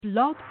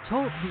Blog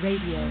Talk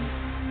Radio.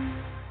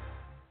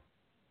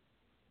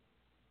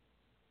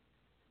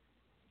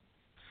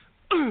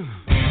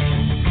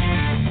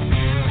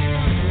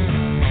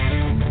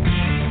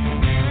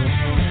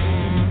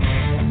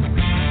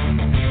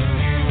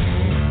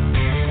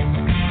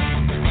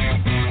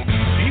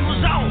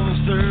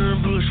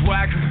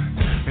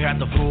 At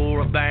the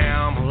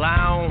Floribama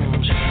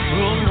Lounge,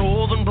 a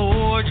northern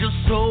boy just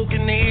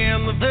soaking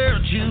in the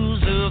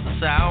virtues of the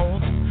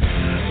South.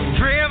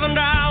 Driven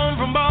down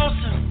from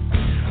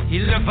Boston, he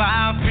left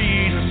 5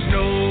 feet of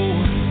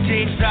snow.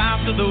 Takes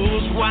after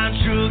those white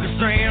sugar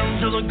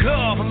strands to the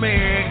Gulf of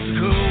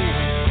Mexico.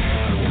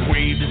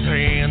 Waved his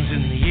hands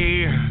in the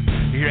air,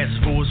 as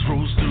his voice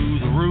rose through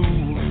the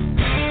roof,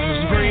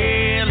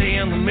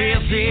 spreading the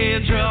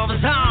message of his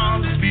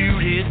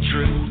undisputed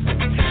truth.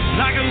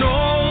 Like an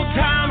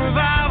old-time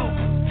revival,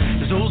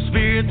 his old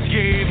spirits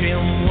gave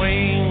him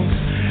wings.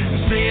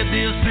 And said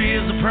this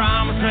is the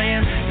promised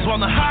land, it's what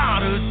the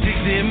heart of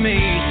Dixie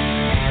means.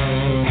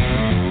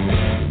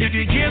 If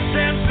you get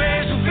that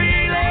special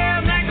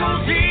feeling that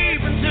goes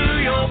deep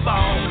into your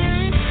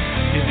bones,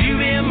 if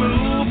you've been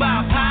moved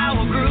by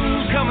power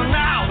grooves coming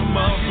out of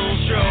muscle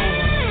show,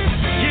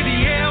 if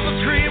you ever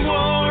scream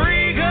war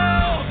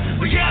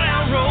eagle, we got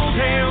out roll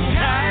down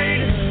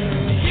tight,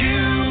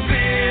 you've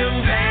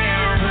been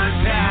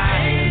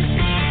paradise.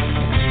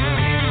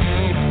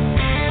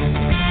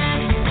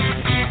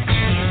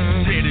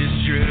 It is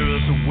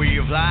just a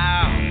way of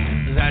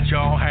life that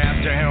y'all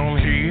have down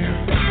here.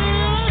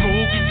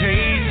 Smoky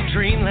taste of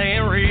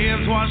dreamland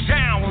ribs washed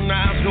down with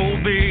nice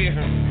gold beer.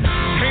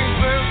 Came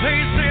first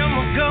place in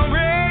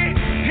Montgomery,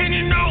 and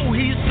you know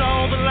he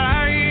saw the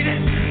light.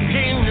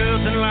 Ain't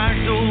nothing like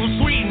those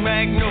sweet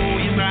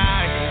magnolia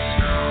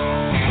nights.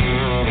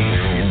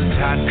 It's the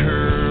tight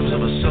curves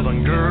of a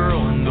southern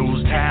girl and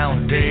those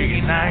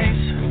Talladega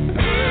nights.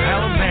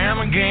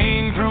 Alabama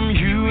gang from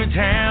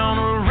Hueytown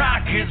or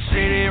Rocket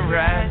City,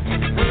 right?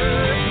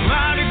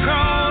 Mighty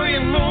Crawley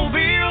and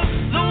Mobile,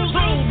 those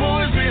old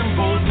boys in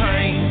Fort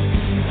Payne.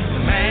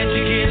 The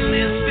magic in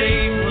this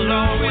state will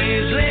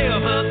always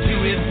live up to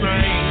its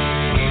brain.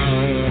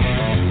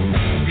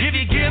 If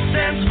you get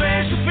that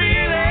special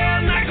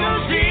feeling that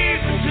goes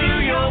deep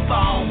into your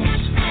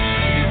bones,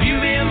 if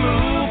you've been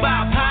moved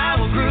by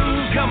power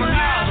grooves coming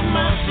out of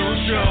muscle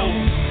show,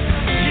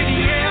 if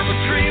you ever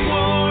dream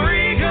war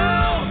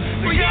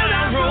eagle, we got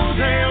our roll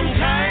down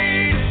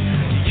tight,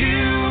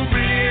 you've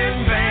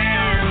been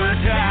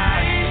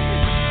paradise.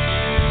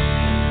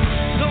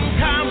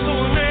 Sometimes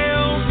someone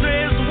else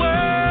says the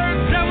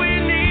words that we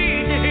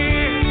need to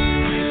hear.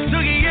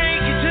 Took a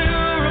Yankee to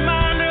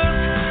remind us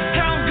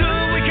how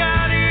good we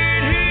got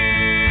it here.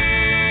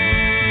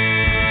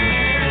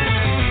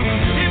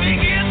 If you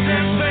get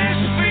that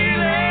special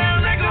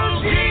feeling that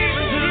goes deep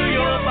into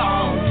your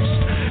bones,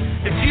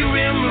 if you've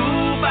been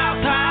moved by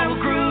power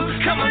grooves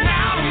coming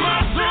out of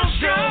muscle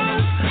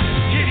shows,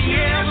 if you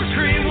ever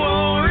scream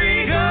war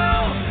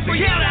eagle, we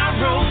got our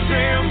rolls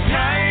down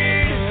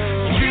tight,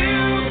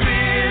 you've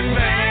been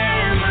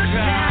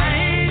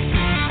paradise.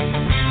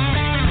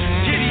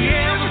 If you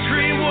ever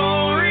scream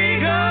war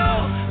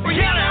eagle, we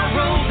got our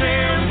rolls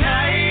down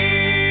tight.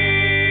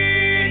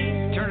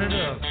 Turn it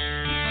up.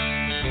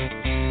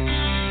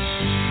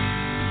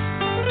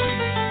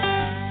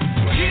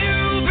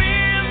 You've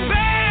been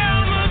paradise.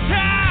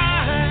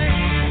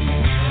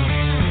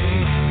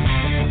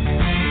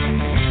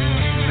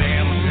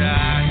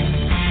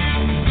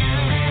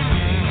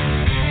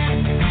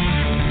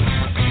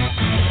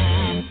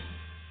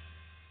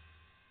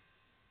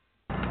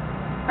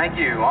 Thank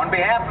you. On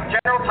behalf of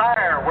General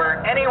Tire,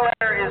 where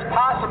anywhere is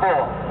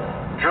possible,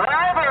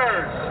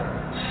 drivers,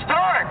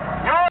 start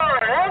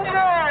your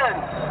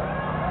engines!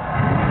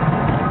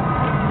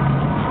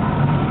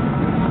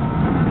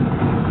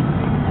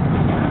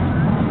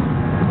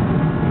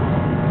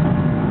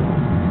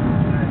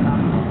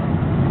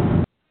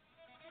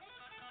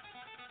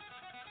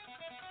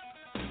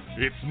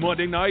 It's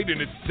Monday night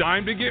and it's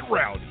time to get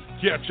rowdy.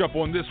 Catch up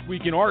on This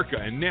Week in ARCA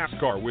and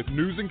NASCAR with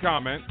news and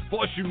comment,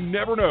 plus you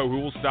never know who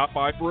will stop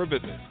by for a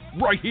visit.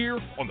 Right here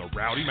on the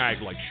Rowdy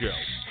Maglite Show.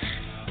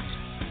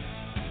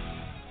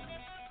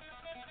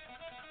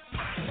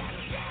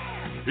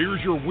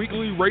 Here's your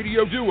weekly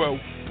radio duo,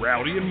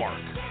 Rowdy and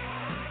Mark.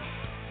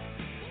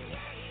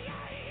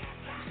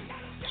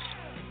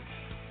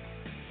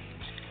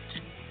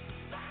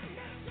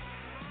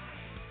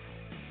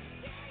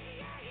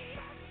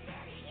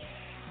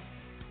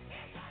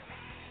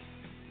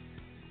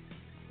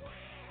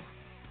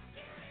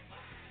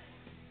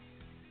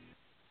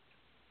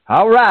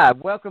 All right,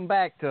 welcome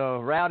back to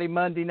Rowdy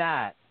Monday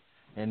Night.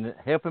 And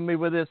helping me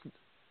with this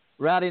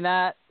Rowdy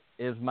Night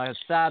is my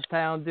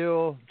Side-Town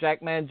duo,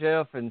 Jackman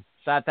Jeff and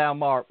Side-Town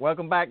Mark.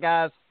 Welcome back,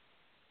 guys.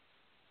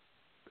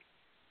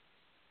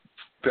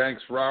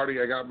 Thanks, Rowdy.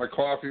 I got my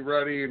coffee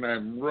ready, and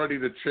I'm ready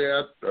to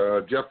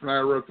chat. Jeff and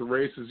I were at the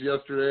races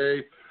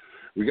yesterday.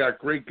 We got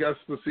great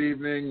guests this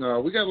evening.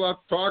 We got a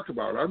lot to talk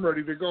about. I'm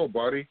ready to go,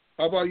 buddy.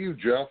 How about you,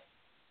 Jeff?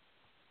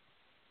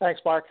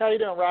 Thanks, Mark. How you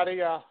doing, Rowdy?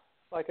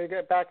 Like to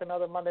get back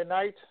another Monday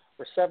night.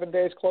 we're 7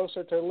 days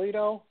closer to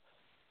Toledo.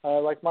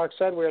 Like Mark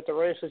said, we were at the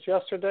races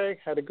yesterday.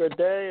 Had a good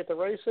day at the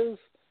races.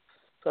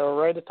 So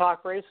we're ready to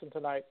talk racing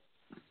tonight.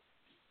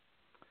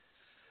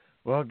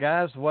 Well,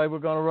 guys, the way we're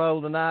going to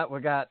roll tonight, we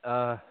got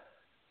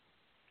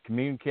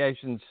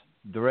Communications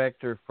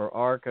Director for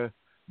ARCA,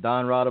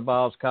 Don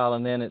Rodaball's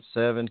calling in at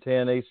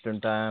 7:10 Eastern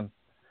Time.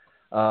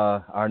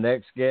 Our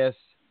next guest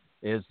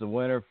is the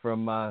winner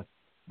from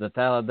the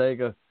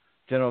Talladega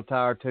General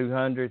Tire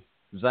 200.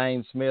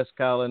 Zane Smith's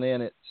calling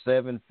in at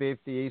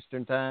 7:50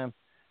 Eastern Time.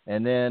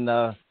 And then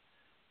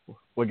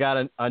we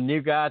got a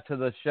new guy to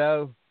the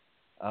show.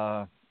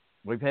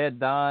 We've had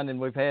Don and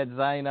we've had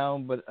Zane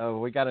on, but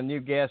we got a new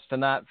guest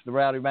tonight for the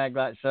Rowdy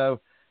Maglite show,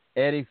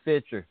 Eddie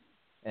Fitcher.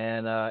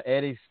 And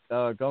Eddie's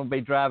going to be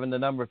driving the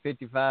number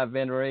 55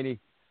 Venturini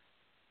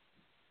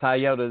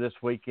Toyota this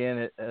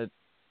weekend at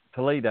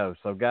Toledo.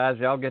 So, guys,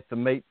 y'all get to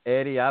meet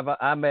Eddie.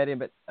 I met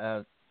him at,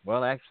 at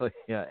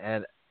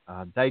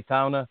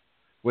Daytona,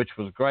 which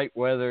was great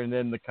weather, and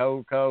then the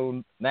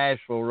cold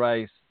Nashville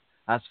race.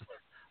 I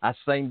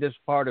seen this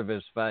part of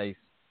his face.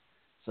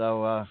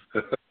 So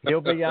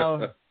he'll be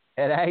on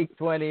at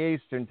 8:20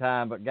 Eastern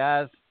Time. But,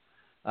 guys,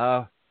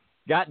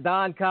 got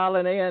Don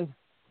calling in.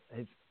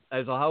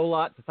 There's a whole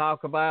lot to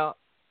talk about.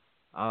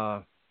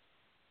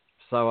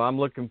 So I'm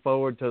looking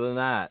forward to the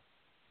night.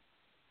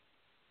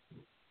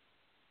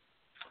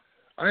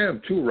 I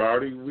am too,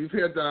 Rowdy. We've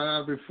had Don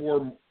on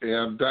before,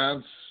 and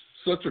Don's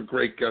such a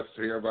great guest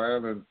to have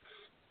on,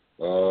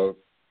 and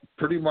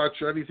pretty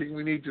much anything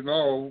we need to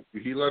know,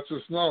 he lets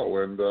us know,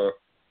 and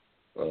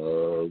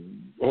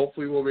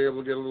hopefully we'll be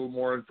able to get a little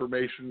more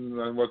information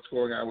on what's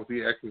going on with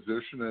the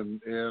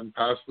acquisition and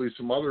possibly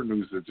some other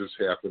news that just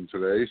happened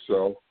today.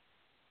 So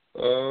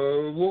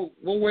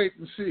we'll wait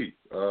and see.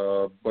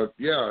 But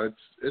yeah,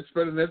 it's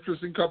been an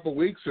interesting couple of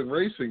weeks in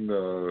racing,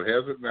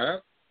 has it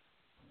not?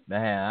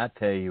 Man, I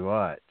tell you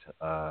what,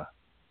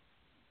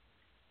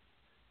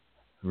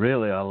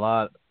 really a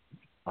lot.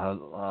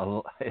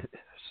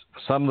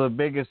 Some of the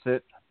biggest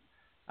that,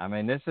 I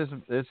mean, this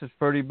is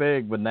pretty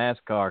big with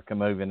NASCAR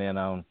moving in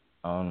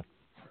on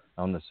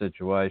the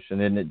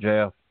situation, isn't it,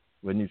 Jeff?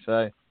 Wouldn't you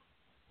say?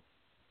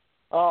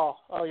 Oh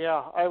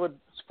yeah.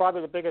 It's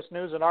probably the biggest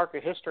news in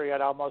ARCA history,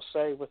 I'd almost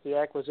say, with the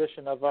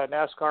acquisition of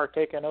NASCAR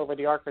taking over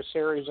the ARCA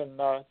series in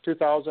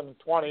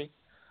 2020.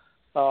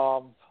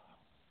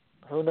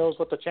 Who knows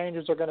what the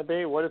changes are going to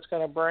be, what it's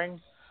going to bring.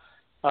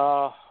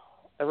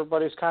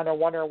 Everybody's kind of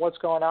wondering what's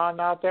going on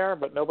out there,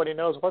 but nobody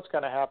knows what's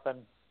going to happen.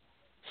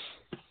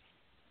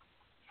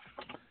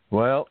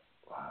 Well,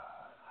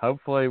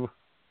 hopefully,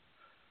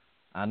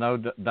 I know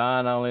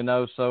Don only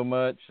knows so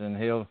much, and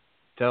he'll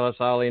tell us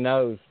all he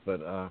knows,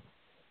 but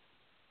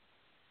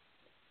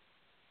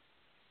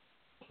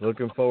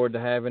looking forward to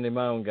having him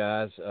on,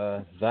 guys.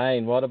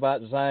 Zane, what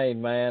about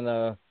Zane,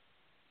 man?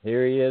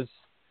 Here he is,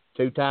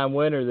 2-time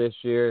winner this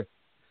year.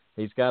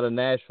 He's got a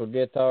Nashville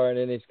guitar, and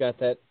then he's got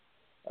that,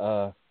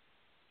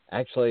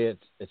 actually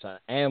it's an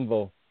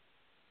Anvil.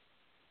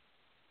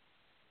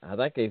 I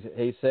think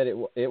he said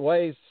it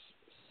weighs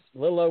a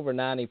little over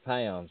 90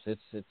 pounds.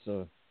 It's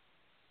a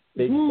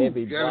big,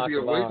 heavy block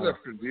of iron.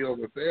 Got to be a weightlifter deal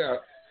with that.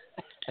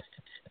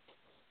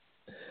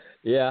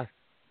 Yeah.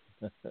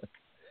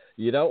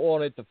 You don't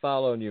want it to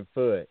fall on your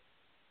foot.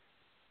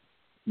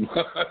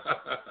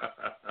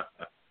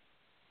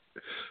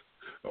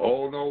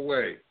 Oh, no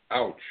way.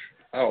 Ouch.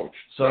 So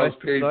Sounds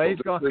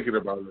painful thinking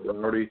about it,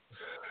 Rowdy.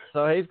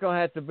 So he's going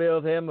to have to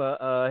build him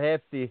a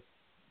hefty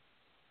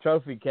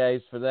trophy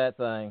case for that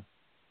thing.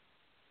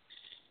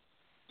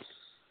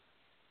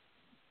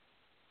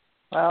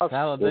 Well,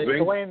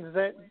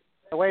 the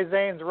way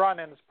Zane's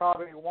running is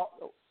probably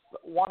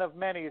one of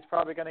many he's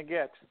probably going to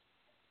get.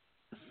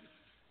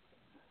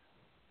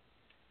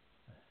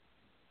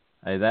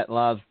 Hey, that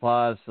Las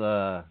Paz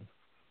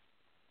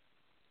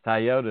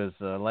Toyota's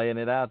laying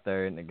it out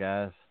there, isn't it,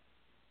 guys?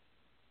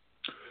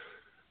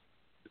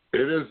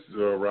 It is,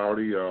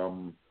 Rowdy.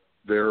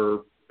 They're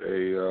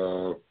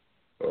a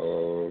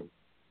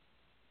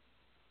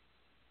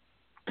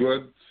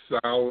good,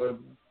 solid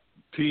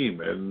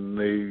team, and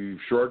they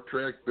short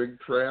track, big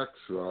tracks.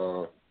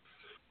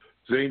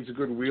 Zane's a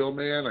good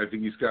wheelman. I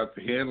think he's got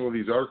the handle of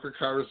these ARCA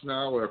cars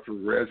now after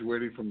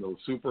graduating from those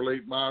super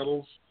late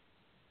models.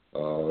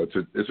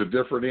 It's a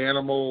different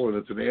animal, and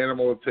it's an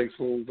animal that takes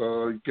a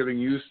little getting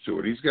used to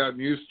it. He's gotten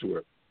used to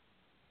it.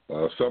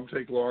 Some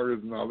take longer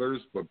than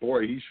others, but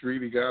boy, he's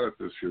really got it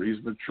this year.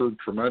 He's matured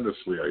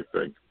tremendously, I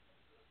think.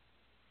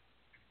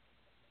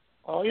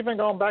 Well, even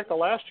going back to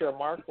last year,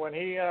 Mark, when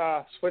he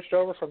switched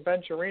over from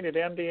Venturini to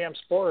MDM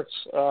Sports,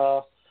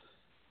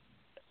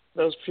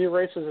 those few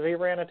races that he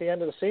ran at the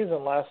end of the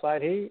season last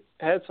night, he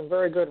had some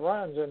very good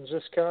runs and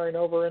just carrying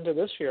over into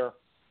this year.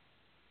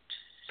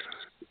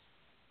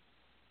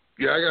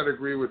 Yeah, I got to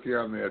agree with you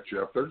on that,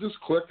 Jeff. They're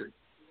just clicking,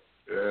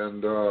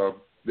 and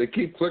they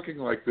keep clicking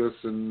like this,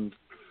 and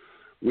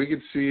we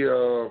could see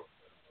the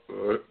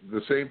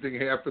same thing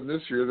happen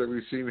this year that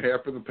we've seen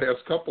happen the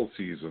past couple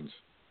seasons.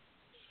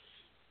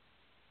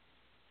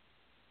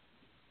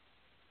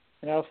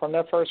 from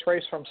that first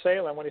race from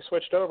Salem when he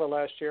switched over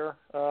last year.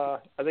 I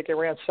think he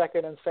ran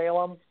second in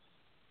Salem.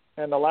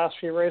 And the last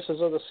few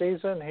races of the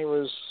season, he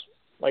was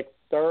like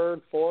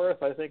third,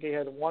 fourth. I think he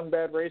had one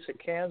bad race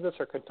at Kansas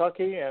or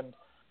Kentucky.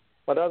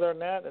 But other than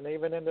that, and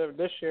even into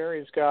this year,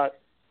 he's got,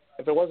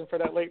 if it wasn't for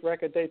that late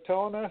wreck at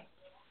Daytona,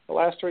 the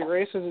last three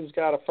races, he's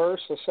got a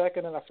first, a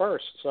second, and a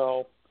first.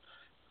 So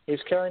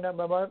he's carrying that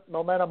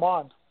momentum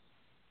on.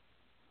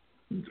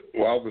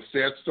 Well, the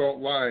stats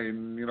don't lie,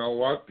 and you know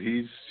what?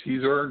 He's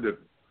earned it,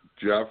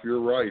 Jeff.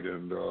 You're right,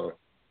 and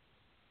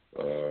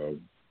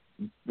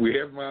we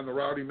have him on the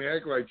Rowdy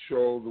Maglite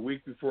show the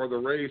week before the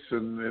race,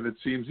 and it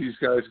seems these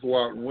guys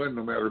go out and win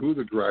no matter who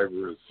the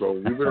driver is. So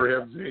we better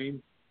have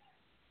Zane.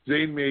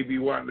 Zane may be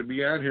wanting to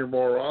be on here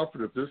more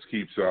often if this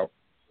keeps up.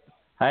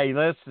 Hey,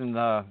 listen,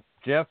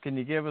 Jeff, can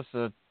you give us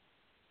a...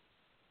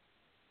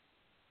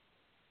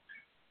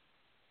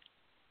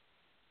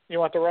 You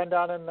want the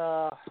rundown in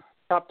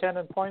top 10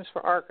 in points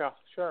for ARCA?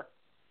 Sure.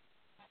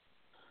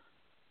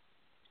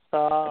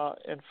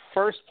 In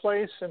first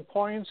place in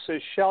points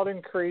is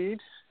Sheldon Creed.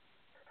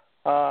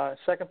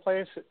 Second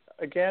place,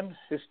 again,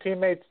 his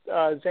teammate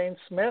Zane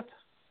Smith.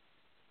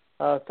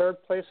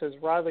 Third place is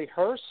Riley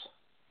Hurst.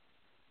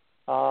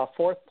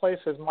 Fourth place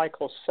is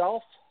Michael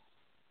Self.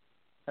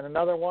 And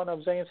another one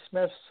of Zane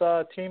Smith's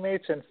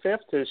teammates in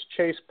fifth is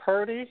Chase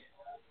Purdy,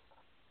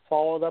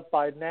 followed up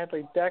by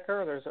Natalie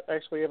Decker.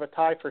 We have a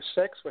tie for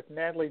sixth with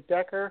Natalie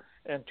Decker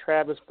and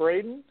Travis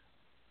Braden.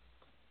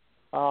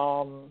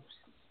 And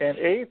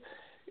eighth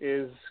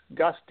is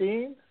Gus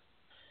Dean.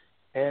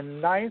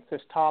 And ninth is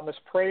Thomas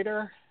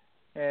Prater.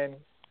 And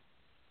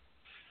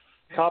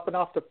topping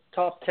off the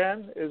top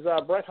 10 is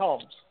Brett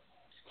Holmes.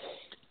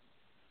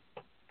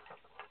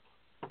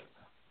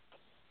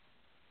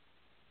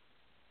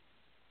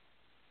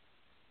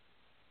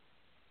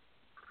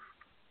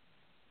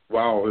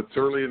 Wow, it's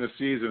early in the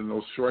season.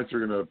 Those points are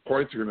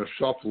gonna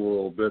shuffle a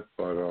little bit,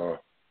 but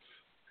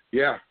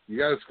yeah, you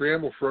got to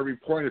scramble for every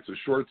point. It's a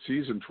short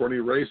season, 20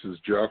 races,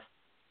 Jeff.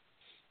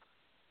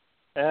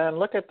 And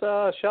look at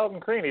Sheldon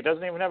Creed. He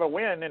doesn't even have a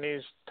win, and he's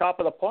top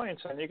of the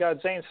points. And you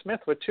got Zane Smith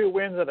with 2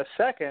 wins and a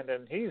second,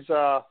 and he's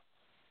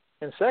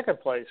in second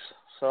place.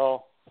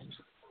 So,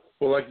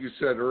 well, like you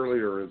said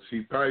earlier,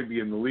 he'd probably be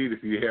in the lead if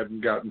he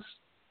hadn't gotten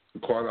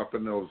caught up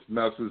in those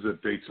messes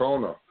at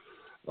Daytona.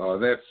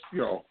 That's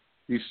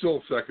he's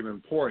still second in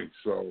points.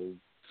 So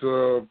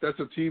that's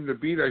a team to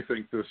beat, I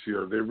think, this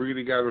year. They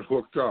really got it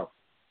hooked up.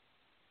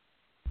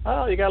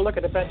 Well, you got to look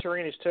at the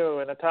Venturinis, too.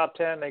 In the top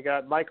 10, they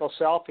got Michael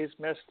Self. He's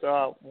missed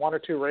 1 or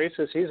 2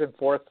 races. He's in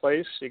fourth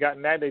place. You got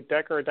Natalie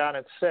Decker down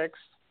at sixth.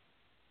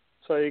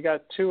 So you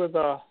got two of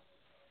the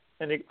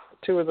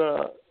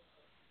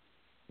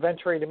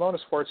Venturini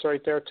Motorsports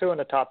right there, too, in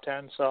the top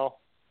 10. So.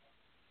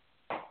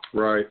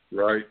 Right.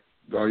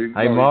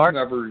 Hey, Mark.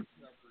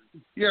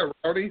 Yeah,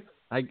 Rowdy.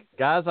 Hey,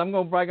 guys, I'm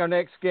going to bring our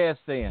next guest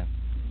in.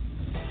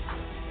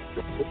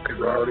 Okay,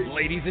 Rowdy.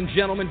 Ladies and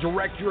gentlemen,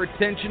 direct your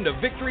attention to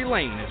Victory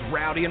Lane as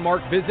Rowdy and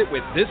Mark visit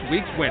with this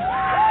week's winner.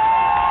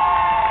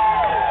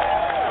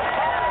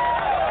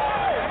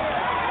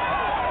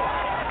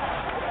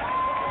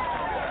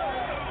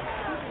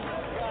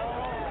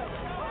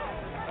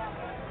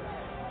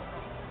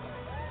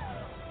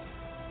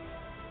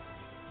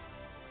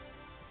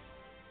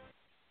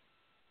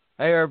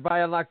 Hey, everybody,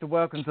 I'd like to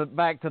welcome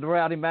back to the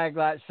Rowdy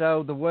Maglite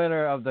Show the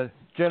winner of the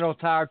General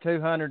Tire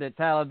 200 at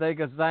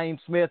Talladega, Zane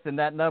Smith, in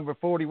that number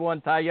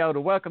 41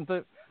 Toyota. Welcome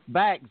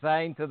back,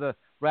 Zane, to the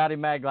Rowdy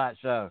Maglite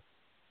Show.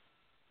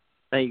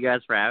 Thank you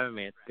guys for having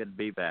me. It's good to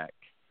be back.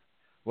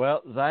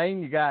 Well,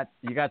 Zane, you got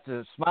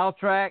the small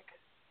track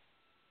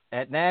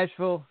at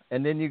Nashville,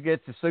 and then you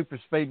get the super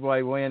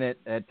speedway win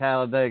at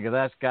Talladega.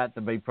 That's got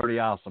to be pretty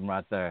awesome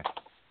right there.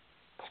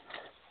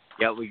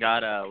 Yeah, we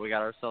got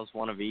ourselves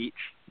one of each.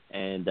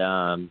 And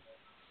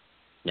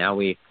now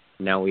we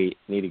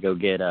need to go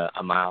get a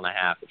mile and a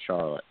half at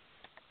Charlotte.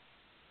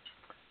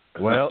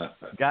 Well,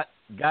 got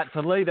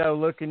Toledo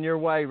looking your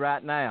way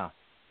right now.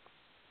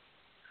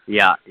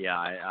 Yeah,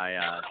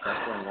 I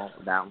definitely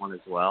want that one as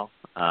well.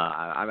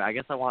 I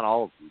guess I want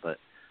all of them, but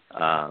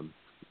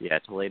yeah,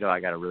 Toledo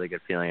I got a really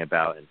good feeling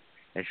about,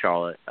 and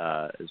Charlotte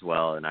as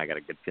well, and I got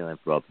a good feeling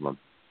for both of them.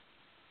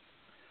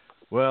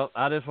 Well,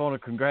 I just want to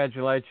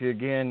congratulate you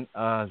again,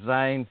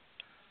 Zane.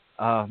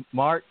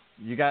 Mark,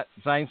 you got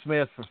Zane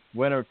Smith, for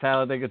winner of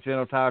Talladega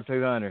General Tire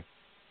 200.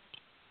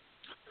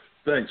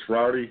 Thanks,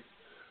 Rowdy.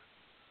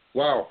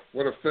 Wow,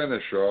 what a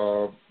finish.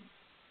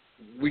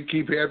 We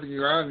keep having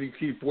you on and you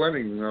keep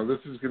winning. This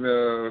is going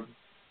to,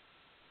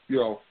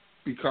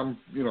 become,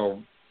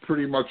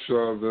 pretty much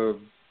the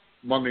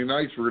Monday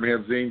nights we're going to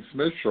have Zane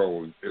Smith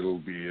show. It'll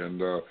be. And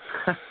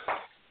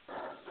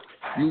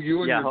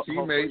you and your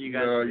teammate,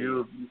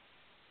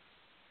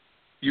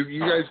 you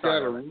guys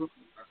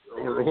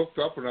are hooked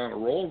up and on a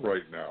roll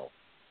right now.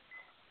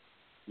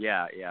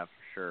 Yeah, for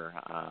sure.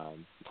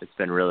 It's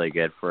been really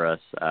good for us.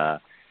 The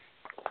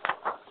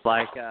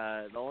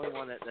only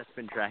one that's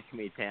been dragging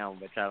me down,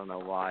 which I don't know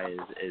why,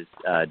 is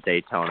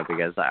Daytona,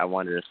 because I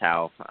wonder just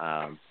how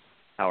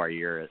our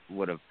year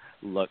would have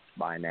overlooked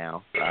by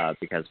now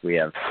because we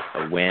have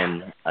a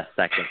win, a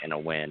second, and a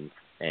win.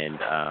 And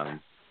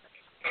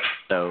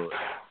so,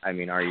 I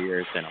mean, our year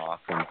has been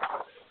awesome.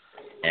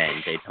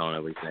 And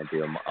Daytona, we're going to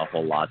do a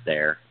whole lot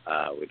there.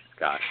 We just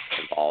got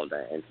involved in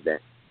an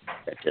incident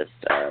that just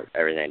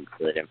everything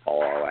really didn't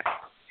fall our way.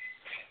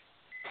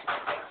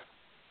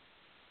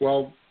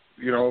 Well,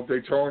 you know,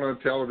 Daytona,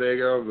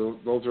 Talladega,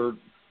 those are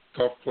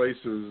tough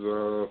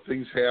places.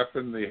 Things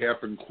happen. They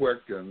happen quick.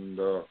 And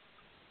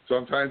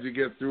sometimes you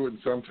get through it and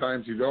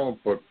sometimes you don't.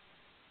 But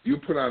you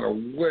put on a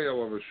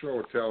whale of a show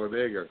at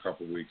Talladega a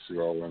couple of weeks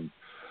ago. And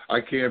I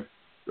can't,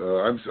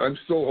 I'm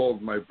still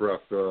holding my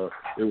breath.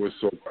 It was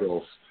so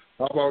close.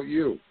 How about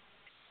you?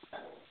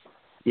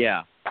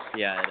 Yeah.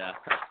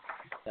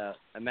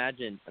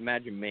 Imagine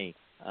me.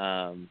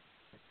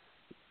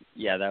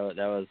 Yeah, that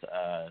was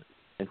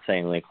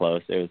insanely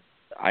close. It was.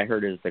 I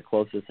heard it was the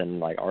closest in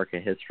like ARCA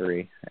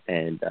history,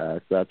 and so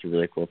that's a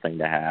really cool thing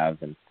to have.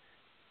 And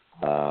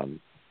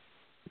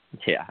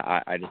yeah,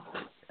 I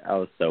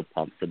was so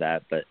pumped for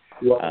that. But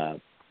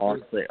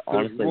honestly,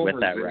 with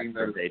that wreck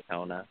for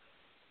Daytona,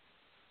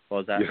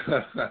 what was that?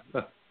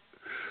 Yeah.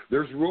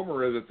 There's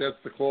rumor that that's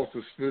the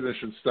closest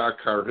finish in stock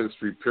car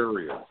history,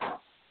 period.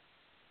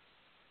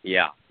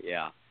 Yeah.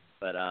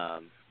 But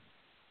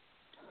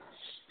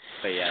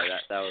yeah,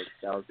 that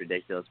was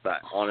ridiculous.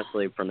 But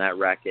honestly, from that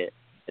wreck at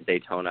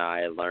Daytona,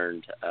 I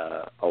learned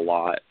a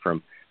lot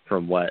from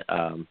what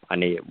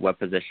what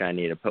position I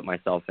need to put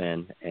myself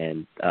in,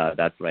 and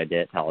that's what I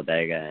did at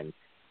Talladega,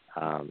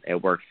 and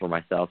it worked for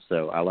myself.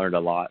 So I learned a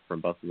lot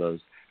from both of those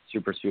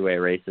super speedway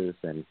races,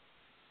 and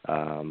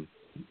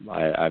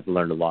I've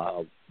learned a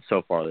lot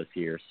so far this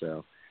year.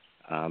 So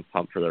I'm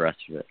pumped for the rest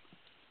of it.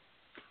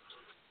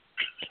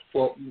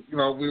 Well, you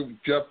know,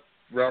 Jeff,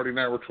 Rowdy, and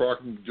I were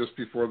talking just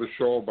before the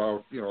show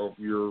about, you know,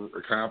 your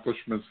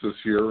accomplishments this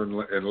year and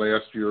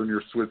last year, and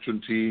you're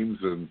switching teams,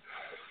 and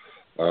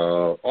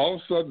all of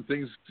a sudden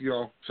things, you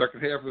know,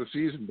 second half of the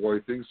season,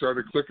 boy, things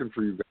started clicking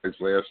for you guys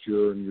last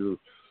year, and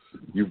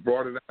you've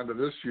brought it on to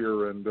this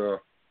year, and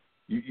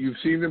you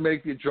seem to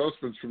make the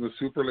adjustments from the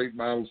super late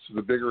models to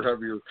the bigger,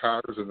 heavier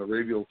cars and the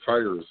radial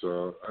tires,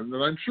 and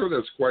I'm sure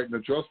that's quite an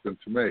adjustment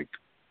to make.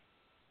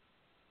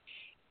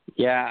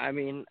 Yeah, I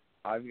mean,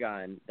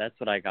 that's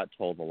what I got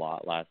told a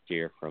lot last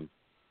year from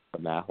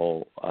that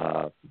whole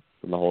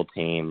from the whole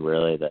team,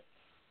 really, that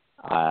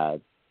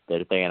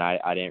they're thinking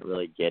I didn't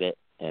really get it,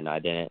 and I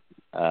didn't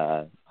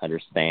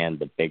understand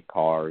the big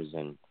cars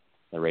and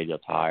the radial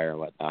tire and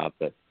whatnot.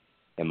 But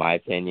in my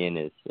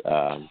opinion,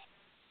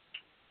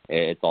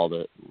 we're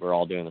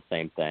all doing the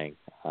same thing.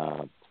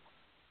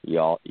 You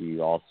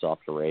all still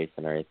have to race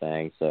and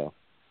everything. So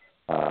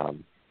the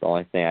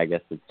only thing I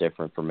guess that's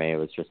different for me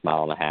was just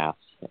mile and a half.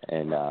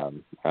 And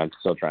I'm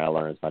still trying to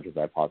learn as much as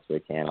I possibly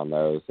can on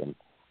those and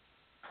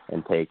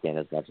take in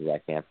as much as I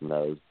can from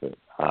those. But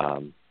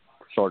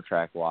short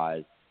track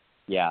wise,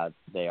 yeah,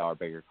 they are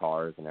bigger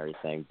cars and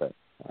everything, but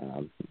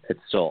it's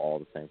still all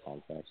the same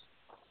concepts.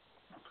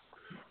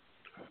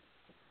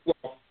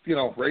 Well, you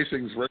know,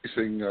 racing's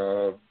racing,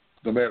 no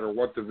matter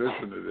what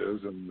division it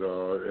is,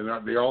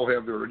 and they all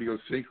have their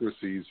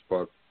idiosyncrasies,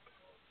 but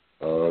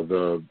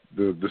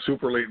the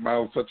super late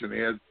model is such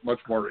much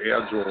more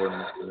agile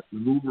and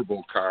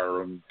maneuverable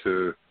car, and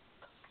to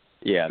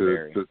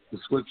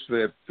switch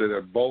to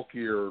that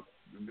bulkier,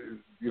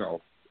 you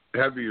know,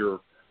 heavier,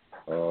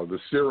 the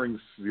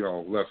steering's, you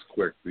know, less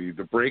quick.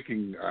 The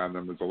braking on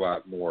them is a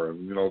lot more,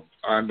 and you know,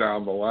 on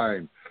down the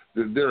line,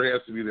 there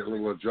has to be that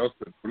little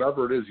adjustment.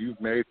 Whatever it is,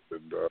 you've made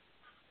it,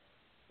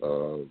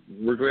 and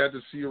we're glad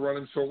to see you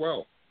running so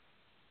well.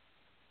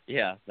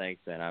 Yeah,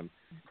 thanks, man.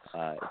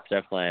 It's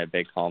definitely a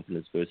big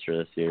confidence booster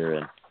this year,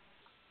 and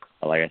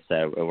like I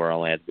said, we're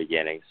only at the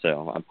beginning,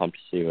 so I'm pumped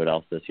to see what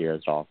else this year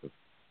has to offer.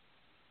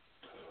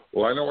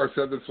 Well, I know I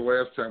said this the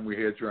last time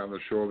we had you on the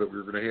show that we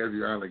were going to have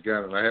you on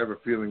again, and I have a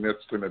feeling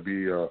that's going to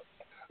be a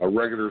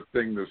regular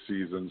thing this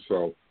season.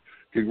 So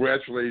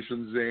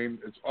congratulations, Zane.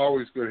 It's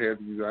always good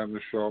having you on the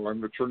show. I'm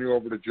going to turn you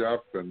over to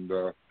Jeff, and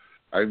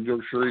I'm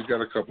sure he's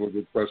got a couple of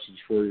good questions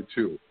for you,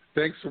 too.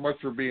 Thanks so much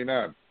for being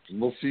on, and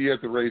we'll see you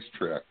at the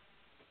racetrack.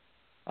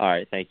 All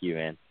right. Thank you,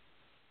 man.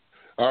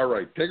 All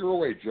right. Take her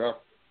away, Jeff.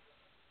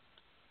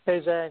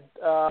 Hey, Zane.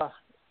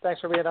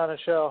 Thanks for being on the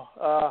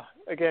show.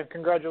 Again,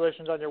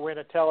 congratulations on your win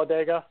at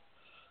Talladega.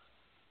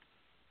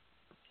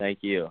 Thank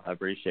you. I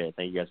appreciate it.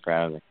 Thank you guys for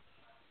having me.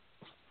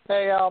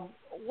 Hey,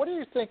 what do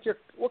you think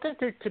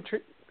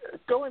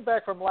going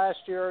back from last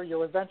year, you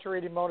were with Venture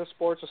 80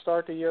 Motorsports to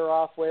start the year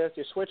off with.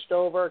 You switched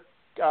over,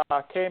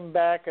 came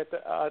back at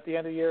the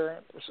end of the year,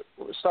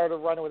 started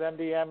running with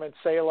MDM in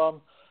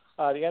Salem.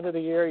 At the end of the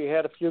year, you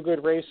had a few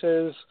good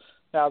races.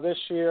 Now this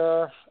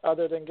year,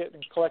 other than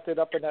getting collected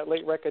up in that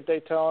late wreck at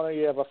Daytona,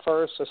 you have a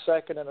first, a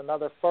second, and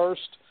another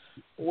first.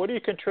 What do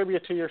you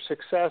contribute to your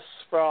success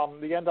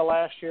from the end of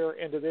last year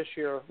into this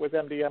year with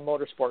MDM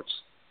Motorsports?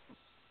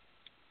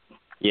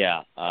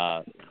 Yeah,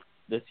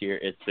 this year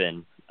it's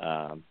been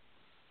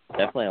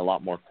definitely a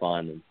lot more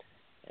fun,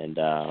 and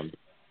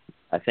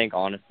I think,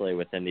 honestly,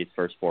 within these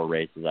first 4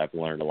 races, I've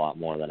learned a lot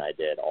more than I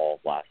did all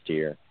of last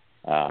year.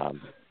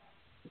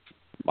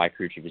 My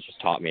crew chief has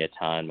just taught me a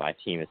ton. My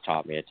team has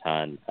taught me a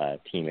ton.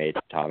 Teammates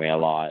have taught me a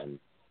lot. And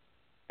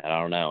I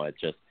don't know.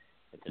 It's a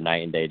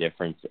night and day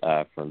difference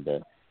from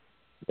the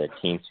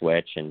team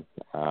switch. And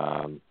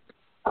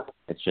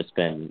it's just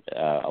been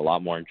a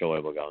lot more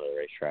enjoyable going to the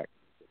racetrack.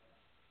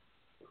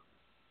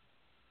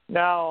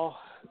 Now,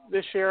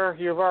 this year,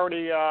 you've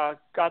already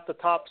got the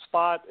top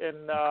spot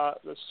in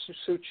the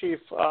Sioux Chief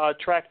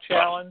Track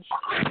Challenge.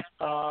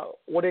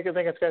 What do you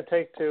think it's going to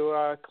take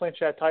to clinch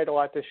that title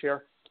out this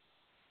year?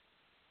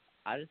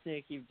 I just need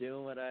to keep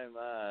doing what I've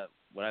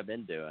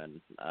been doing.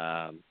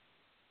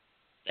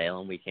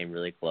 Salem, we came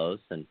really close,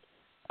 and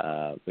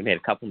we made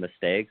a couple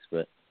mistakes,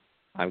 but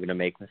I'm going to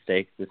make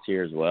mistakes this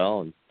year as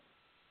well.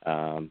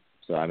 And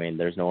so, I mean,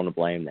 there's no one to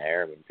blame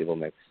there. I mean, people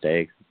make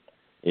mistakes.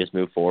 You just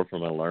move forward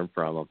from them and learn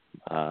from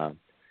them.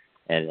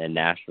 And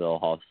Nashville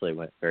obviously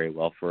went very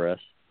well for us.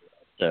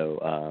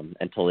 So,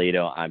 and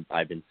Toledo,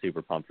 I've been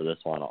super pumped for this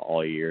one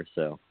all year.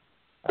 So,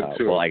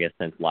 well, I guess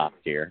since last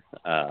year.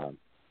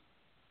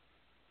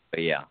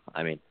 But yeah,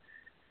 I mean,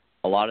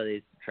 a lot of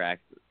these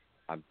tracks,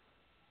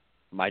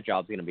 my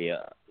job's going to be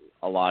a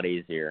lot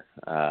easier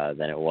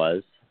than it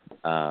was.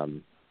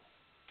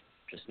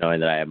 Just knowing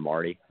that I have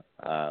Marty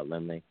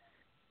Lindley,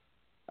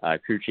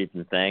 crew chief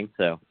and thing.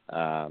 So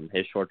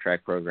his short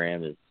track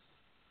program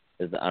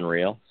is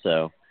unreal.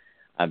 So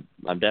I'm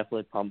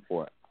definitely pumped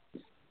for it.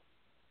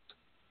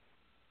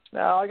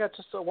 Now I got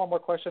just one more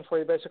question for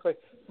you. Basically,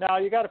 now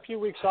you got a few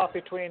weeks off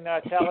between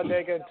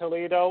Talladega and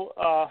Toledo.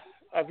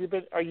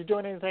 Are you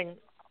doing anything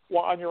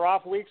on your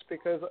off weeks?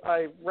 Because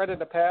I read in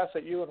the past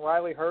that you and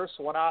Riley Hurst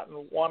went out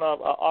and won a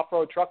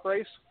off-road truck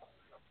race.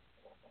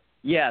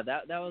 Yeah,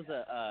 that was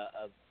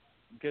a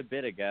good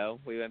bit ago.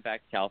 We went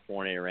back to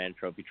California and ran a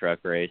trophy truck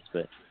race,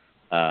 but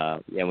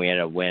and we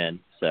ended up winning,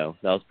 so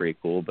that was pretty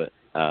cool. But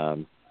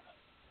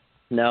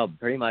no,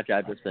 pretty much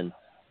I've just been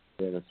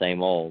doing the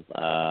same old,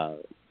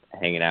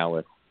 hanging out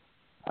with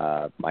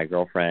my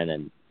girlfriend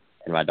and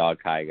my dog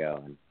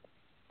Kygo, and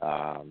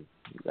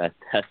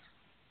that's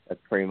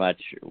pretty much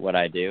what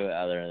I do,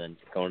 other than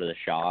going to the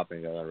shop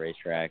and go to the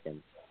racetrack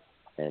and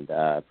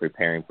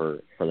preparing for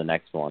the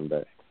next one.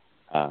 But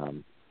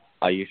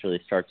I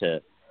usually start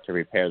to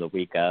prepare the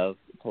week of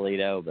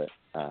Toledo, but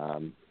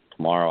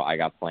tomorrow I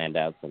got planned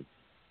out some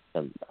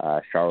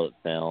Charlotte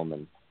film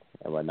and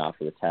whatnot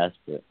for the test.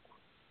 But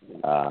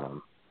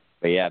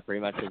yeah,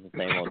 pretty much it's the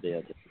same old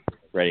deal. Just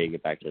ready to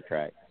get back to the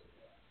track.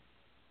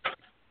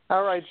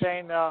 All right,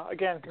 Zane.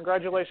 Again,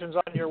 congratulations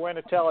on your win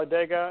at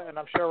Talladega, and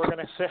I'm sure we're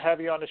going to have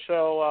you on the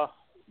show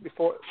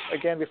before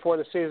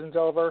the season's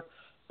over.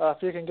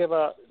 If you can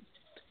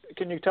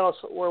you tell us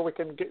where we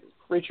can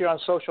reach you on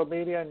social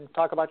media and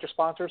talk about your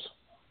sponsors?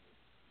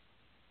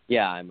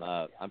 Yeah,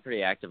 I'm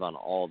pretty active on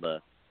all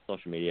the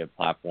social media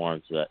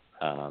platforms. That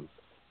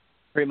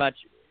pretty much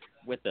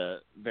with the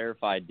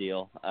verified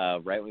deal.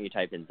 Right when you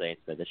type in Zane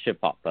Smith, it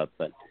should pop up.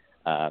 But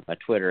my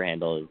Twitter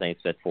handle is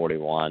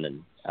ZaneSmith41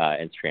 and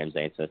Instagram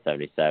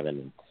ZaneSmith77.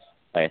 And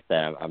like I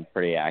said, I'm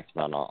pretty active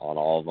on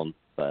all of them.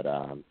 But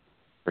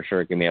for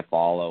sure, give me a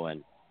follow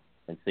and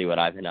see what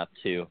I've been up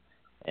to.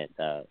 And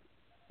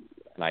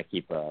I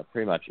keep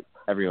pretty much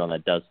everyone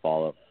that does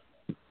follow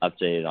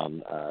updated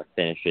on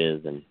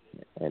finishes and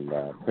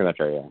pretty much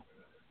everything.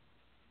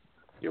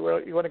 You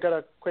want to get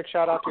a quick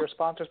shout out to your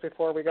sponsors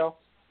before we go?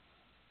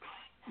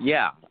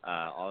 Yeah,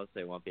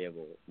 obviously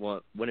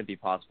wouldn't be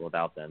possible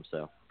without them.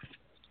 So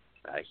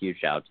a huge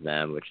shout out to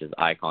them, which is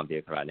Icon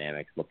Vehicle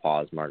Dynamics, La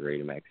Paz,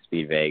 Margarita Mix,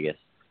 Speed Vegas,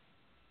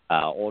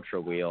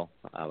 Ultra Wheel,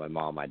 my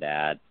mom, my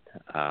dad,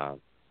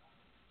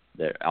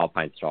 the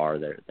Alpine Star.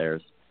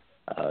 There's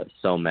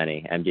so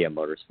many MDM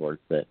Motorsports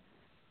that,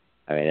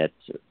 I mean,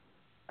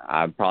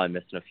 I'm probably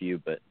missing a few,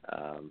 but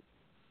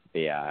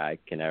yeah, I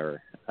can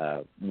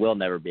will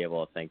never be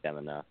able to thank them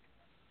enough.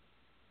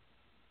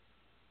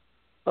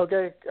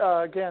 Okay,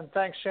 again,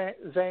 thanks,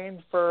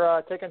 Zane,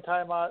 for taking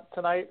time out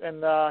tonight,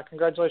 and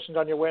congratulations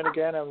on your win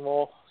again, and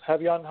we'll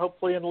have you on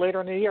hopefully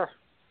later in the year.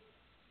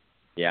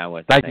 Yeah, I'm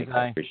with you. Thanks,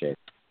 I appreciate it.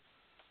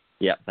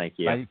 Yeah, thank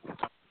you. Bye.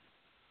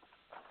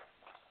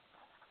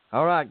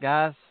 All right,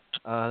 guys,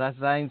 that's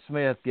Zane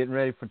Smith getting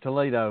ready for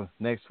Toledo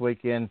next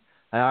weekend.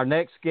 Our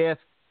next guest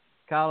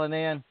calling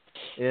in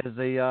is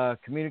the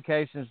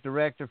communications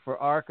director for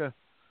ARCA,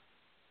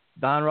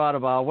 Don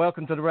Rodabaugh.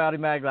 Welcome to the Rowdy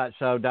Maglite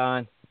Show,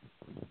 Don.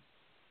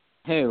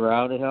 Hey,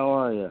 Rowdy, how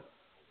are you?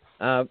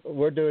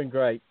 We're doing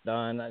great,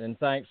 Don, and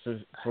thanks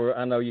for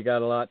I know you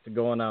got a lot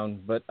going on,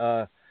 but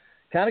kind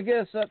of get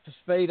us up to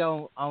speed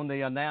on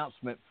the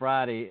announcement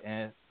Friday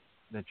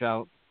that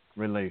y'all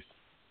released.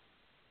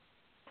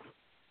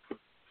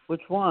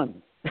 Which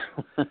one?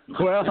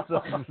 Well,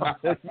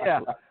 yeah.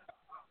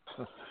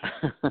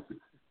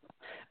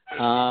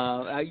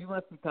 You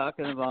must be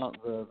talking about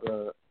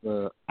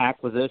the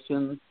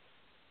acquisition.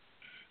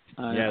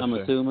 Yes, I'm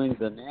sir. assuming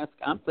the NASCAR.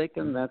 I'm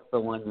thinking that's the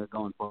one you're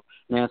going for,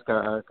 NASCAR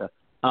ARCA.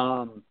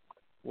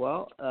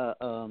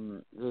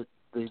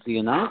 The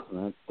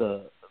announcement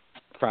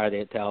Friday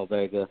at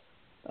Talladega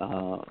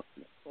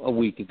a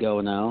week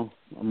ago now,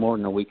 more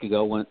than a week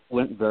ago,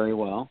 went very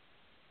well.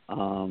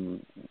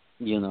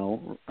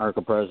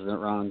 ARCA President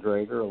Ron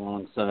Drager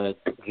alongside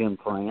Jim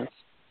France,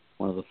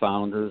 one of the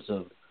founders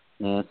of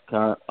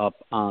NASCAR, up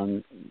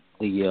on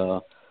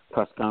the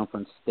press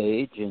conference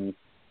stage, and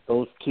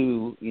those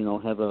two,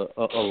 have a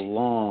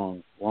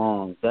long,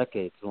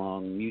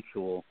 decades-long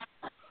mutual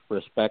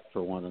respect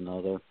for one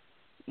another,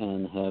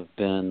 and have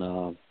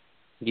been,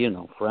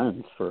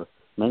 friends for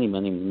many,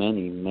 many,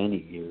 many, many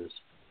years.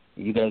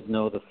 You guys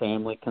know the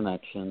family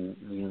connection,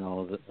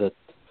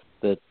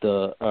 that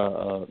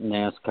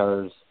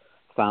NASCAR's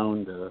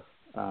founder,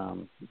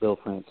 Bill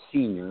France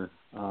Sr.,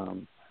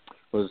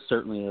 was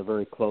certainly a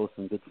very close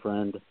and good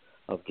friend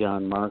of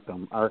John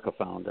Markham, ARCA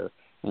founder,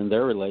 and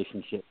their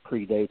relationship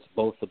predates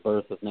both the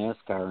birth of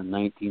NASCAR in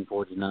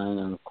 1949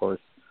 and, of course,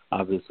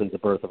 obviously the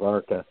birth of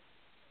ARCA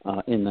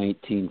in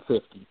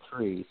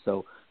 1953.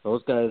 So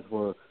those guys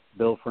were,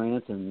 Bill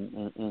France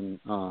and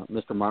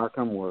Mr.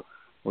 Markham were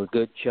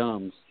good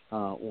chums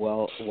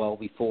well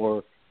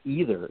before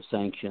either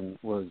sanction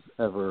was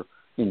ever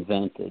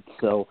invented.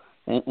 So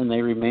and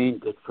they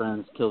remained good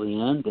friends till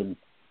the end,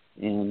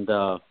 and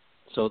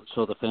so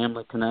the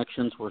family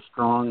connections were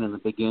strong in the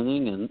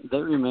beginning, and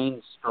they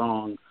remain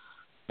strong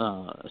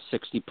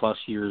 60 plus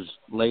years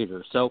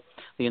later. So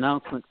the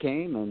announcement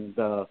came, and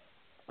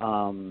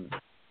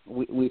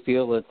we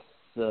feel it's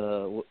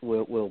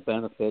will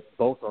benefit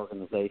both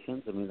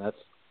organizations. I mean, that's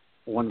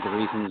one of the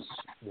reasons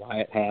why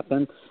it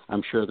happened.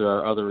 I'm sure there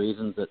are other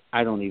reasons that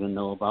I don't even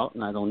know about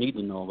and I don't need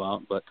to know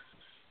about, but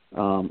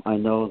I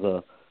know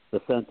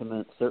the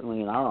sentiment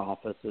certainly in our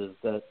office is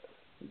that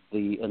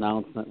the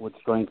announcement would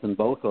strengthen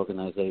both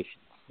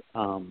organizations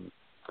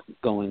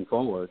going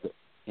forward,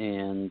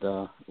 and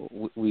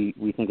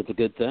we think it's a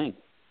good thing.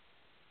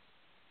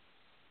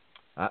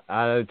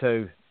 I do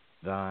too,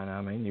 Don.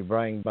 I mean, you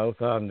bring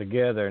both of them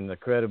together, and the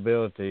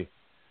credibility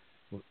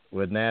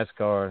with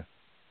NASCAR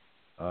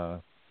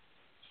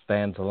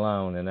stands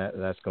alone, and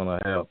that's going to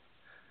help.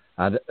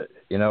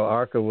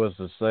 ARCA was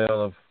the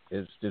cell of,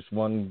 it's just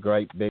one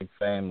great big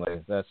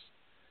family. That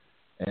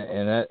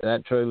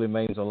truly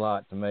means a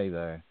lot to me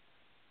there.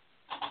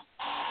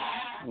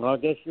 Well, I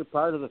guess you're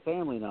part of the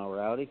family now,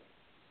 Rowdy.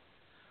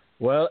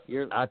 Well,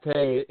 I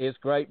tell you, it's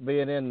great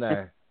being in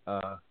there,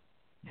 Don.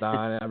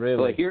 I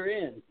really. Well, you're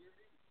in.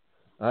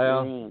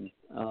 Well,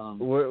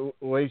 you're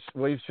in.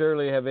 We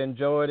surely have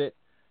enjoyed it.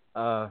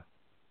 I'm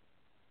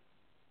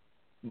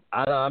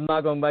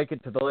not going to make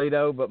it to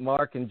Toledo, but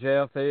Mark and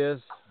Jeff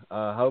is.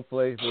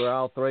 Hopefully, we're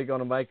all three going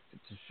to make it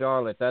to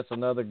Charlotte. That's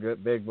another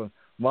good big one.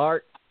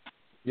 Mark,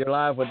 you're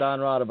live with Don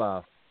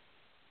Rodabaugh.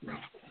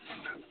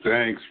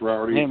 Thanks,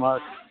 Rowdy. Hey,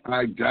 Mark.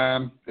 Hi,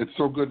 Don. It's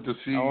so good to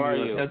see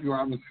you. Have you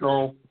on the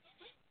show.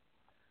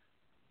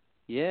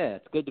 Yeah,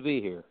 it's good to be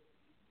here.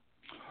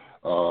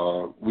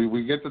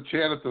 We get to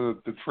chat at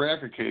the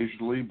track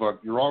occasionally,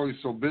 but you're always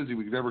so busy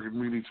we never can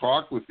really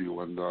talk with you.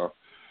 And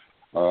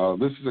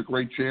this is a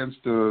great chance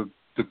to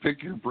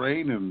pick your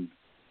brain and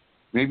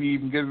maybe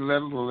even get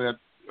that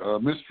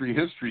mystery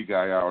history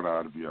guy out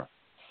of you.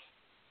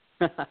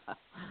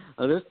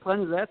 Well, there's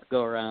plenty of that to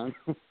go around.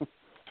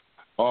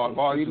 I've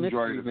always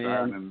enjoyed it,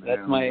 man.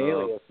 That's my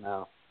alias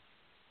now.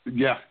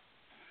 Yeah,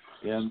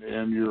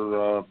 and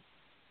you're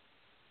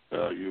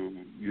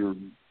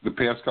the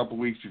past couple of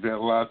weeks you've had a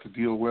lot to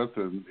deal with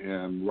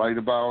and write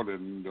about,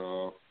 and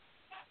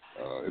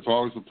it's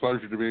always a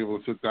pleasure to be able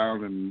to sit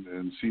down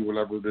and see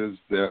whatever it is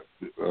that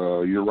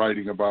you're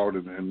writing about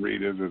and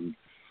read it, and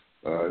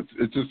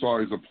it's just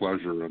always a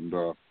pleasure. And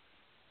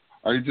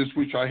I just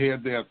wish I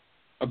had that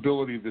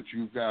ability that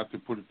you've got to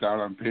put it down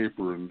on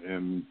paper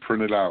and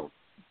print it out.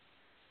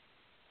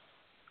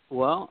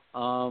 Well,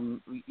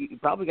 you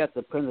probably got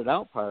the printed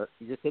out part.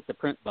 You just hit the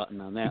print button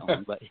on that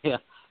one, but yeah,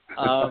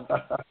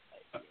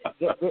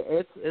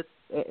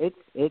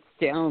 it's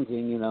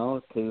challenging,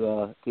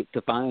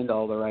 to find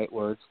all the right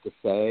words to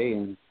say,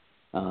 and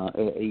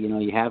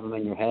you have them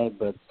in your head,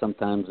 but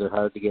sometimes they're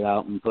hard to get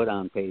out and put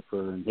on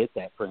paper and hit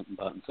that print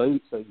button. So you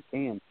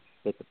can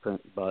hit the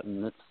print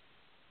button.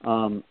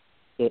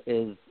 It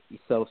is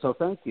so.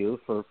 Thank you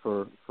for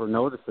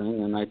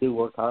noticing, and I do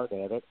work hard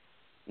at it,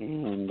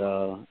 and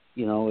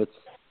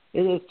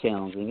it is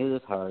challenging. It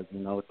is hard,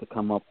 to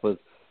come up with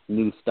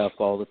new stuff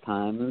all the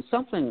time, and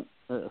something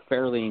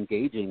fairly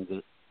engaging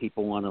that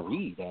people want to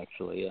read.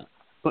 Actually,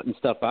 putting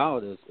stuff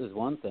out is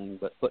one thing,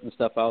 but putting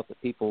stuff out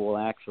that people will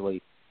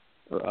actually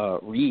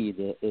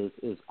read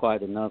is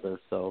quite another.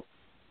 So,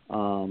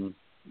 and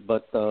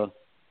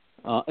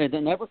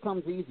it never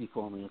comes easy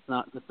for me. It's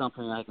not just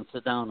something I can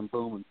sit down and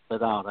boom and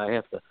spit out.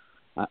 I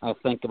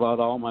think about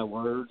all my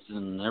words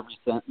and every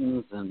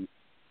sentence, and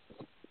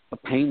it's a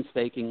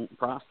painstaking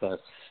process.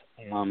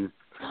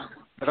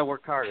 But I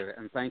work hard at it,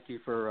 and thank you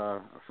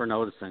for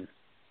noticing.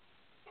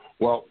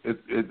 Well,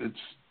 it's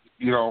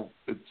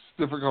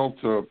difficult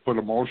to put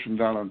emotion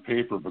down on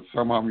paper, but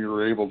somehow you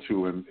were able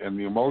to, and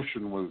the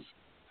emotion was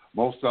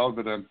most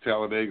evident on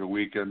Talladega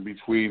weekend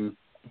between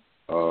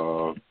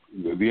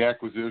the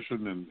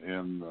acquisition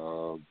and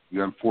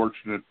the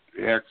unfortunate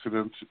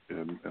accident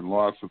and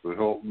loss of the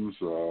Hiltons.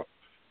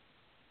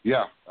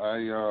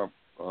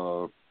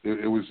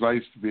 It was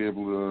nice to be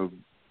able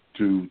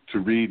to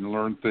read and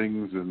learn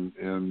things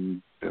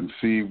and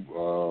see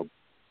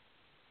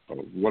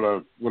what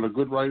a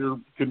good writer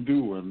can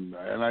do, and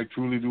I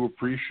truly do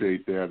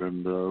appreciate that.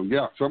 And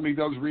somebody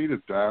does read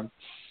it, Don.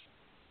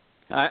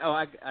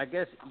 I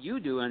guess you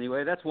do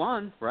anyway. That's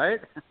one, right?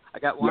 I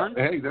got one.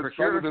 Yeah, hey, that's for better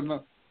sure. than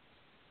the.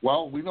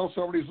 Well, we know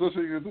somebody's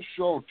listening to the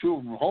show too,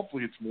 and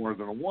hopefully it's more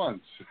than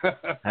once.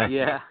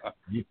 Yeah,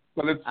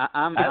 but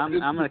I'm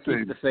going to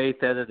keep the faith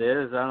that it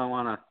is. I don't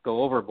want to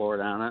go overboard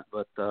on it,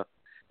 but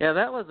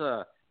there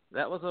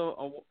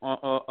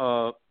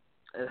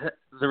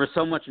was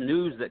so much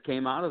news that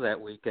came out of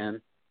that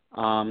weekend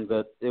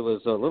that it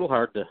was a little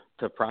hard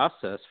to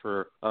process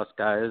for us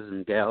guys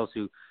and gals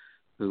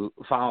who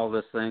follow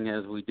this thing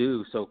as we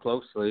do so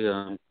closely.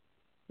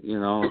 It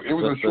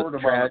was a short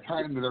amount of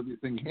time that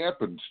everything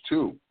happened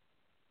too.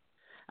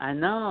 I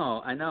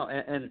know,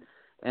 and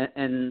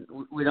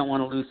we don't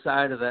want to lose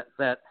sight of that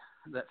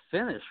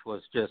finish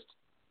was just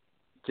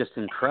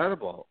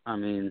incredible. I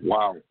mean,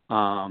 wow.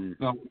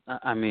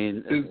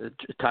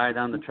 Tied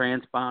on the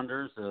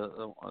transponders,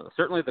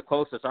 certainly the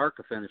closest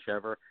ARCA finish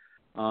ever.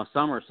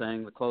 Some are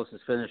saying the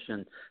closest finish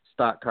in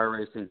stock car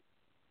racing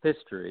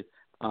history,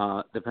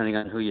 depending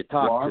on who you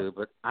talk to.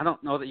 But I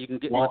don't know that you can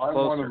get much closer.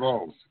 I'm one of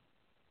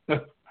those.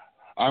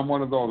 I'm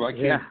one of those. I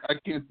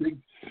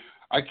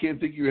can't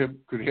think you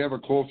could have a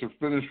closer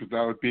finish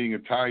without it being a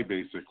tie,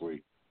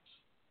 basically.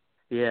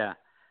 Yeah,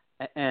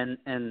 and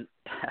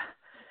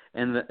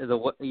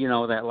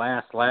that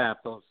last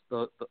lap,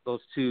 those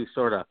two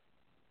sort of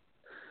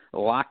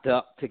locked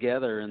up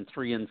together in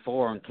 3 and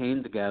 4 and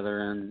came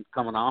together, and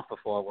coming off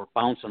before were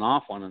bouncing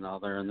off one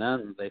another, and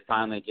then they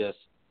finally just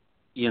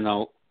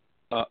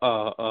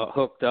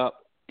hooked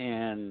up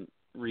and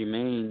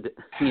remained.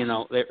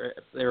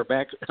 They were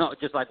back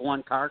just like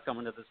one car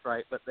coming to the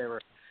stripe, but they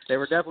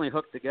were definitely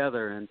hooked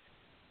together, and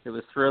it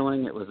was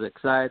thrilling. It was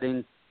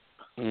exciting,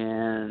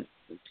 and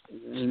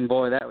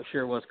boy, that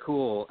sure was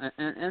cool.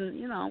 And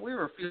we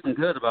were feeling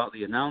good about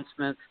the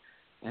announcement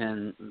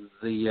and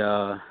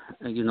the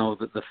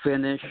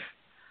finish,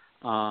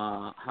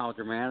 how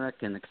dramatic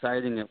and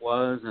exciting it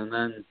was, and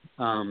then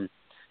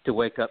to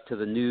wake up to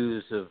the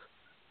news of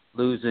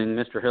losing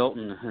Mr.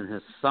 Hilton and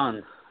his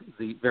son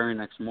the very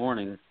next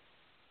morning.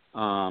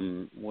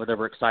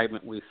 Whatever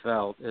excitement we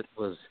felt, it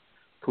was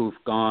poof,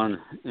 gone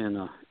in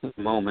a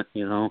moment,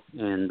 and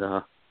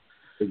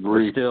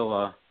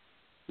still,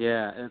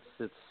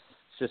 it's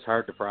just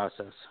hard to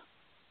process.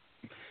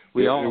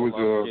 We all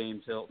love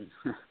James Hilton.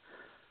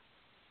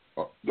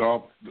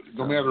 No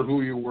matter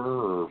who you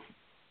were or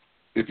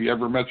if you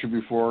ever met you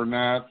before or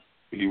not,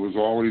 he was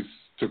always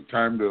took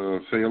time to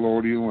say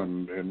hello to you,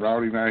 and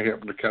Rowdy and I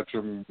happened to catch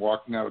him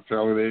walking out of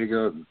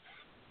Talladega and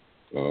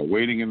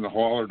waiting in the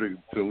hauler to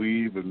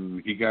leave,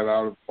 and he got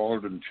out of the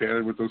hauler and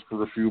chatted with us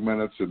for a few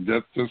minutes, and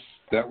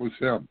that was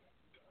him.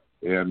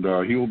 And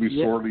he will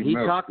be sorely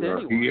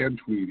missed. He and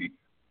Tweety.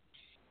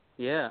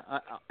 Yeah,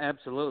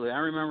 absolutely. I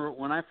remember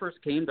when I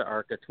first came to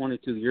ARCA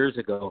 22 years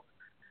ago,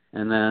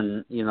 and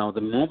then,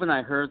 the moment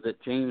I heard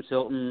that James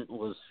Hilton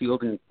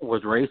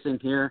was racing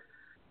here,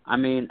 I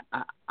mean,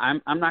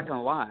 I'm not going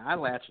to lie. I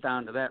latched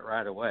on to that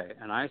right away,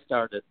 and I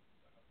started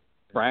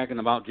bragging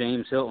about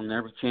James Hilton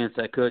every chance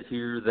I could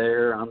here,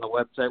 there, on the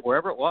website,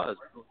 wherever it was.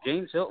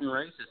 James Hilton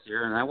races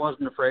here, and I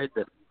wasn't afraid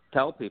to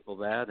tell people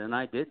that, and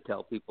I did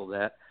tell people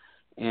that.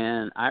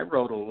 And I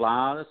wrote a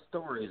lot of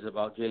stories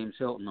about James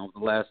Hilton over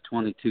the last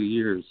 22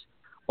 years,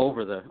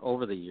 over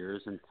the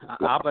years, and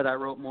I'll bet I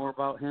wrote more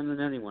about him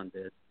than anyone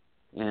did.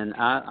 And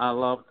I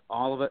loved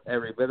all of it,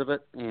 every bit of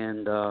it,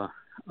 and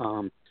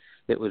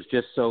it was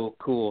just so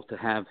cool to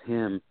have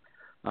him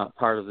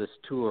part of this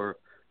tour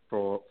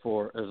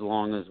for as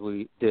long as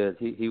we did.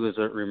 He was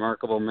a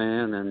remarkable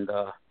man and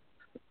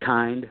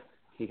kind.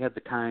 He had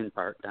the kind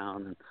part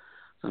down, and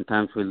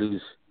sometimes we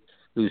lose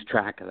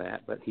track of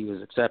that. But he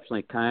was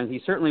exceptionally kind.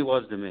 He certainly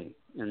was to me,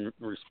 and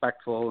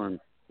respectful, and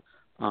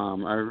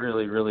I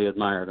really, really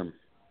admired him.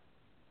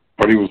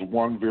 But he was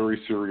one very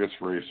serious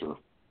racer.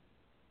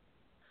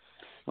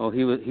 Oh,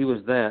 he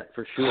was that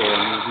for sure.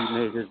 I mean, he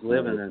made his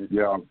living, and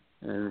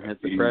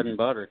the bread and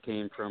butter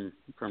came from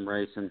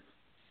racing.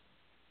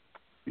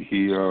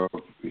 He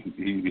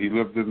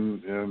lived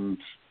and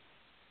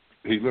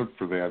he lived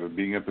for that and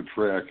being at the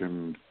track,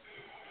 and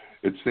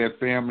it's that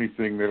family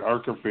thing, that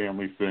ARCA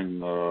family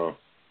thing.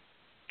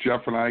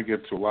 Jeff and I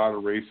get to a lot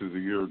of races a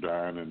year,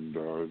 Don,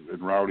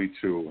 and Rowdy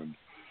too, and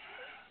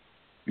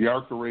the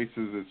ARCA races,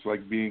 it's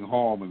like being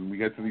home, and we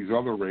get to these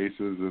other races,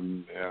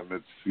 and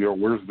it's,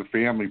 where's the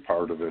family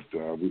part of it?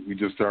 We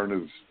just aren't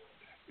as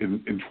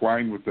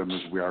entwined with them as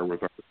we are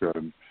with ARCA,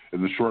 and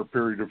in the short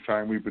period of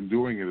time we've been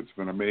doing it, it's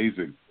been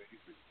amazing.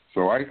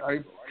 So I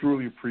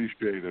truly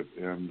appreciate it,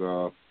 and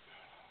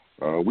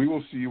we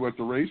will see you at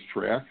the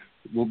racetrack.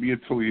 We'll be at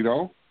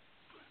Toledo,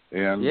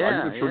 and I'm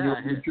going to turn you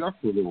over to Jeff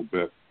for a little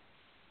bit.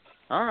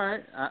 All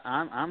right,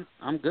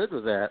 I'm good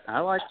with that. I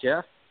like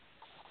Jeff.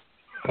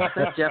 I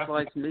think Jeff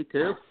likes me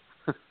too.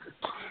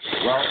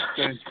 Well,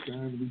 thanks,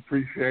 man. We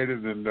appreciate it.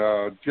 And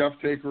Jeff,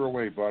 take her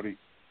away, buddy.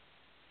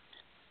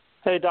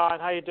 Hey, Don,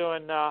 how you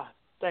doing?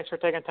 Thanks for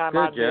taking time Good,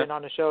 out and Jeff. being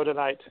on the show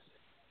tonight.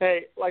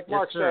 Hey, like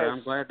Mark Yes, sir. says,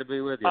 I'm glad to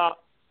be with you.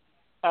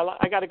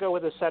 I got to go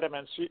with the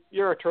sentiments.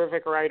 You're a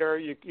terrific writer.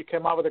 You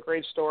come out with the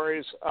great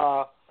stories.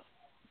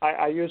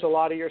 I use a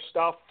lot of your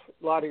stuff,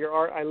 a lot of your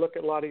art. I look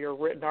at a lot of your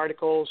written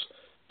articles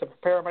to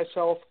prepare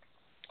myself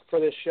for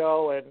this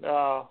show. And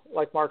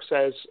like Mark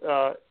says,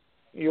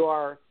 you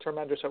are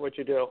tremendous at what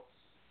you do.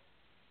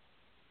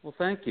 Well,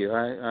 thank you.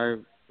 I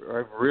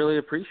really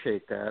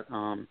appreciate that.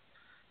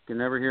 Can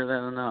never hear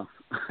that enough.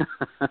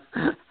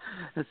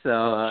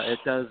 So it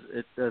does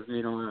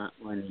mean a lot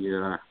when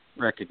you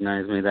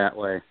recognize me that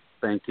way.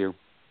 Thank you.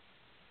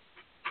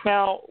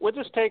 Now, with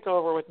this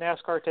takeover, with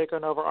NASCAR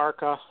taking over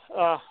ARCA,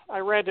 I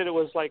read that it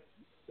was like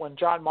when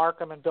John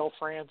Markham and Bill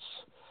France,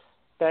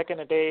 back in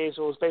the days,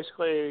 it was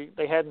basically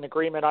they had an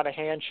agreement on a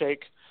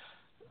handshake.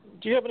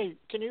 Can you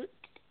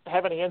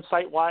have any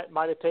insight why it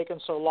might have taken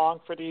so long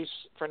for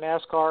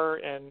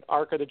NASCAR and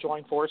ARCA to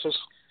join forces?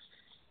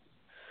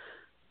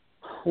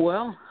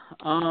 Well,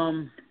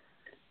 I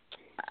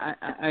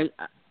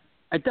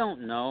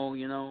don't know,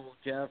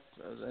 Jeff.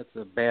 That's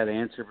a bad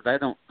answer, but I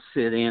don't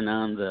sit in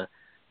on the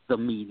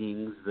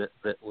meetings that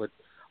would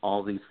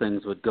all these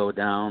things would go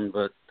down.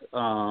 But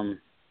I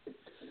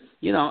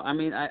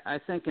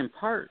think in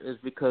part is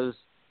because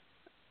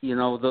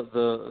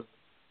the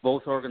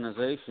both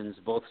organizations,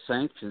 both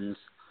sanctions,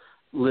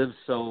 lived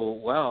so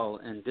well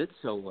and did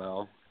so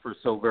well for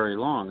so very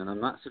long. And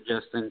I'm not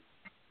suggesting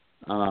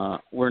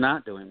we're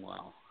not doing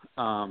well.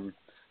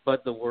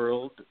 But the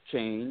world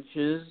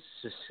changes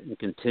and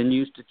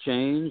continues to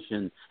change,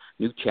 and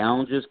new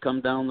challenges come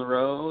down the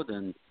road,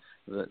 and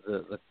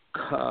the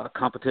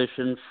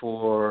competition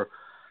for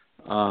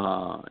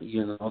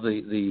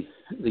the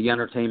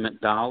entertainment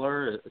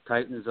dollar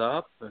tightens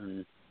up,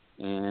 and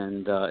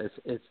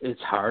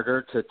it's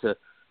harder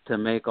to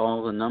make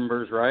all the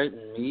numbers right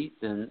and meet,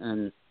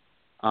 and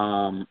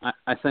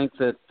I think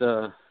that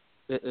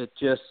it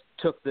just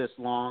took this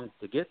long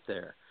to get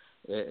there.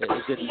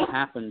 It didn't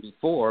happen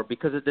before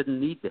because it didn't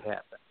need to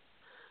happen.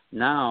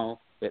 Now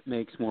it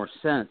makes more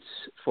sense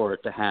for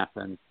it to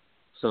happen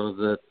so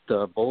that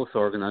both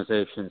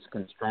organizations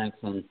can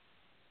strengthen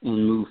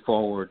and move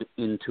forward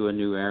into a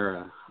new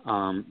era.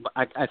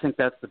 I think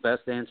that's the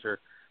best answer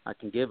I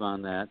can give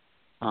on that.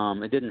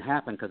 It didn't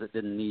happen because it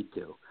didn't need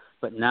to.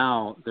 But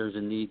now there's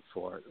a need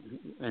for it.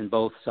 And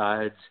both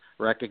sides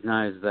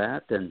recognize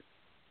that and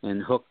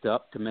hooked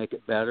up to make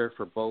it better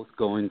for both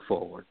going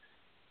forward.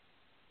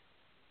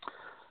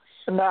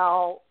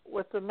 Now,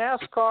 with the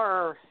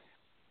NASCAR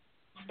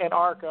and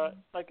ARCA,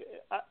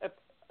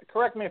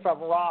 correct me if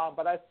I'm wrong,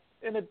 but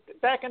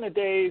back in the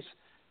days,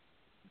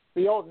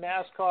 the old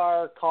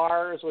NASCAR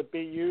cars would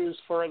be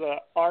used for the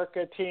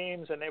ARCA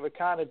teams, and they would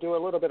kind of do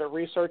a little bit of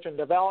research and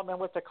development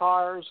with the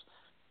cars.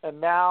 And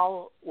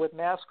now, with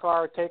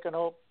NASCAR taking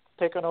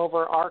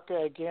over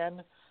ARCA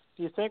again,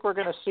 do you think we're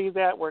going to see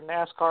that where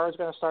NASCAR is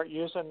going to start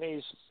using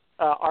these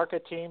ARCA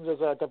teams as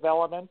a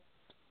development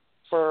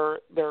for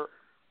their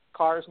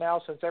cars now,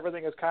 since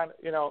everything is kind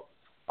of,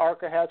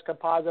 ARCA has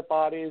composite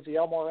bodies, the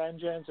Elmore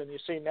engines, and you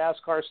see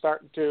NASCAR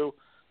starting to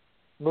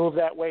move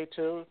that way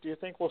too? Do you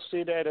think we'll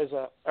see that as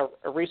a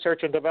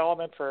research and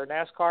development for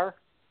NASCAR?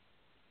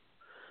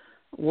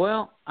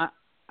 Well, I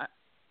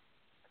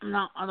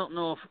don't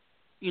know if,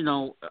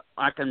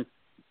 I can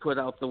put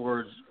out the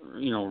words,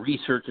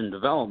 research and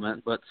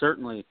development, but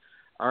certainly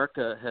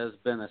ARCA has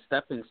been a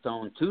stepping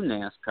stone to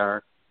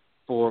NASCAR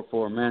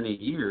for many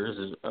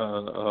years,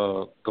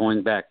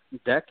 going back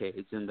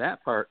decades, and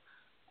that part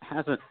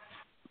hasn't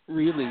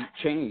really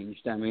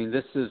changed. I mean,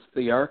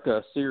 the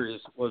ARCA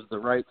series was the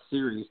right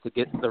series to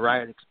get the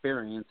right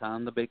experience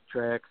on the big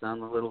tracks,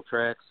 on the little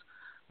tracks,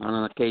 on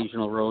an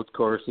occasional road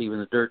course, even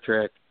a dirt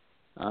track,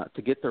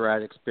 to get the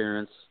right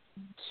experience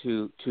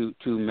to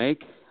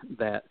make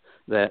that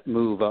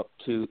move up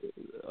to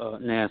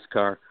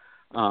NASCAR.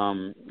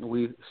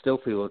 We still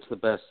feel it's the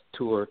best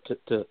tour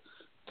to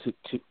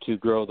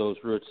grow those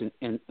roots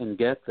and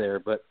get there.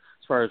 But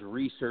as far as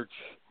research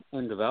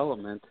and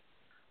development,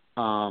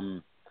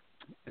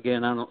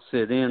 again, I don't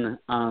sit in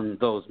on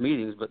those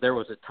meetings, but there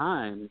was a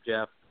time,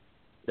 Jeff,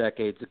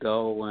 decades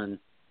ago when,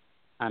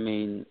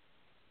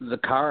 the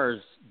cars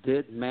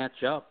did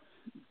match up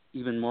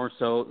even more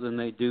so than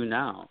they do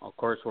now. Of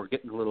course, we're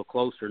getting a little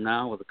closer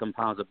now with the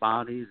composite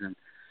bodies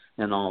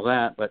and all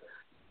that, but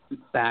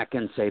back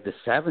in, say, the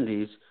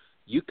 70s,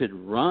 you could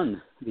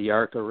run the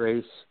ARCA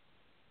race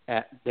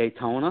at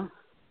Daytona,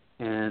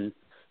 and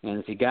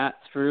if you got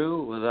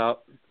through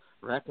without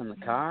wrecking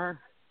the car,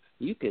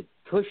 you could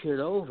push it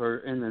over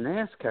in the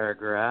NASCAR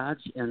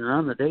garage and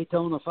run the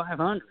Daytona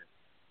 500.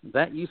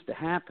 That used to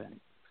happen.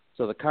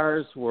 So the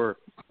cars were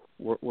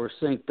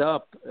synced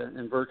up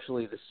and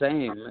virtually the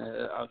same.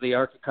 The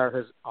ARCA car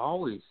has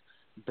always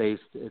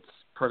based its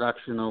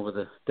production over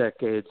the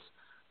decades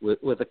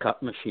with a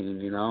cup machine,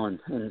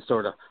 and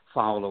sort of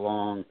followed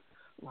along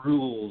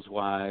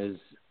rules-wise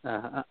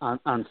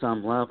on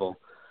some level.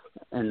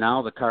 and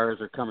now the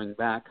cars are coming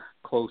back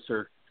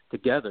closer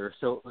together.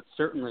 So it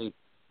certainly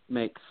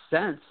makes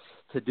sense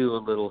to do a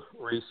little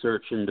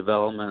research and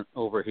development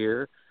over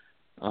here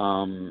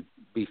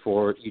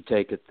before you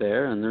take it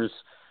there. And there's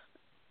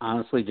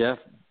honestly, Jeff,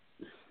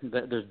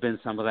 there's been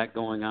some of that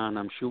going on,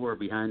 I'm sure,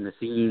 behind the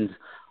scenes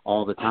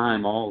all the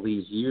time, all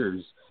these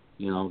years.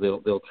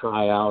 They'll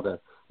try out a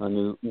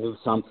new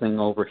something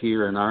over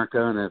here in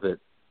ARCA, and if it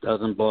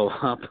doesn't blow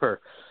up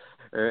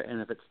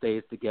and if it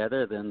stays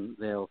together, then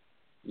they'll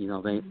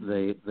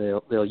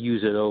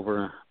use it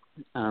over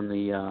on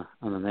the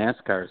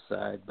NASCAR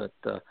side. But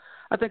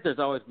I think there's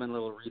always been a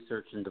little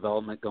research and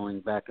development going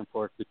back and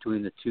forth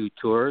between the two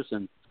tours,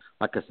 and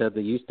like I said,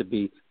 the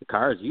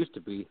cars used to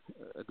be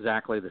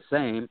exactly the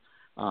same.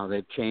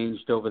 They've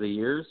changed over the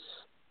years,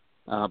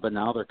 but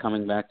now they're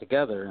coming back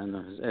together.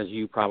 And as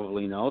you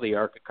probably know, the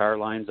ARCA car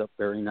lines up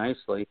very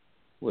nicely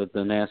with the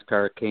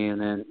NASCAR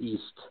K&N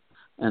East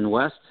and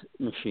West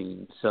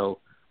machine. So,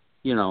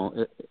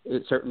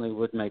 it certainly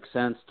would make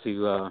sense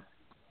to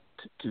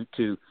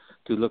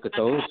look at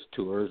those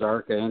tours,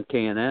 ARCA and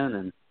K&N,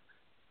 and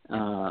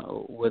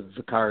with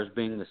the cars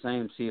being the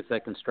same, see if they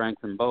can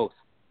strengthen both.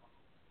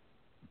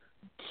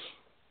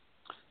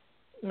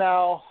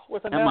 Now,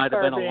 with the NASCAR, that might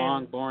have been a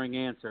long, boring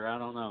answer. I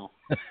don't know.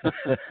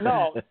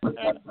 No,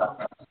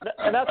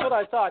 and that's what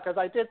I thought, because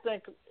I did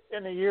think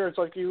in the years,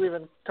 like you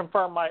even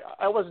confirmed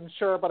I wasn't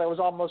sure, but I was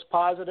almost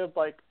positive,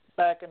 like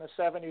back in the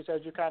 70s,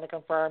 as you kind of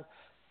confirmed,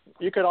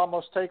 you could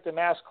almost take the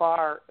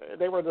NASCAR.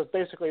 They were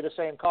basically the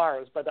same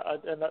cars, but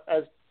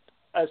as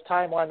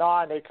time went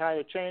on, they kind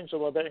of changed a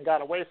little bit and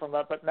got away from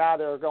it, but now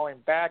they're going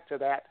back to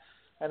that,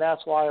 and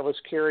that's why I was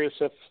curious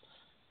if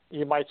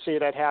you might see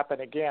that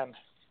happen again.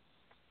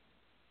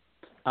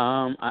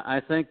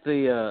 I think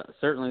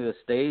certainly the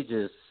stage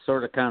is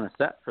sort of kind of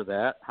set for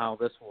that. How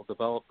this will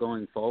develop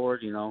going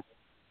forward,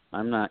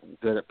 I'm not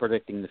good at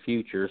predicting the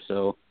future.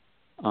 So,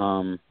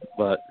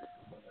 but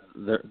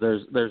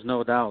there's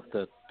no doubt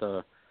that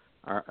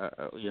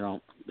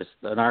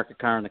an ARCA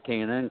car and a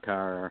K&N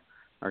car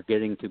are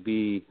getting to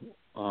be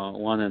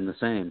one and the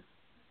same.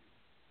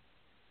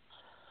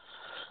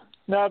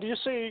 Now, do you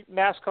see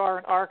NASCAR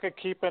and ARCA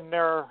keeping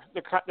their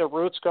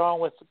roots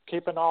going, with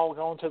keeping all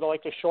going to the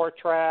short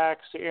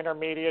tracks, the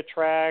intermediate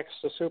tracks,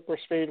 the super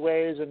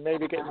speedways, and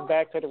maybe getting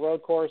back to the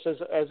road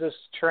courses as this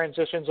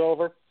transitions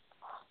over?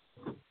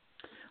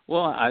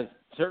 Well, I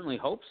certainly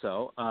hope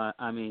so.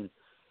 I'd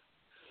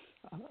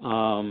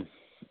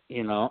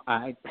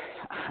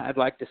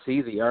like to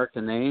see the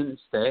ARCA name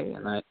stay,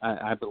 and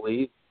I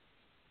believe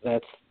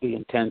that's the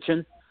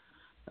intention.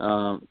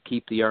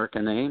 Keep the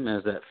ARCA name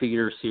as that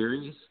feeder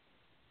series.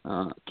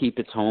 Keep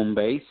its home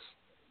base.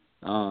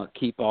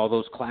 Keep all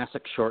those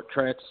classic short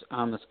tracks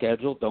on the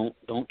schedule.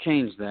 Don't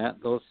change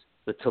that. The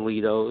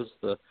Toledos,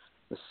 the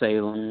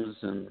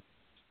Salems, and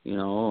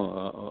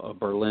a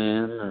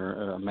Berlin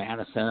or a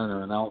Madison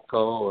or an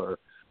Elko,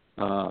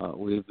 or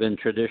we've been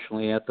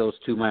traditionally at those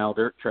 2-mile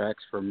dirt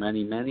tracks for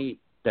many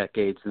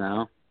decades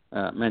now,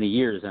 many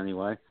years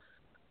anyway,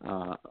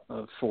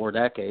 4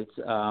 decades.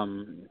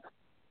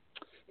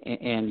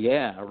 And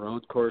a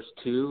road course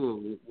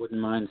too.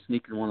 Wouldn't mind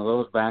sneaking one of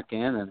those back in,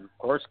 and of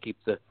course keep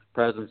the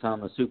presence on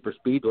the super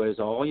speedways.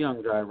 All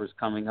young drivers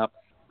coming up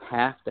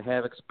have to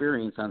have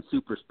experience on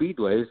super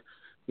speedways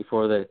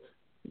before they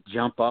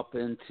jump up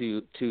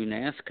into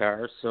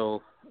NASCAR.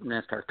 So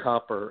NASCAR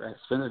Cup or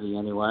Xfinity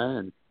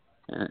anyway,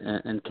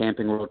 and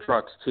Camping World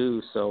Trucks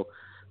too. So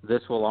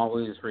this will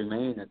always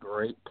remain a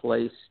great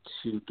place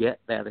to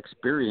get that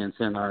experience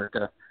in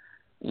ARCA.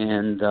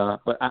 And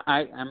but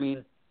I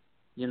mean.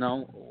 We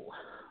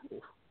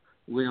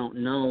don't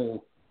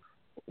know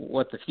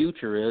what the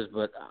future is,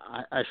 but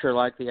I sure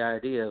like the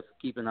idea of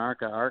keeping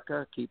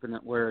ARCA, keeping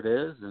it where it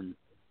is,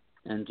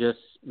 and just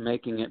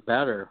making it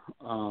better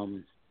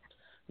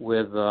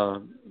with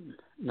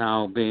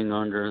now being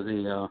under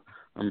the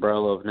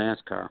umbrella of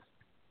NASCAR.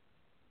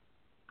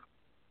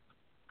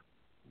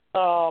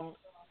 I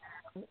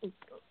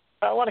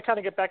want to kind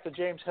of get back to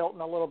James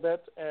Hilton a little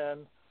bit,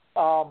 and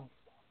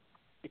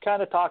you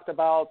kind of talked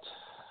about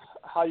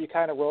how you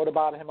kind of wrote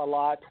about him a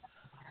lot.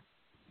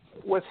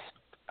 With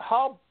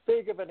how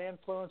big of an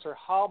influence or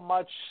how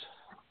much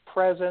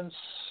presence,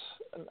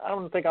 I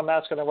don't think I'm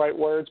asking the right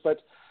words,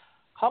 but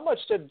how much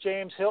did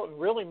James Hilton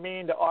really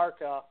mean to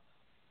ARCA,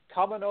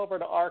 coming over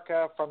to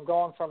ARCA from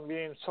going from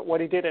being what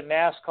he did in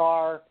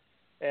NASCAR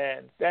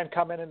and then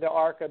coming into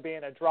ARCA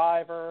being a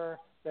driver,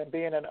 then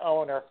being an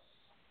owner?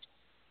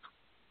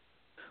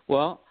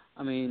 Well,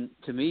 I mean,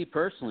 to me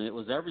personally, it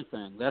was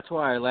everything. That's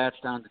why I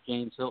latched on to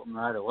James Hilton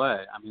right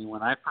away. I mean,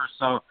 when I first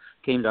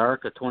came to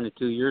ARCA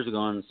 22 years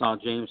ago and saw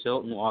James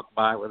Hilton walk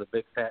by with a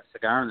big fat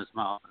cigar in his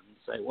mouth and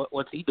say,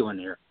 what's he doing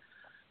here?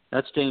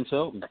 That's James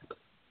Hilton.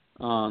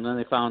 And then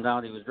they found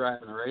out he was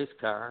driving a race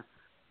car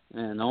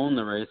and owned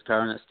the race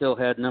car, and it still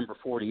had number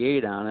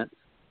 48 on it.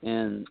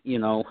 And,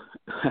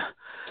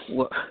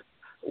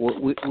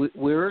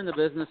 we're in the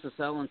business of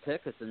selling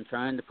tickets and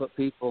trying to put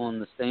people in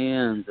the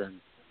stands and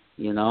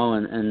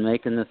and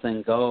making the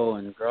thing go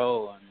and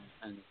grow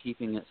and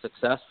keeping it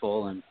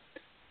successful. And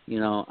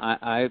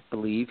I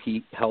believe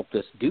he helped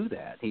us do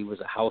that. He was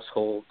a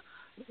household,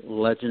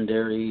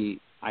 legendary,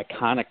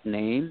 iconic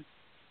name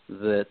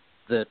that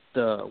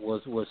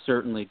was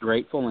certainly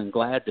grateful and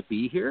glad to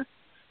be here.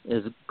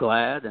 As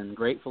glad and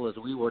grateful as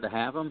we were to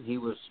have him, he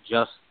was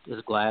just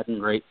as glad and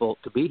grateful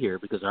to be here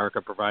because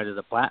ARCA provided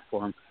a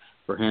platform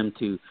for him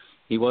to.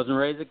 He wasn't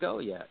ready to go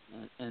yet,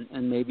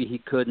 and maybe he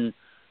couldn't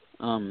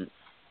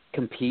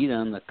compete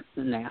on the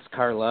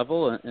NASCAR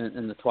level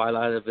in the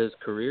twilight of his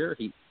career.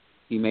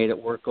 He made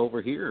it work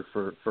over here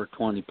for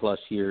 20 plus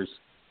years.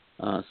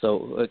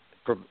 So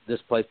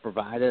this place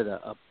provided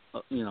a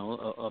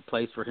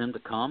place for him to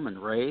come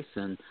and race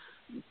and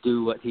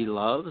do what he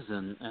loves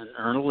and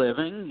earn a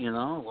living.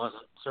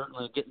 Wasn't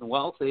certainly getting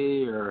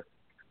wealthy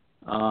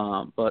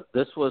but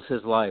this was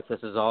his life.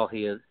 This is all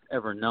he had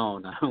ever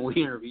known. We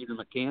interviewed him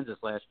at Kansas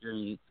last year,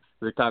 and we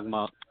were talking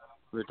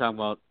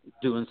about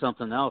doing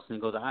something else, and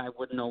he goes, I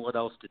wouldn't know what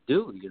else to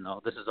do.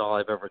 This is all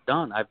I've ever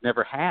done. I've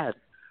never had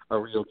a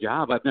real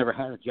job. I've never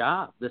had a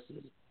job. This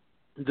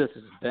has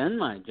been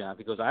my job.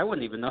 He goes, I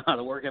wouldn't even know how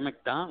to work at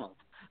McDonald's.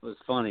 It was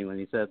funny when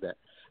he said that.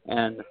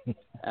 And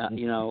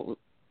so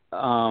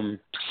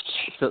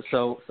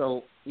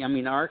I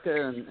mean,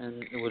 ARCA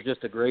and it was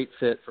just a great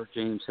fit for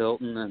James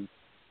Hilton. And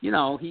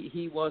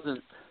he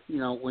wasn't,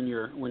 when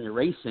you're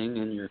racing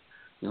and you're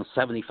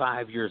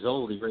 75 years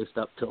old, he raced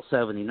up till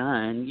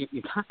 79.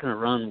 You're not going to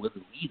run with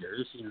the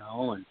leaders,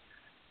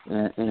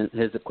 and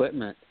his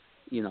equipment,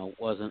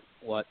 wasn't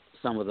what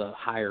some of the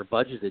higher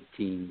budgeted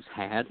teams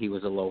had. He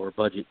was a lower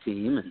budget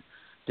team and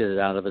did it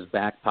out of his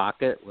back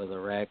pocket with a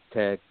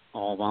ragtag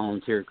all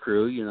volunteer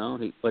crew,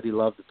 but he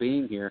loved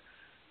being here.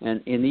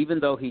 And even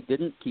though he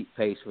didn't keep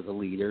pace with the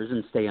leaders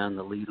and stay on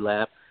the lead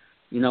lap,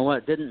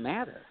 it didn't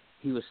matter.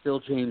 He was still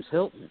James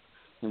Hilton.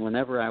 And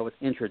whenever I would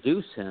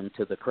introduce him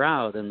to the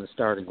crowd in the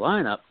starting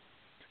lineup,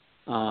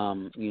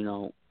 and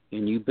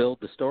you build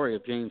the story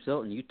of James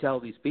Hilton, you tell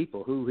these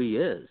people who he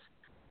is.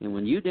 And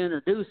when you'd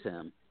introduce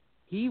him,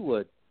 he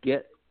would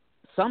get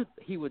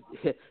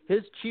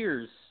his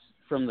cheers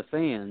from the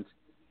fans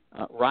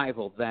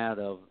rivaled that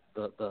of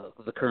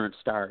the current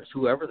stars,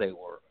 whoever they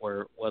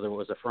were, whether it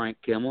was a Frank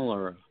Kimmel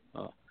or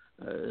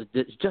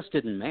it just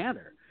didn't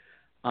matter.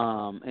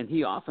 And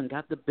he often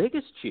got the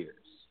biggest cheers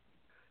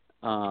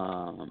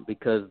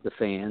because the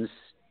fans,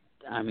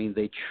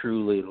 they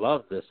truly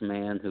loved this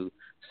man who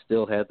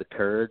still had the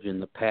courage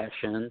and the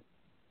passion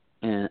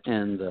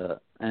and the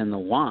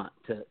want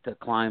to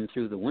climb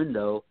through the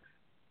window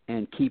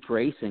and keep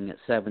racing at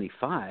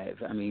 75.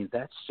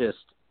 That's just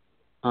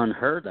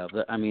unheard of.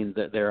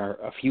 There are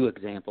a few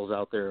examples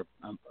out there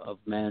of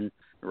men.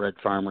 Red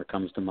Farmer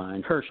comes to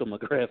mind. Herschel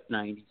McGriff,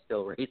 90,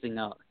 still racing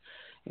out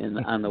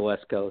on the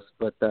West Coast.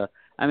 But the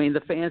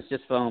fans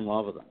just fell in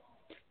love with him,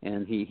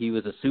 and he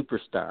was a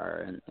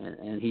superstar.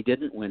 And he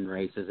didn't win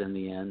races in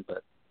the end,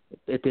 but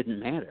it didn't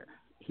matter.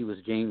 He was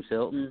James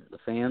Hilton. The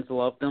fans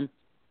loved him.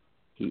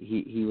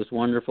 He was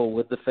wonderful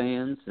with the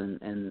fans,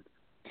 and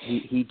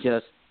he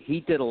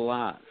did a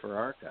lot for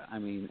ARCA.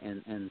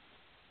 And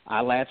I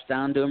latched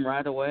on to him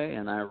right away,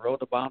 and I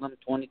wrote about him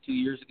 22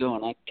 years ago,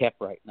 and I kept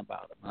writing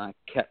about him, and I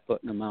kept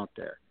putting him out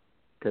there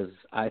because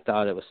I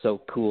thought it was so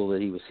cool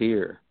that he was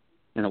here,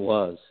 and it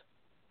was.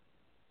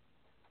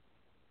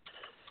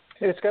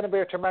 It's going to be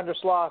a tremendous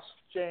loss,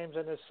 James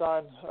and his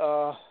son.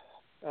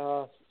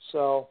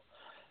 So,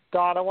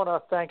 Don, I want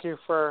to thank you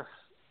for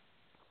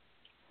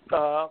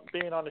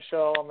being on the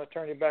show. I'm going to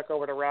turn you back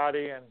over to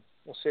Rowdy, and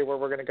we'll see where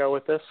we're going to go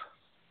with this.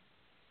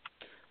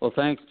 Well,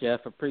 thanks,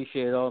 Jeff.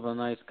 Appreciate all the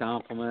nice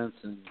compliments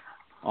and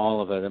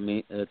all of it.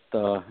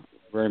 It's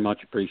very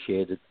much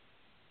appreciated.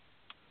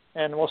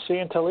 And we'll see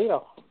you in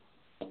Toledo.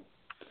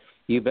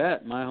 You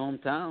bet. My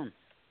hometown.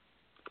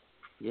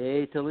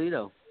 Yay,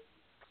 Toledo.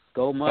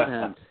 Go Mud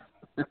Hens.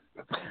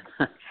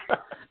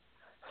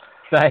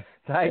 Thank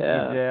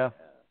you, Jeff.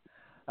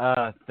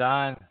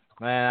 Don,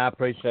 man, I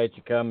appreciate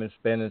you coming and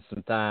spending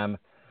some time.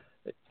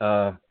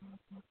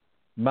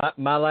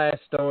 My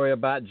last story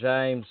about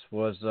James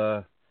was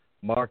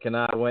Mark and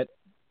I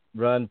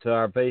run to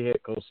our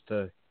vehicles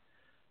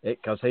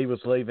because he was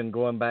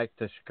going back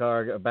to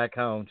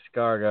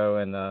Chicago,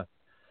 and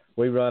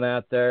we run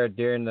out there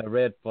during the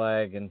red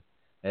flag, and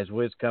as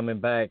we was coming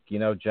back,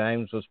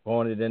 James was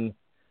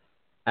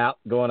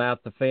going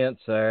out the fence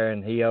there,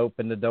 and he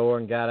opened the door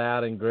and got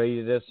out and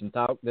greeted us and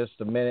talked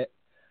just a minute.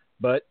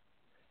 But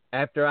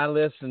after I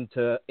listened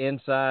to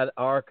Inside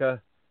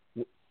ARCA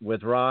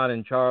with Ron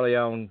and Charlie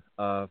on,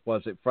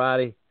 was it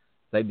Friday?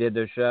 They did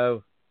their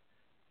show.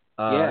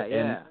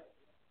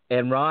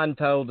 And Ron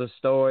told the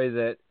story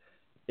that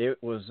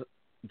it was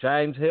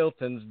James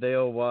Hilton's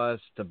deal was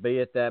to be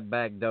at that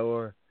back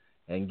door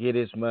and get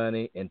his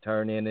money and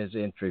turn in his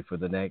entry for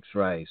the next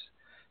race.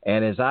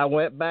 And as I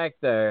went back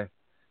there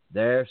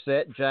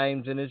sat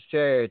James in his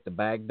chair at the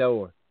back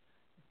door,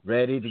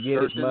 ready to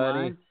get his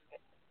money.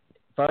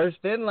 First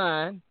in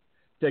line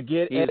to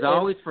get. He's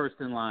always first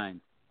in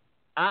line.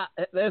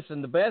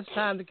 Listen, the best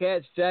time to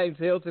catch James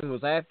Hilton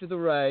was after the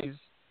race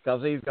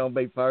because he's going to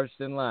be first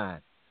in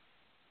line.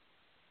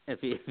 If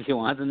you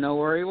wanted to know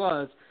where he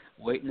was,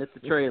 waiting at the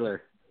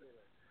trailer.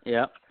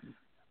 Yep.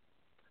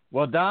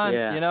 Well, Don,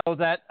 Yeah. you know,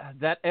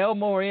 that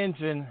Elmore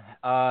engine,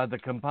 the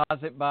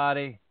composite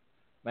body,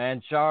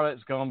 man,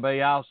 Charlotte's going to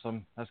be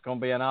awesome. That's going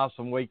to be an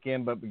awesome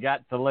weekend. But we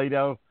got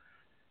Toledo.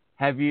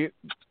 Have you,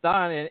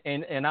 Don,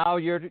 in all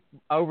your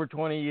over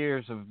 20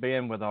 years of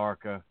being with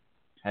ARCA,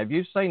 have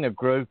you seen a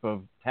group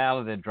of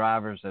talented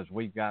drivers as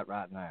we've got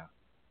right now?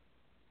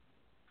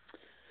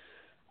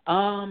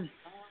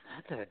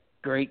 That's a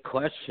great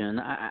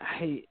question.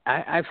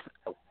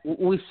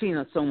 We've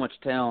seen so much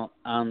talent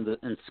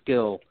and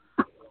skill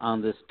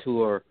on this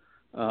tour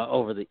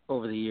over the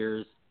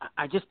years.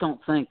 I just don't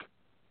think,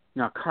 you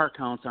know, our car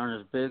counts aren't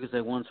as big as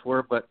they once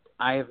were. But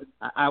I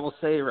will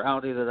say,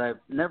 Rowdy, that I've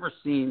never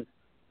seen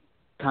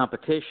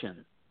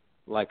competition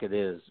like it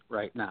is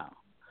right now.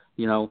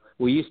 You know,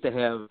 we used to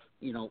have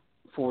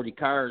 40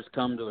 cars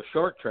come to a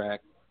short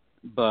track,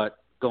 but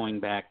going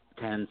back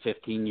 10,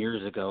 15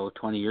 years ago,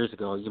 20 years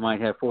ago, you might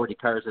have 40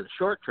 cars at a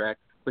short track,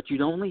 but you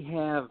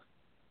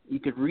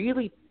could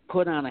really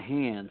put on a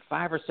hand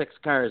 5 or 6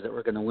 cars that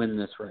were going to win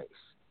this race.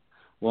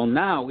 Well,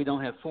 now we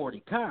don't have 40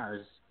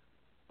 cars,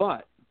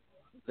 but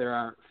there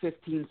are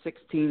 15,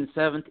 16,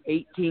 17,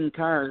 18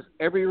 cars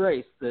every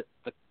race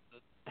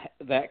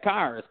that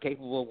car is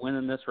capable of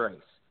winning this race.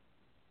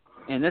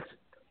 And it's,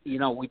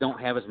 we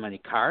don't have as many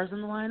cars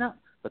in the lineup,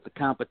 but the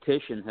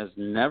competition has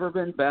never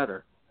been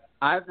better.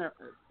 I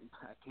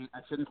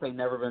shouldn't say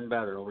never been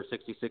better over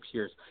 66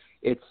 years.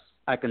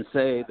 I can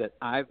say that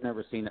I've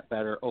never seen it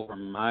better over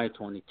my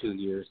 22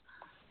 years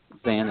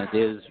than it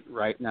is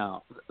right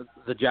now.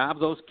 The job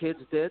those kids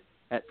did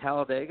at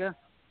Talladega,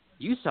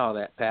 you saw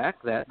that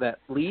pack. That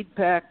lead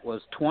pack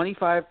was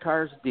 25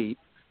 cars deep.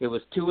 It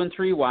was 2 and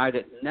 3 wide.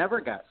 It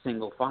never got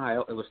single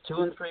file. It was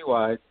 2 and 3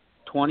 wide,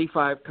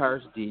 25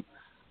 cars deep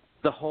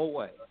the whole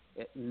way.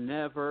 It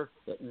never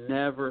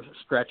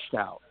stretched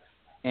out.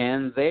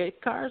 And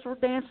cars were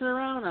dancing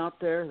around out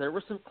there. There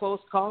were some close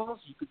calls.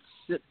 You could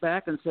sit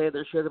back and say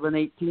there should have been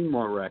 18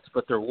 more wrecks,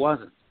 but there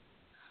wasn't.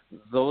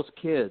 Those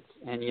kids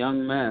and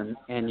young men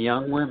and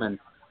young women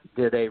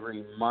did a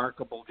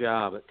remarkable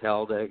job at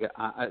Talladega.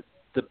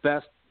 The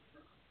best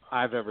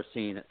I've ever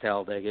seen at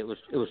Talladega. It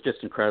was just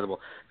incredible.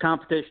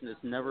 Competition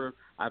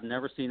I've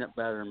never seen it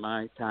better in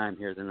my time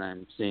here than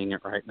I'm seeing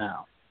it right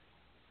now.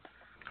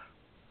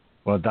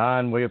 Well,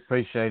 Don, we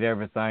appreciate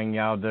everything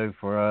y'all do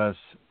for us.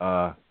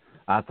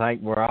 I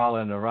think we're all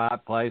in the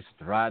right place at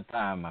the right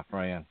time, my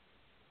friend.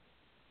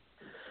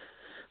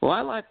 Well,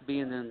 I like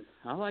being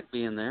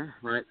there.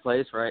 Right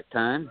place, right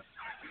time.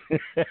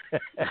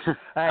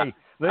 Hey,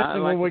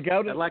 listen,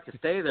 I'd like to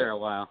stay there a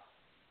while.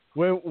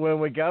 When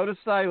we go to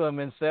Salem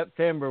in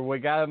September, we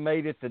got to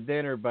meet at the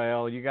dinner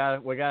bell. We got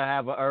to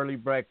have an early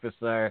breakfast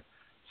there,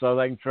 so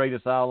they can treat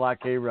us all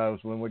like heroes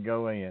when we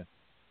go in.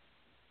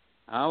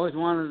 I always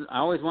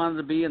wanted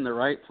to be in the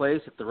right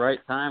place at the right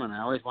time, and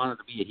I always wanted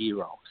to be a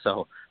hero.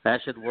 So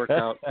that should work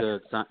out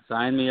good.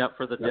 Sign me up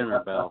for the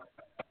dinner bell.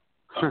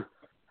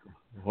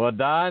 Well,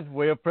 Don,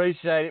 we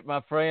appreciate it,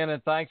 my friend,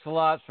 and thanks a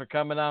lot for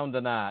coming on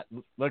tonight.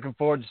 Looking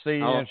forward to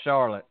seeing you in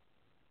Charlotte.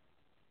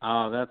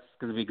 Oh, that's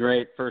going to be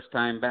great. First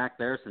time back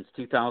there since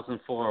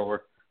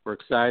 2004. We're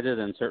excited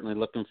and certainly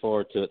looking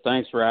forward to it.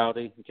 Thanks,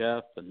 Rowdy,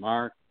 Jeff, and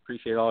Mark.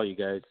 Appreciate all you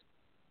guys.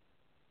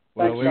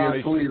 Well,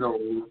 Toledo.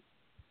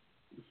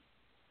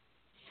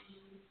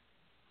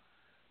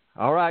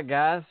 All right,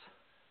 guys.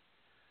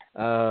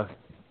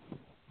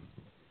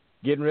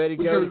 Getting ready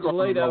to go to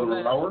Toledo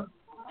now.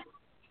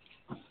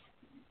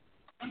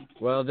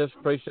 Well, just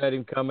appreciate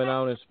him coming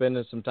on and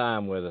spending some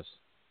time with us.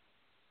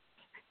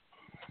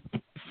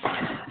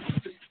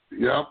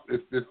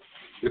 Yep.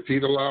 If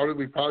he'd allowed it,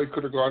 we probably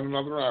could have gone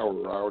another hour,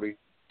 Rowdy.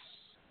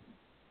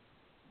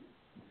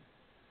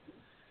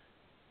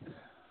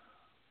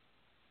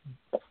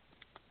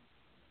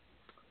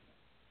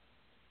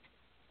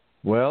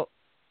 Well,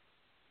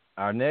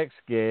 our next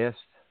guest,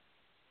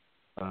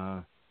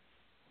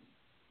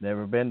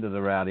 never been to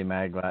the Rowdy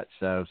Maglite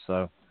show,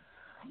 so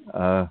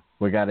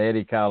we got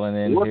Eddie calling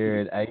in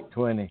here at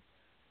 8:20.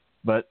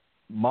 But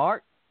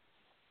Mark?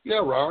 Yeah,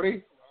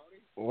 Rowdy.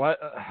 What?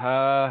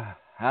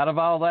 Out of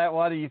all that,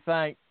 what do you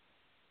think?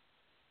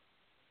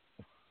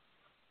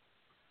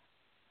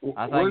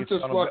 I think we're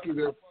just lucky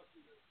that.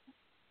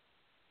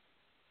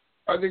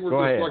 I think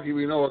we're just lucky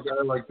we know a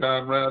guy like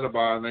Don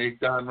Radabon.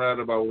 Don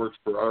Radabon works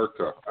for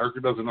ARCA. ARCA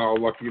doesn't know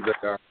how lucky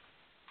they are.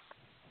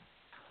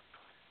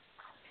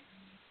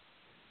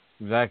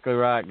 Exactly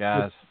right,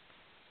 guys.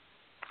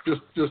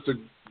 Just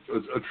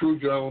a true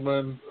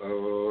gentleman,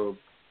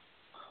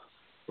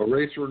 a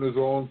racer in his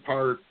own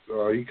part.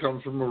 He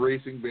comes from a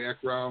racing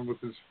background with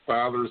his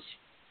father's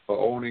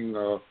owning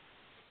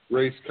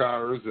race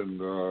cars, and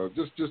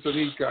just a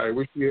neat guy. I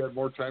wish we had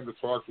more time to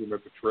talk to him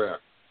at the track.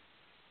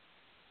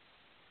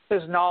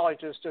 His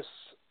knowledge is just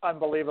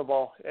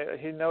unbelievable.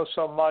 He knows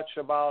so much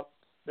about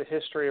the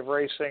history of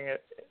racing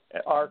at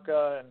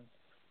ARCA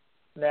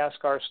and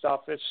NASCAR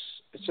stuff. It's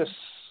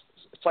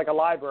like a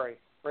library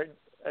right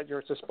at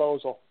your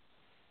disposal.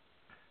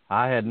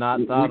 I had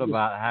not thought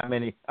about how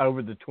many,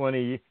 over the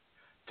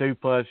 22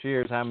 plus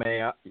years, how many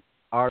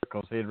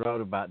articles he'd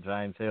wrote about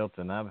James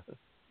Hilton.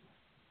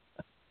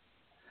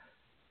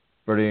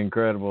 Pretty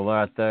incredible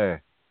right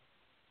there.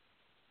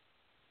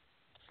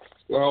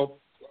 Well,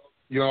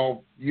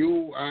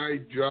 you, I,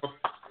 Jeff,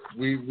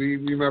 we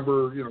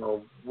remember.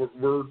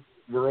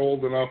 We're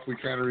old enough. We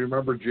kind of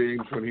remember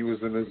James when he was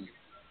in his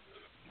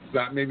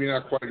maybe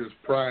not quite his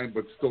prime,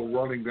 but still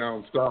running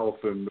down south,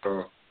 and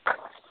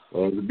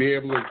to be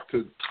able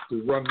to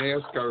run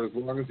NASCAR as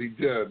long as he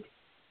did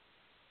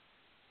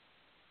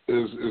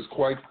is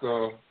quite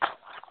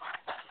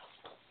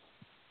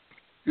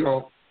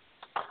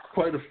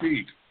quite a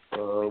feat. He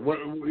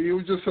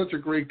was just such a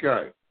great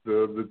guy.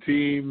 The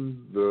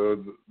team,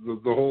 the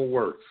whole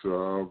works.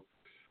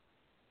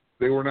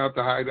 They were not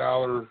the high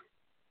dollar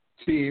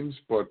teams,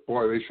 but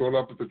boy, they showed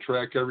up at the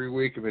track every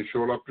week and they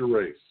showed up to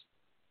race.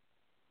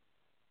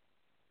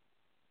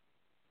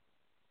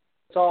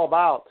 It's all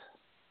about.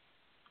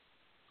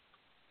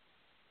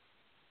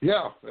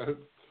 Yeah,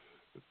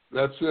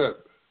 that's it.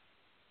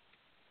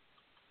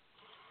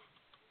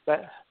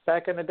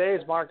 Back in the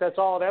days, Mark, that's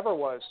all it ever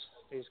was.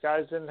 These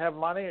guys didn't have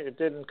money. It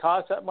didn't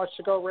cost that much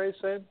to go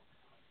racing.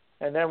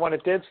 And then when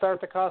it did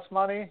start to cost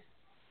money,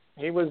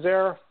 he was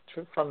there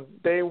from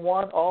day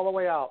one all the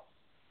way out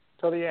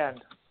till the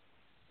end.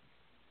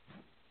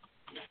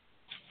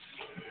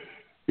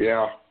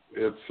 Yeah,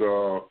 it's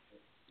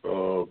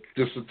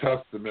just a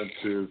testament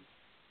to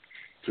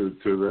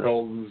the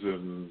Hiltons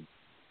and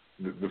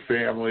the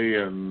family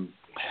and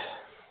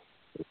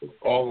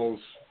all those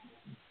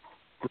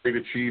great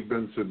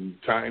achievements and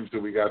times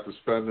that we got to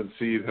spend and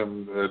see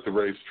him at the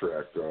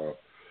racetrack.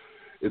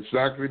 It's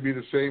not going to be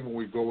the same when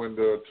we go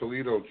into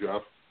Toledo,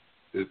 Jeff.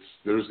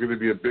 There's going to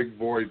be a big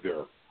void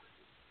there.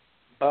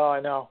 Oh, I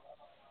know.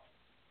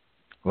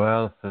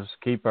 Well, let's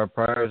keep our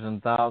prayers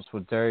and thoughts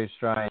with Terry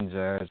Strange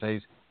there as he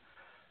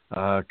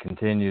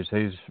continues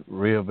his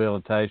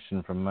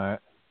rehabilitation from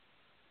that.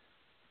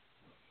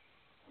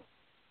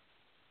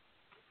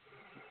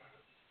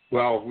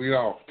 Well,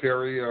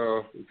 Terry,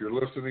 if you're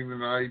listening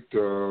tonight,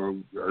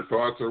 our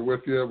thoughts are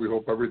with you. We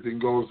hope everything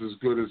goes as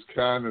good as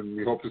can, and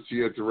we hope to see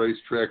you at the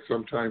racetrack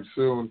sometime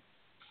soon.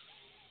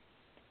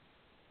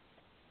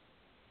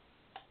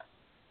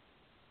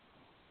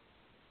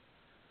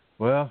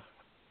 Well,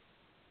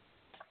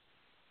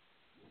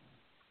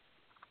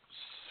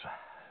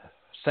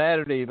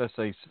 Saturday, let's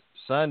see,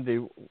 Sunday,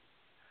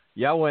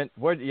 y'all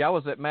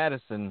was at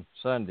Madison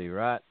Sunday,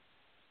 right?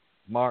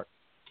 Mark,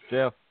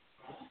 Jeff?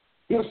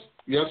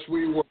 Yes,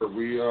 we were.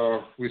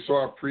 We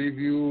saw a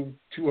preview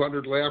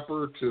 200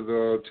 lapper to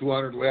the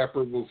 200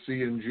 lapper we'll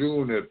see in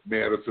June at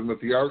Madison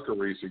with the ARCA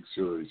Racing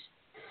Series.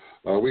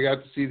 We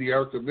got to see the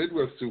ARCA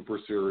Midwest Super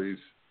Series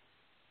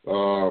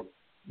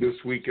this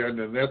weekend,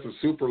 and that's a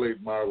super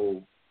late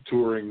model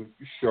touring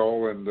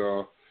show. And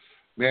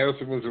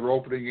Madison was their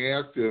opening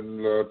act,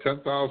 and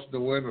 10,000 to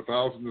win,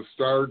 1,000 to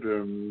start,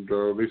 and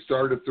they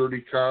started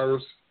 30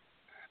 cars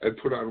and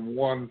put on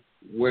one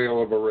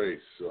whale of a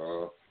race.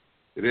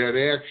 It had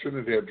action,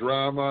 it had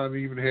drama, and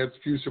even had a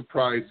few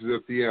surprises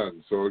at the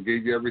end. So it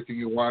gave you everything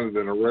you wanted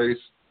in a race.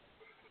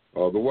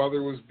 The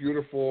weather was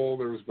beautiful.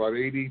 There was about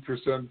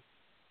 80%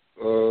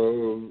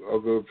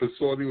 of the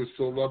facility was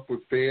filled up with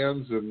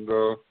fans, and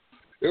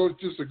it was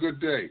just a good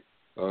day.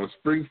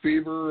 Spring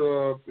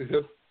fever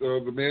hit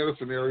the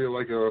Madison area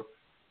like a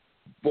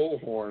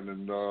bullhorn,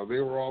 and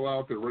they were all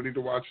out there ready to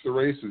watch the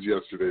races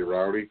yesterday,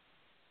 Rowdy.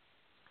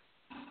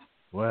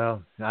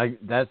 Well,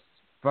 that's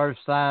first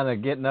sign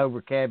of getting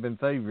over cabin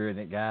fever,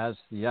 isn't it, guys?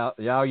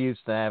 Y'all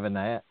used to having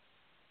that.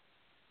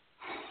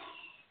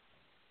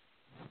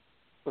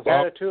 We've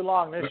had it too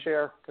long this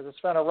year because it's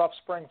been a rough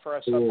spring for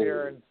us up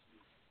here, and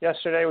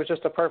yesterday was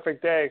just a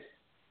perfect day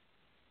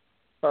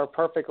for a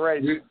perfect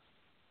race. It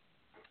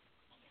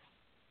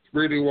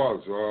really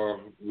was.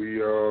 We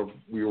were.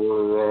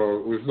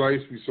 It was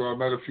nice. I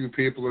met a few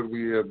people that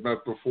we had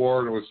met before,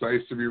 and it was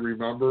nice to be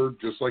remembered.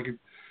 Just like it's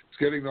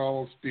getting to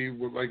almost be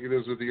like it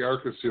is with the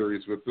ARCA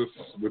series, with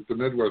the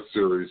Midwest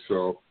series.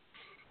 So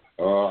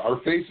our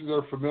faces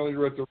are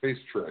familiar at the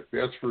racetrack.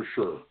 That's for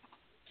sure.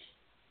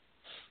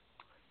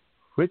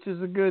 Which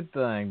is a good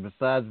thing,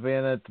 besides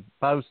being at the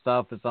post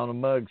office on a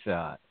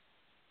mugshot.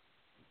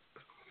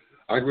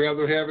 I'd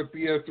rather have it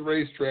be at the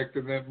racetrack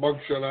than that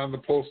mugshot on the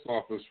post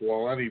office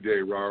wall any day,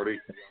 Rowdy.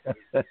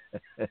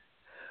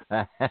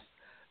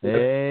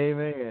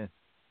 Amen.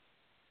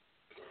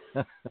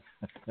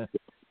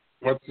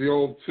 What's the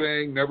old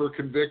saying? Never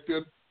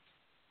convicted?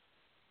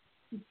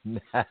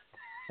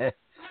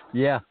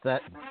 Yeah,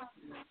 that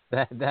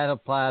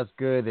applies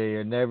good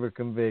here. Never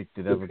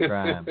convicted of a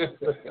crime.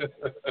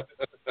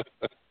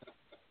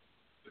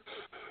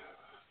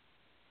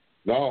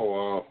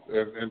 No,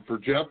 and for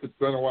Jeff, it's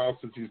been a while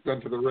since he's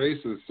been to the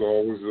races,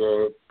 so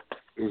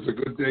it was a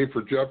good day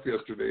for Jeff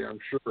yesterday, I'm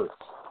sure.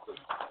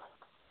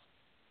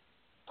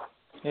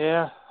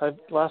 Yeah,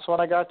 last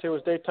one I got to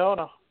was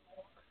Daytona.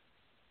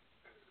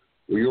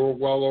 We were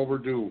well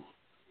overdue.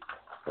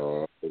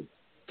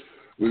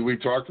 We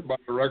talked about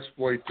our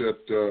exploit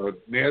at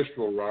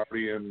Nashville,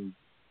 Rowdy, and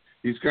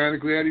he's kind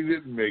of glad he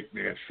didn't make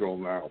Nashville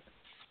now.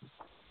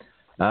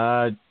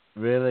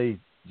 Really,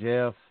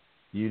 Jeff,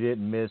 you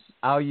didn't miss.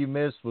 All you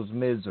missed was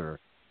misery.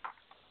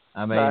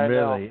 I mean, I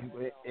really,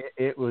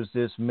 it was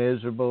just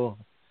miserable.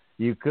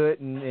 You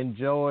couldn't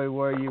enjoy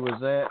where you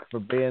was at for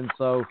being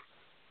so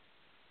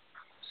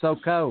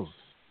cold.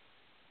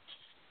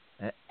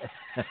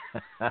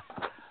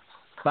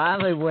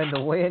 Finally, when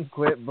the wind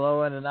quit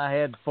blowing and I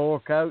had 4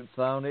 coats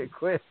on, it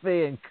quit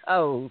being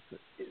cold.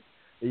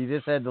 You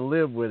just had to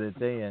live with it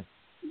then.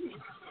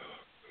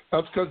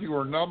 That's because you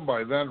were numb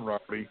by then,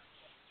 Rowdy.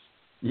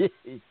 Yeah.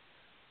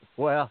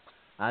 Well,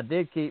 I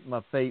did keep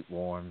my feet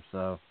warm,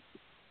 so.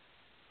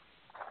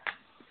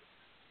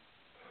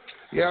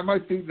 Yeah, my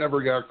feet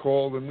never got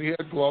cold, and we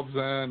had gloves in,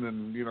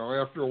 and,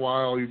 after a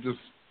while you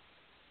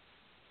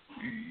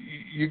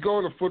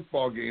go to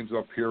football games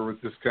up here with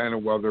this kind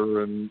of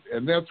weather, and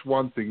that's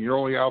one thing. You're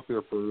only out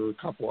there for a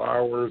couple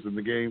hours, and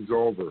the game's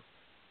over.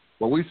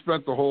 But we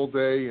spent the whole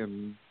day,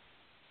 and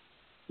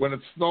when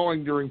it's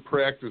snowing during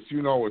practice,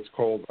 it's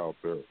cold out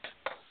there.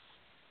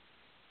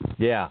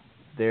 Yeah,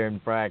 during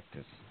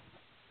practice.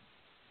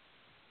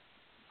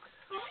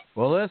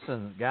 Well,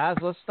 listen, guys,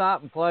 let's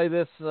stop and play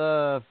this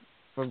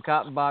from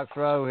Cotton Box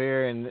Row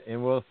here,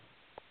 and we'll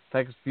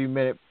take us a few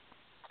minutes,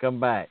 come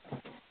back.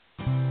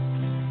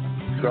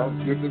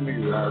 Sounds good to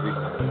me, Rowdy.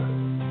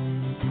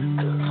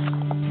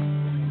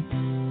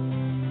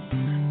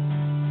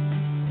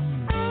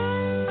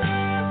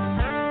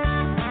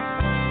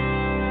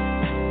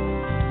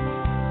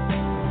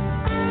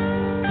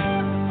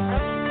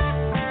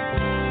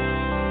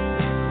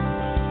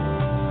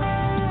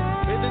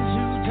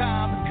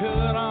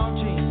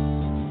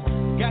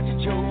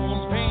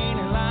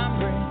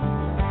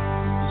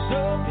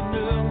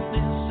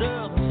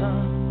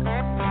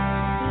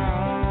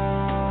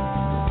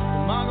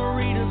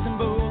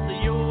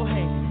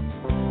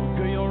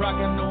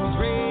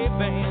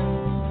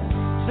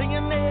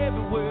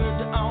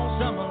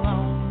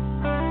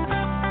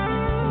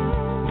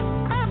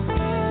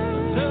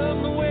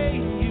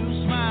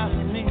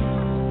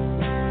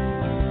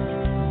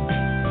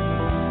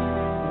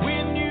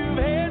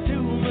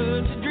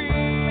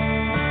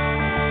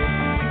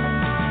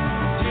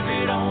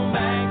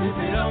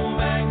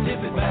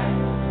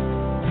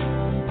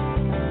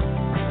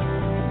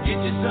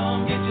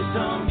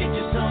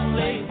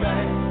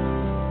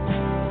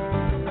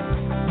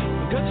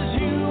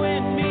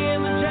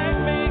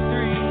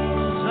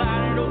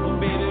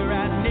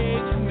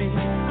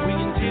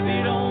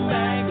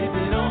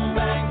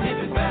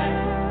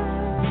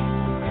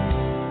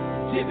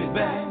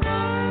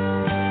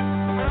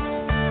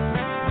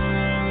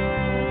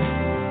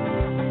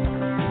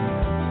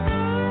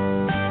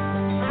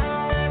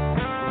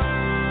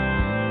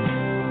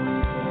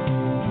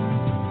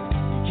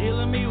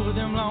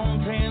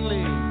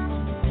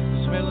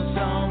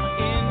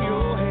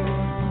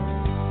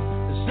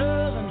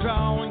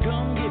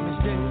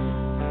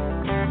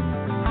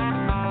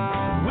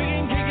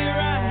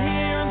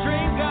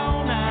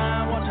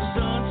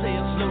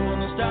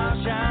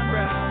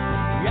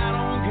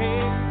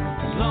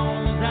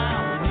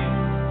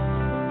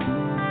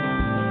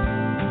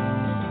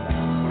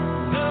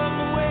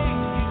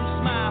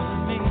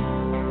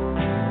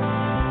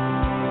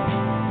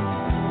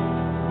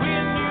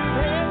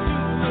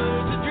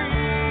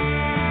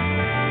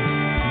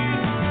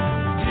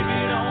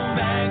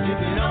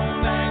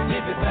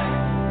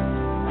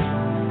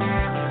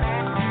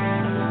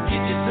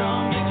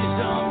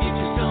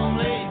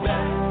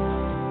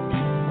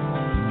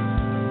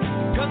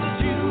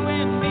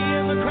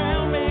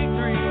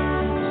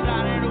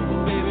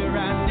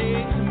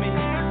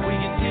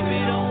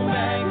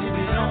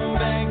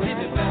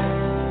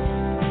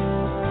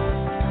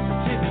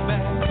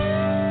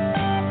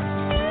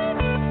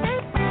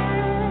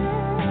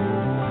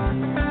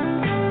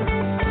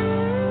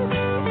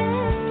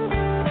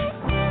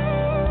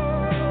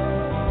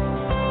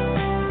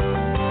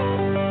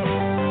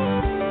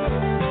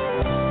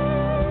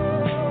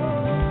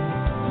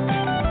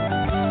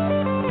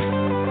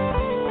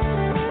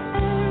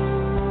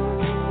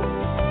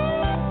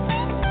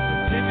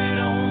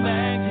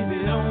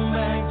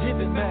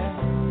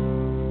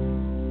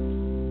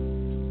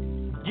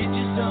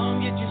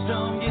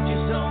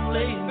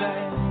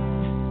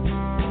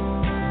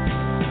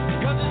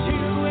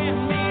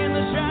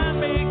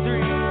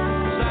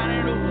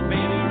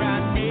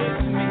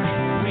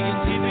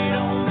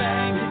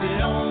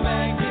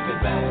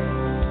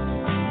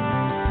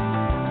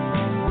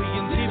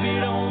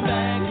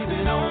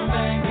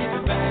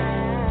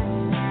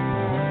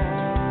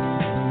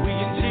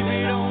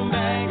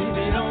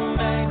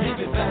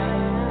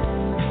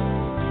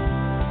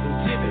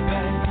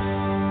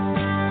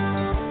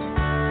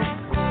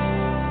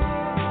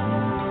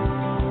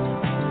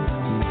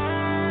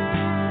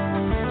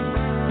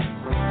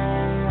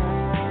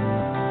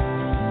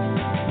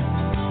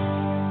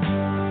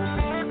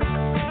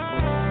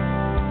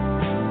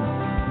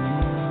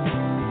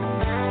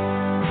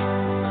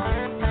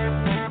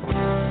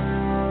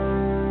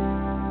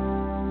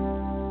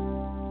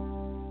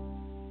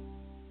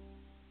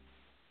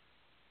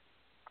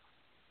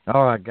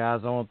 All right,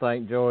 guys, I want to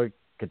thank Joey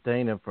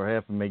Katina for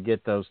helping me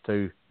get those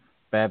two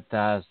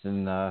baptized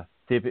and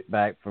tip it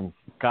back from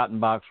Cotton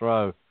Box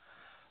Row.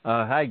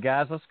 Hey,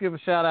 guys, let's give a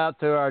shout-out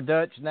to our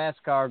Dutch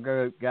NASCAR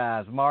group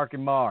guys, Mark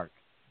and Mark.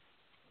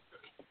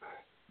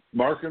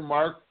 Mark and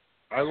Mark,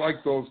 I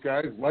like those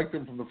guys. Liked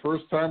them from the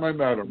first time I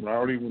met them,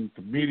 Rowdy, when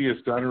the Media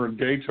Center in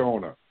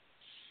Daytona.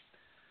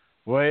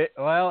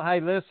 Well, hey,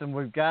 listen,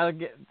 we've got to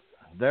get.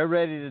 They're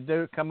ready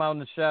to come on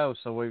the show,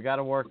 so we've got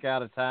to work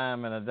out a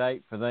time and a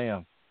date for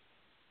them.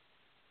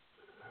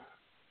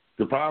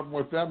 The problem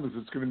with them is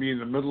it's going to be in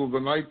the middle of the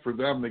night for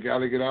them. They got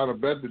to get out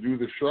of bed to do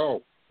the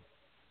show.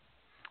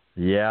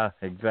 Yeah,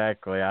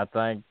 exactly. I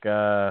think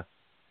I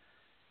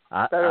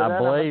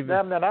believe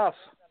them than us.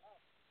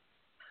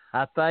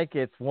 I think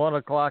it's 1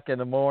 o'clock in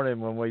the morning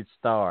when we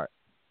start.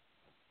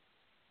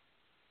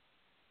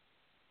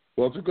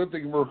 Well, it's a good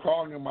thing we're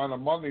calling them on a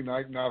Monday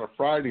night, not a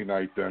Friday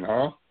night, then,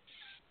 huh?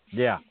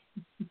 Yeah.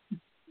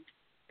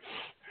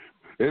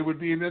 It would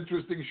be an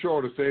interesting show,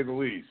 to say the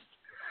least.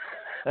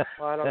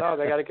 Well, I don't know.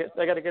 They got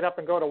to get up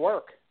and go to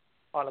work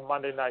on a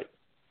Monday night.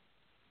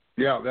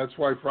 Yeah, that's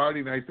why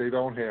Friday night they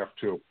don't have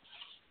to.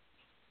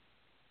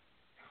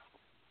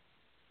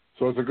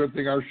 So it's a good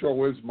thing our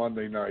show is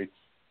Monday night.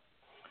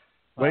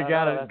 We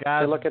got to,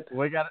 guys.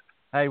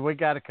 Hey, we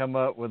got to come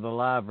up with a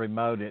live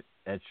remote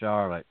at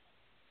Charlotte.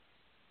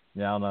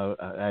 Y'all know.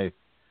 Hey,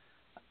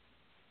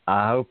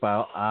 I hope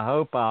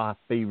I'll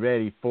be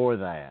ready for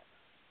that.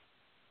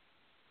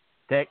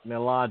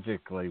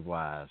 Technologically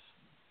wise.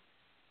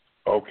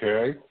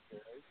 Okay.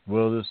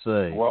 We'll just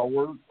see.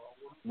 Well,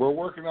 we're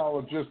working on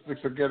logistics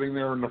of getting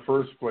there in the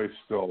first place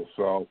still.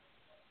 So.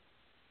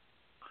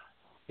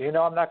 You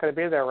know, I'm not going to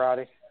be there,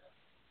 Rowdy.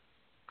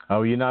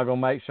 Oh, you're not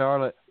going to make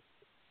Charlotte?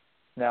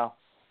 No.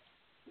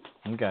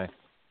 Okay.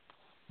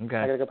 I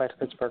got to go back to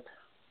Pittsburgh.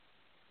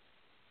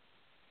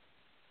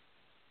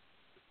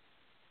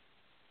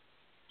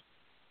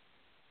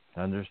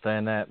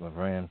 Understand that, my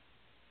friend.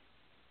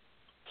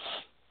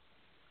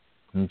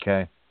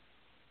 Okay.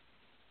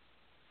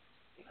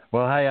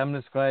 Well, hey, I'm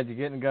just glad you're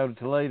getting to go to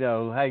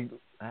Toledo. Hey,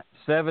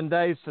 7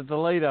 days to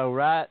Toledo,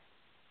 right?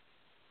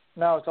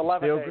 No, it's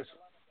 11 days.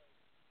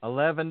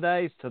 11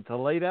 days to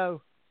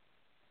Toledo?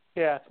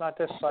 Yeah, it's not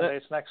this Sunday.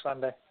 It's next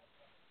Sunday.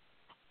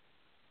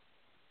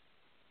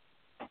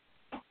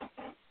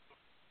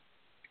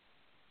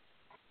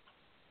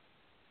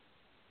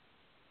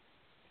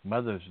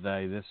 Mother's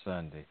Day this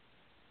Sunday.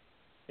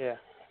 Yeah.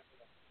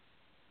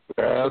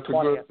 That's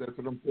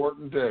an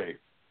important day.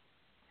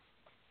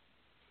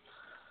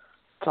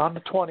 It's on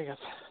the 20th,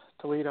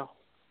 Toledo.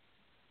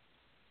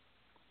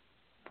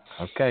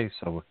 Okay,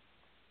 so we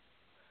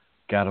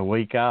got a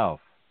week off.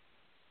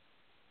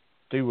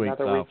 2 weeks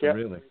Another off, week, yep.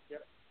 Really.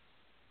 Yep.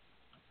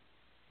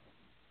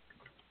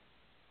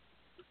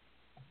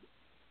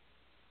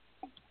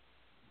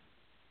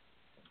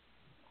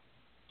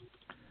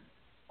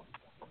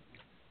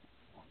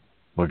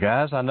 Well,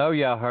 guys, I know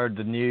y'all heard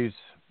the news,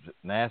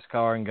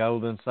 NASCAR and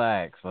Golden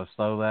Sacks. Let's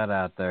throw that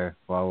out there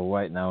while we're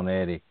waiting on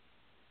Eddie.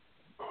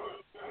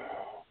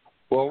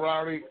 Well,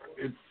 Rowdy,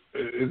 is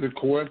it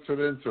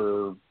coincidence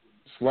or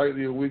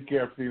slightly a week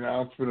after the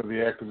announcement of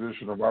the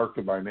acquisition of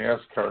ARCA by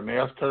NASCAR?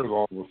 NASCAR is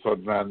all of a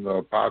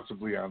sudden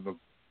possibly on the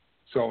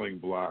selling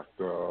block.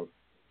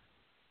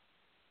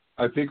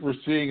 I think we're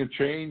seeing a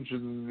change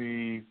in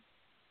the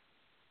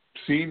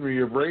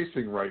scenery of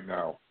racing right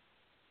now.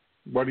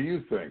 What do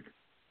you think?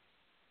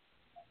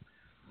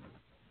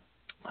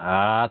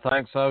 I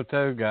think so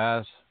too,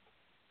 guys.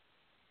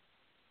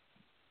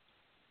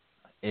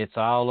 It's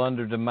all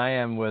under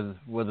demand with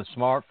the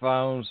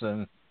smartphones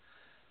and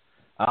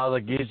all the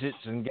gadgets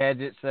and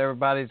gadgets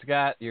everybody's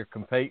got. You're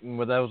competing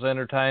with those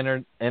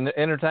entertainment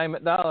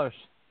dollars.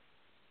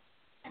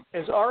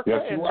 Is ARCA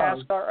Yes, and a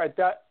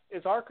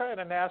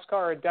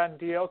NASCAR a done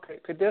deal?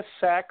 Could this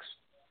Sachs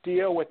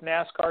deal with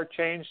NASCAR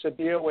change the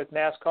deal with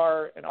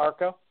NASCAR and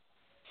ARCA?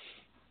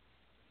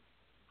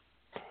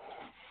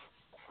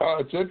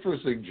 It's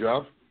interesting,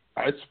 Jeff.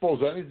 I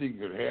suppose anything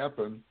could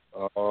happen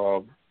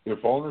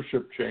if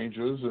ownership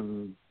changes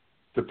and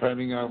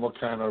depending on what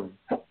kind of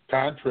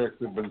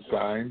contract have been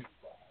signed.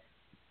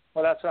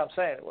 Well, that's what I'm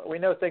saying. We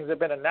know things have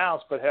been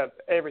announced, but have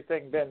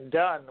everything been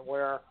done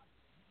where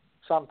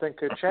something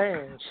could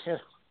change?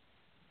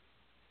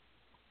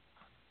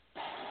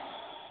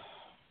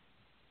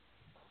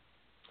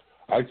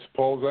 I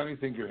suppose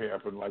anything could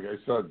happen. Like I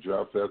said,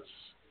 Jeff, that's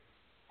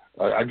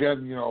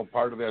again,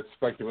 part of that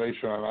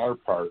speculation on our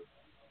part.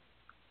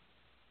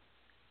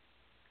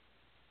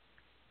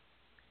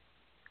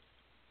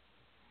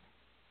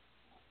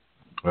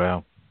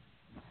 Well,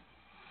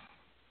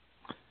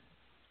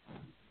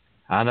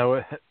 I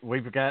know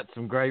we've got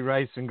some great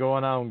racing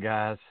going on,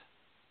 guys.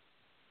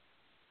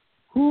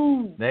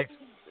 Woo. Next,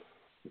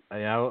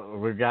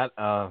 we've got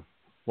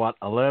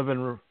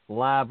 11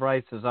 live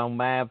races on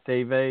MAV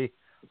TV,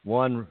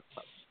 1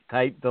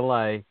 tape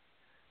delay,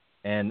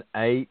 and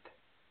 8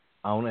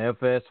 on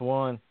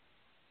FS1.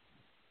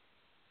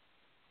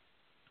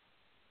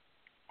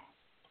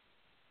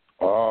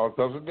 It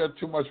doesn't get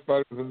too much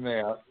better than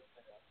that,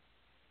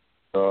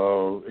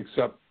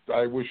 except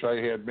I wish I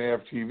had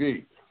MAV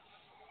TV.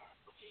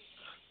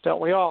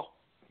 Don't we all?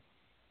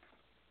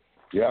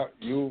 Yeah,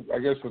 I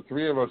guess the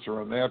three of us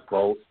are in that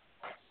boat.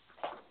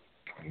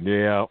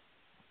 Yeah.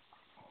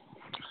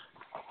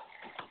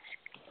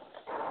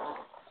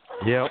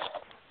 Yep.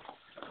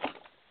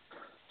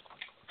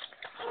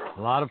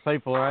 A lot of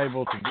people are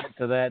able to get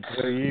to that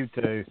through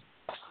YouTube.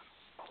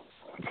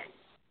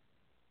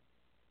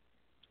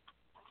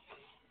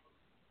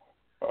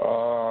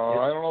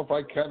 I don't know if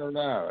I can or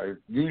not.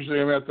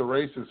 Usually I'm at the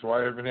races, so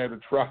I haven't had to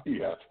try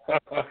yet.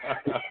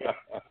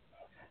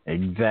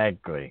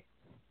 Exactly.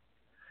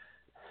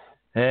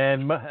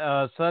 And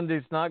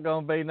Sunday's not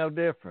going to be no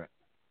different.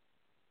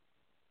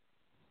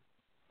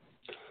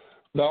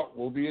 No,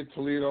 we'll be at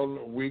Toledo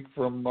a week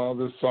from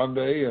this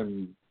Sunday,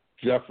 and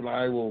Jeff and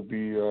I will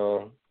be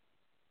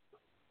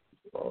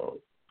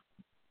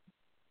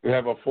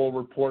have a full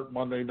report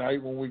Monday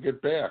night when we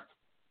get back.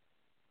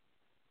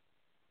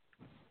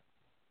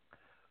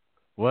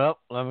 Well,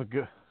 let me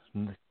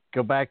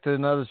go back to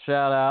another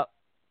shout-out.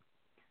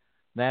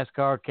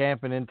 NASCAR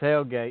camping and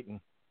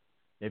tailgating.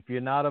 If you're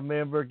not a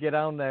member, get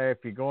on there. If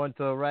you're going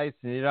to a race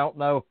and you don't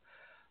know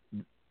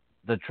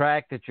the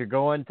track that you're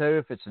going to,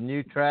 if it's a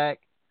new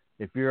track,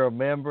 if you're a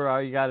member,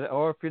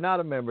 or if you're not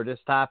a member,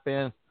 just type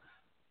in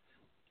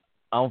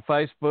on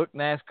Facebook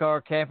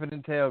NASCAR camping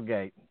and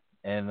tailgating,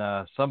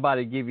 and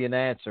somebody give you an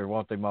answer,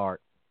 won't they,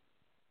 Mark?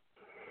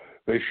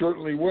 They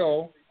certainly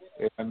will,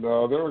 and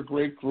they're a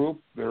great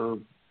group. They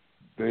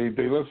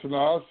listen to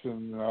us,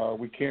 and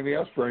we can't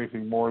ask for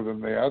anything more than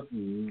that.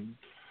 And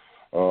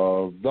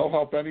they'll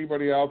help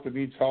anybody out that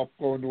needs help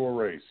going to a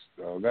race.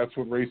 That's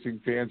what racing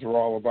fans are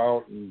all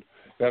about, and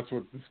that's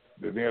what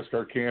the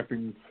NASCAR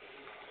Camping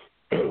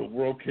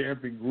World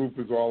Camping Group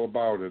is all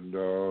about. And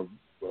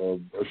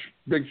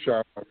big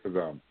shout out to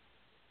them.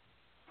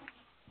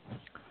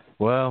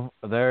 Well,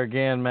 there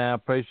again, man, I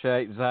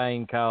appreciate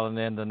Zane calling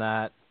in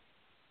tonight.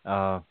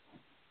 I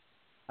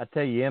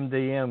tell you,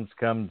 MDM's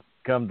come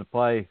to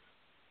play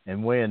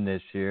and win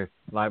this year,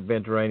 like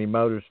Venturini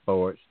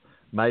Motorsports,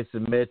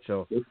 Mason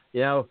Mitchell.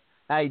 You know,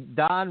 hey,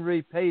 Don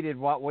repeated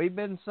what we've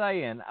been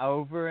saying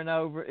over and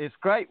over. It's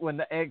great when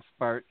the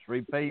experts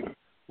repeat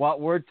what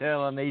we're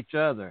telling each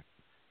other,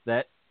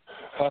 that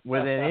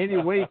within any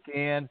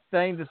weekend,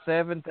 10 to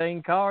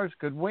 17 cars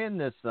could win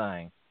this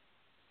thing.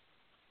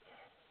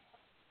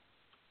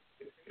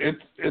 That's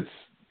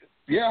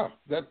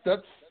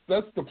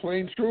the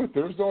plain truth.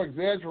 There's no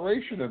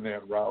exaggeration in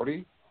that,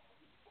 Rowdy.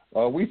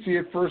 We see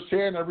it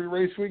firsthand every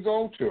race we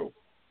go to.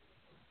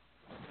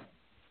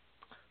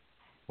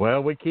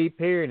 Well, we keep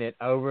hearing it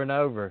over and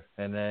over,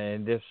 and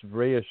it just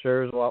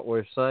reassures what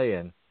we're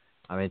saying.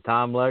 I mean,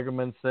 Tom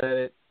Legerman said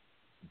it.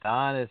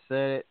 Don has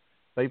said it.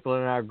 People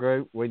in our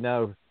group we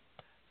know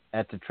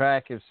at the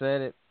track have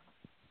said it.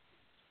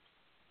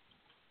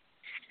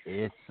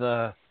 It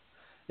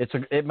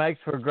makes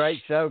for a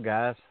great show,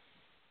 guys.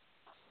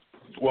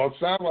 Well,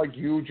 it's not like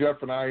you,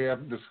 Jeff, and I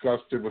haven't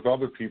discussed it with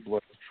other people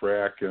at the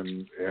track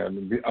and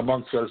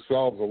amongst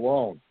ourselves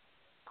alone.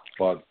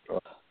 But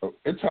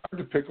it's hard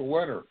to pick a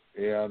winner.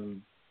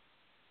 And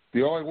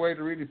the only way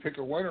to really pick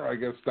a winner, I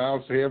guess, now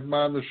is to have them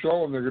on the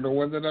show, and they're going to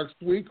win the next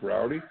week,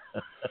 Rowdy.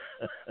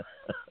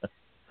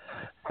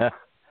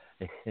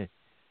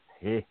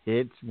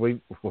 It's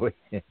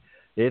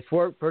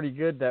worked pretty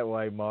good that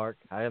way, Mark.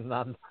 I am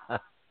not.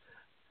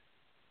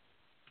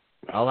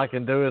 All I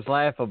can do is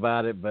laugh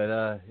about it,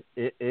 but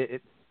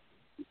if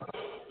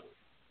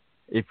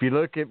you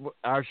look at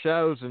our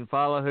shows and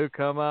follow who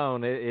come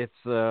on, it's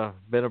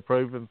been a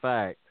proven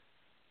fact.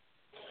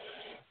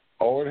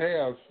 Oh, it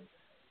has.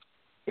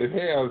 It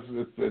has.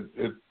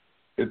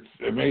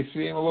 It may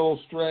seem a little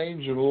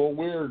strange and a little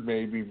weird,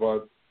 maybe,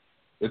 but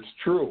it's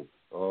true.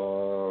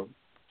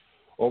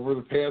 Over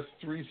the past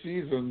 3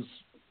 seasons,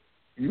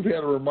 you've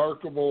had a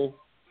remarkable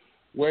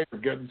way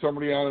of getting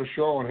somebody on a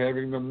show and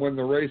having them win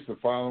the race the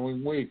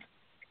following week.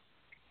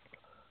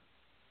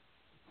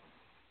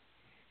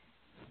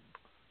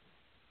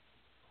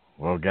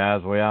 Well,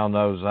 guys, we all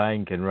know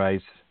Zane can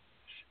race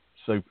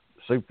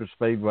super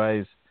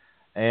speedways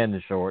and the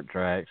short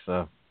track,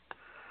 so.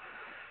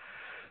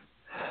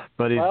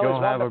 But he's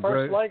going to have a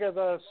great.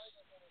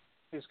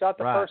 He's got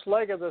the first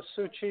leg of the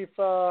Sioux Chief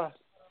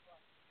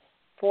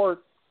Ford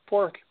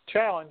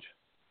Challenge.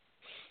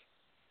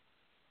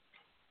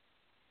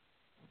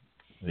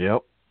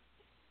 Yep.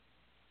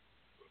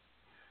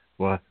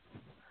 What?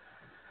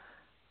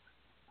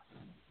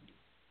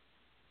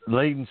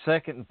 Leading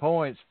second in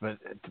points, but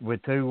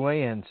with 2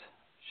 wins.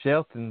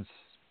 Shelton's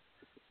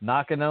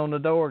knocking on the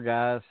door,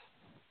 guys.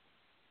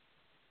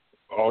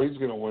 Oh, he's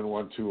going to win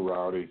one too,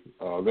 Rowdy.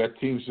 That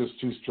team's just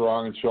too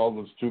strong, and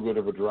Sheldon's too good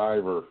of a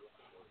driver.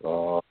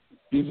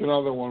 He's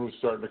another one who's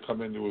starting to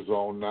come into his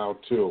own now,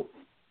 too.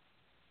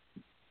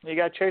 You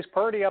got Chase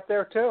Purdy up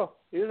there, too.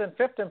 He was in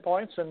 5th in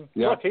points, and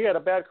yep.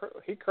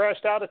 Look, he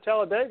crashed out at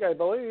Talladega, I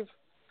believe.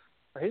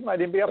 Or he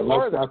might even be up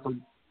farther.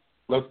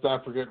 Let's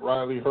not forget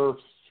Riley Herbst.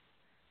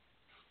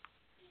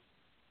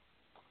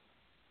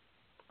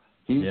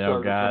 He's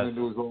starting to come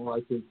into his own.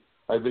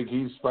 I think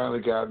he's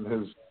finally gotten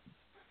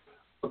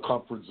a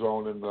comfort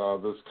zone in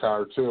this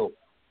car too.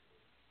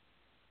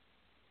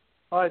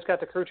 Oh, he's got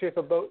the crew chief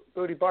of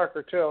Booty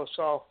Barker too,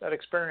 so that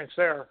experience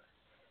there.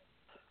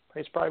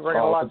 He's probably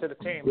bringing a lot to the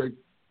team. Great.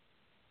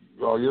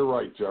 Oh, you're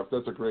right, Jeff.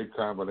 That's a great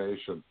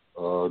combination.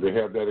 To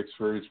have that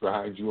experience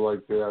behind you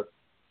like that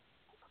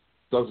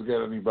doesn't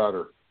get any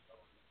better.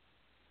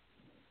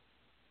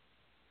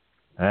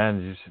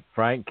 And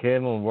Frank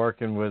Kendall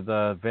working with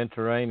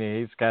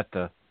Venturini,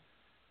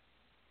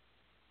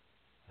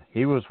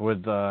 he was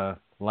with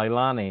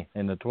Leilani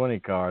in the 20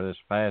 car this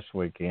past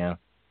weekend.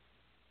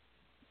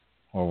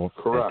 Or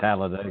Correct. At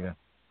Talladega.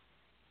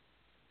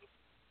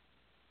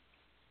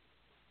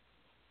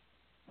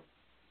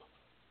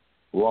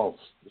 Well,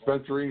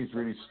 Venturini's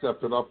really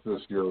stepped it up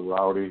this year,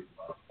 Rowdy,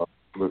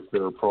 with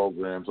their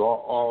programs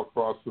all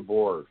across the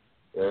board,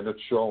 and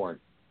it's showing.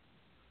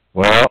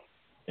 Well,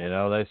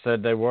 they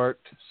said they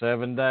worked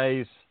 7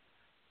 days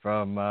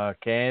from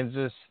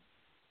Kansas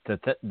to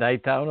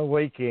Daytona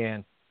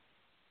weekend.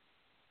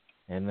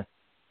 And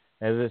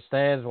as it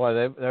stands,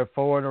 they're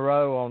 4 in a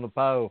row on the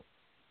pole.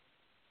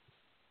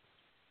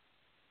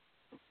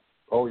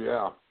 Oh,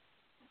 yeah.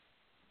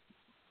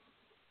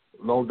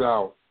 No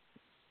doubt.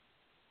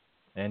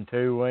 And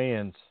 2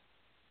 wins.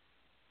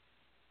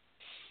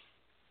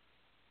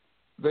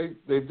 They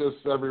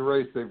just, every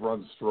race they've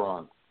run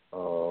strong.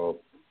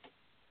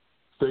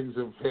 Things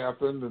have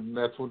happened, and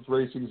that's what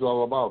racing's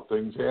all about.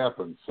 Things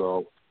happen,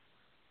 so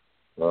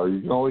you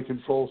can only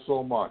control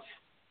so much.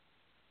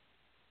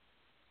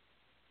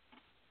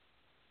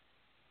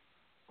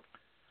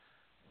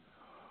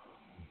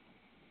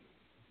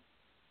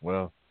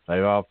 Well,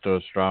 they're off to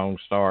a strong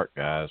start,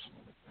 guys.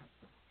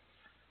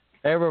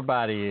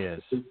 Everybody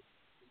is.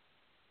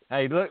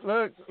 Hey,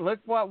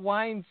 look what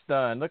Wayne's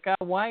done. Look how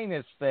Wayne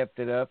has stepped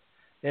it up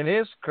in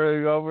his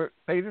crew over at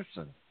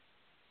Peterson.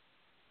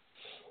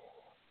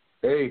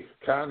 Hey,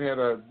 Con had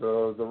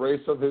the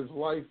race of his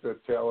life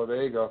at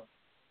Talladega.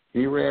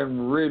 He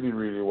ran really,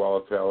 really well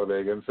at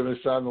Talladega and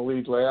finished on the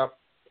lead lap.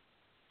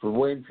 For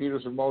Wayne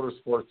Peterson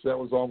Motorsports, that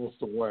was almost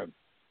a win.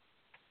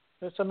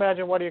 Just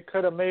imagine what he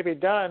could have maybe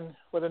done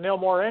with a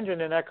Nilmore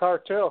engine in that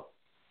car, too.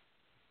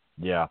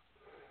 Yeah.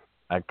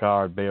 That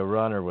car would be a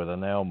runner with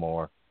an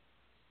Elmore.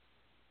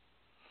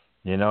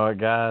 You know what,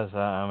 guys?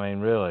 I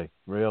mean, really,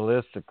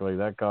 realistically,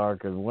 that car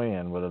could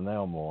win with an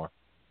Elmore.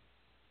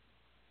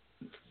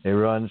 It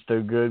runs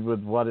too good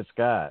with what it's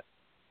got.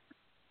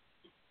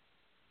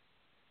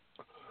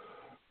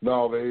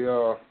 No,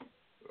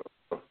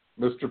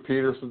 Mr.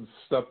 Peterson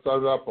stepped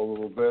that up a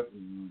little bit.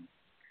 And,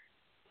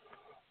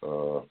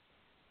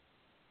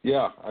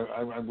 yeah,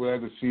 I'm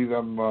glad to see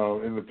them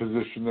in the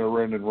position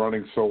they're in and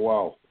running so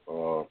well.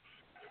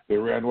 They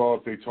ran well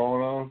at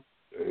Daytona,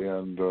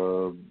 and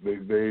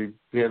they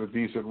had a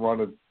decent run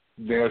at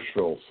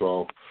Nashville.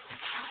 So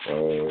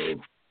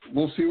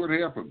we'll see what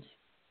happens.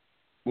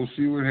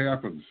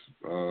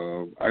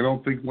 I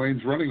don't think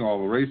Wayne's running all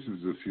the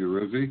races this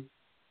year, is he?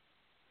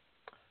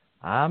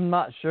 I'm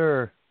not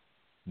sure,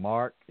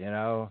 Mark. We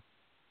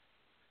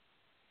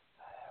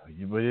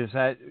just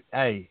had.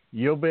 Hey,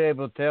 you'll be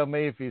able to tell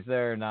me if he's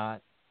there or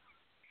not.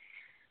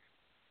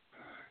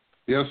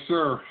 Yes,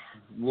 sir.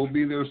 We'll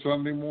be there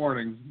Sunday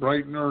morning,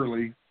 bright and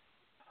early.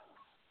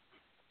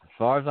 As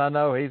far as I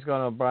know, he's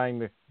going to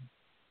bring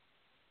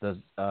the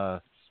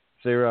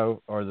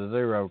zero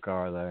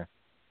car there.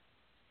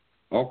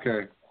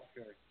 Okay.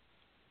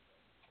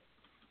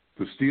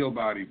 The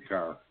steel-bodied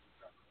car.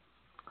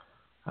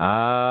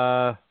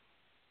 I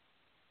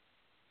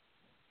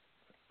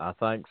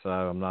think so.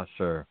 I'm not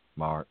sure,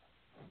 Mark.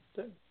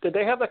 Did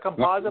they have the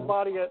composite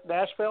body at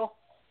Nashville?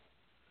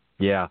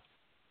 Yeah.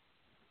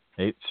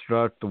 It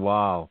struck the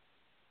wall.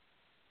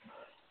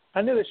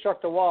 I knew they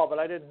struck the wall, but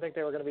I didn't think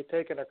they were going to be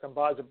taking a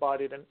composite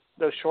body to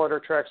those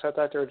shorter tracks. I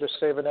thought they were just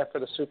saving that for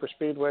the super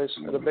speedways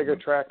or the bigger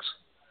tracks.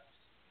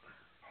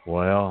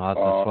 Well, that's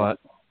what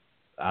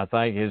I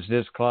think is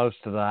just close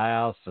to the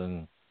house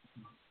and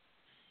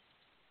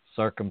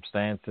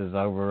circumstances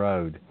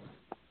overrode.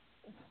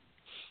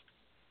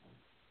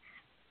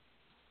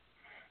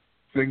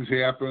 Things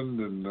happened,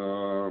 and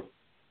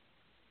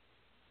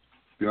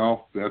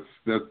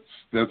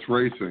that's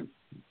racing.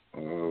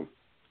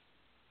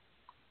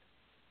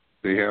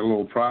 They had a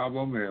little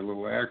problem. They had a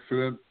little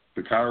accident.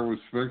 The car was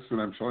fixed,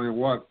 and I'm telling you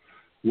what,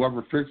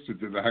 whoever fixed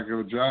it did a heck of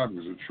a job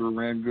because it sure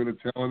ran good at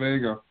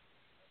Talladega.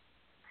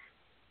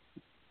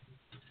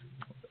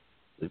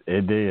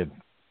 It did.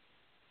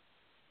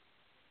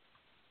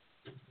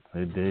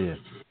 It did.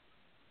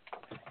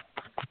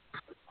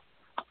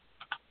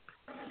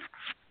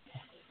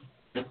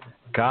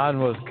 Con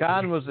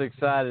was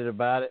excited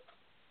about it.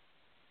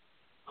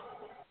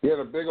 He had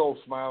a big old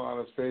smile on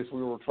his face.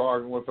 We were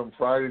talking with him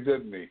Friday,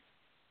 didn't he?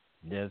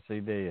 Yes, he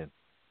did.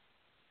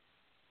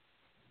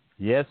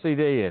 Yes, he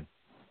did.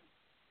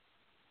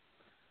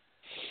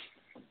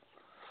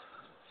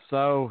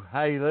 So,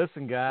 hey,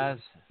 listen, guys.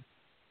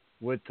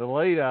 With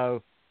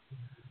Toledo,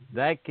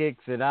 that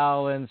kicks it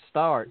all in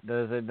start,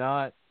 does it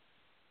not?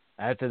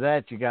 After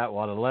that, you got,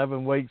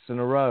 11 weeks in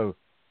a row.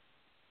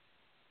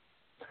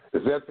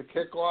 Is that the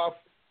kickoff?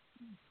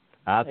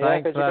 I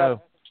think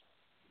so.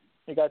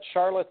 You got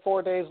Charlotte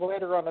 4 days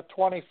later on the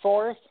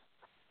 24th.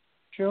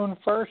 June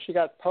 1st, you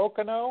got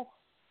Pocono.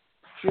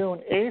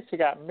 June 8th, you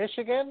got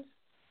Michigan.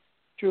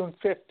 June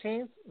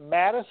 15th,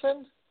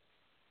 Madison.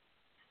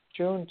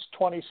 June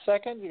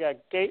 22nd, you got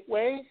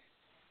Gateway.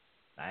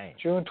 Dang.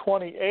 June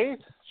 28th,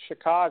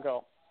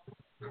 Chicago.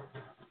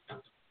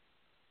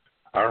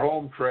 Our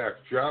home track,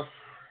 Jeff.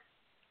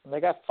 And they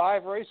got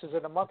 5 races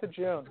in the month of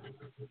June.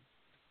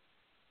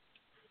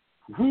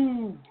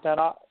 Woo. Then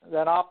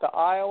off to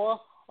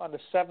Iowa on the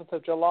 7th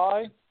of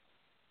July.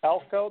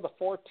 Elko the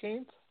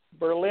 14th.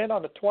 Berlin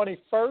on the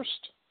 21st.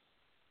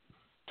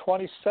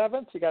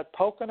 27th, you got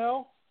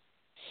Pocono.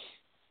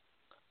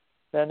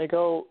 Then they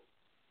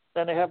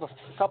have a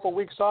couple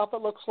weeks off,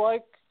 it looks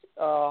like,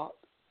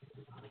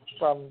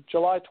 from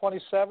July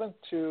 27th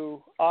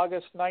to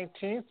August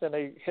 19th, and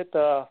they hit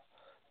the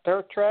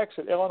dirt tracks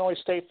at Illinois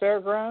State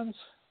Fairgrounds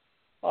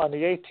on the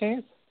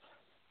 18th.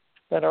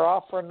 Then they're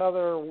off for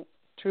another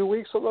 2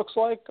 weeks, it looks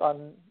like.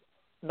 On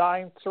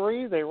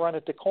 9-3, they run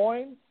at Des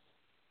Moines.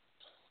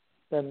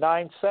 Then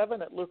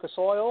 9-7 at Lucas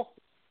Oil.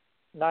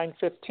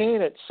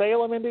 9-15 at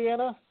Salem,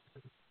 Indiana.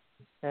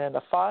 And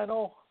the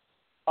final,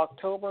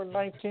 October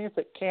 19th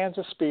at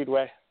Kansas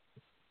Speedway.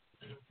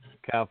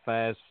 Look how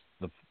fast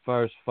the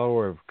first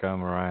 4 have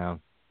come around.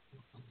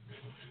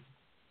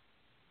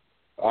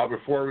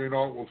 Before we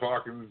know it, we'll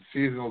talk, and the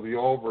season will be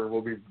over, and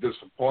we'll be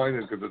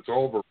disappointed because it's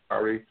over,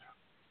 Rowdy.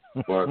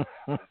 But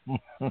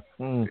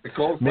it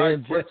goes by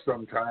quick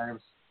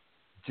sometimes.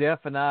 Jeff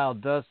and I'll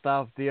dust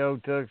off the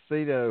old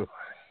tuxedo.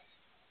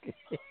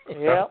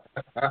 Yep.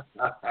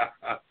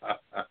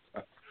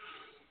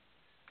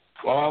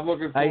 Well, I'm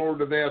looking forward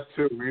to that,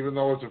 too, even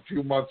though it's a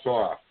few months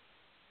off.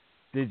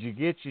 Did you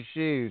get your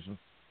shoes,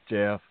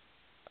 Jeff?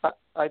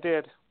 I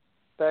did.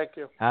 Thank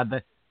you. How'd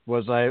they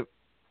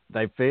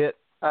fit?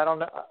 I don't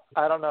know.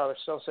 They're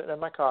still sitting in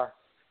my car.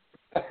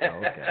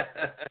 Okay.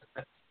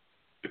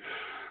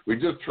 We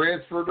just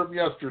transferred them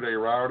yesterday,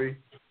 Rowdy.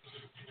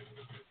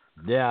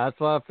 Yeah, that's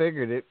what I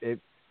figured. It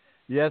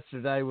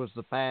yesterday was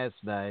the past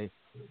day.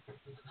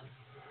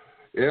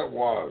 It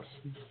was.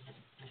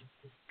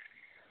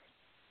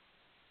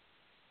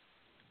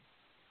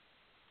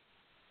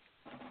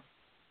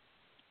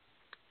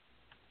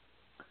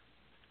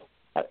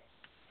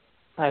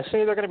 I see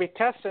they're going to be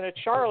testing at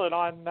Charlotte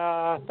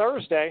on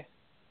Thursday.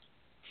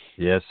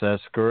 Yes,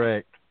 that's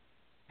correct,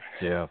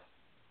 Jeff.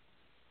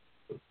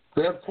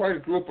 They have quite a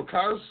group of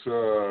cars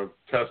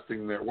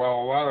testing there. Well,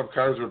 a lot of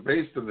cars are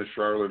based in the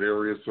Charlotte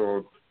area,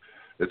 so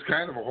it's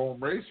kind of a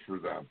home race for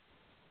them.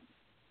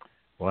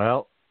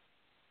 Well,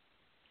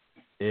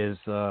 is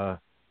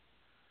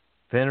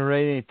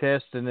Venerini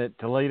testing at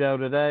Toledo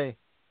today?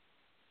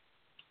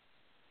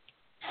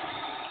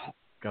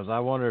 Because I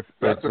wonder if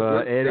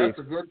Eddie. That's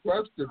a good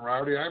question,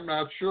 Rowdy. I'm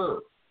not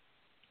sure.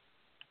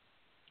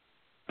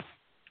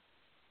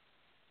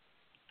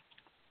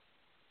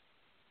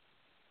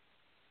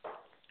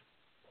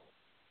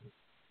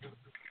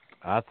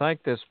 I think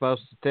they're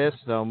supposed to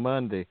test it on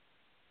Monday.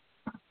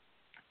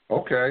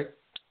 Okay.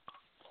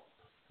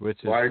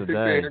 Which is I today. think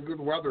they had good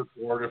weather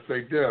for it if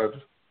they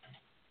did.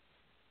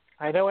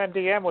 I know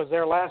MDM was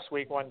there last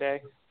week one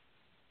day.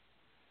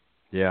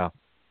 Yeah.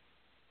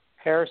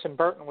 Harrison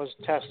Burton was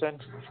testing.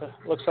 So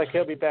looks like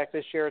he'll be back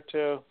this year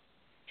to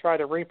try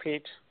to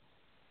repeat.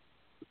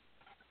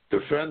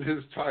 Defend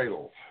his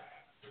title.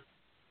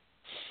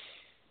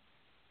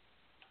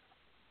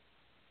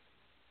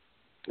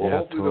 Well, yeah,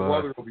 hopefully the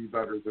weather will be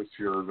better this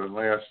year than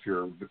last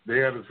year. They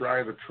had to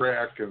dry the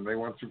track, and they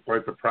went through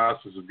quite the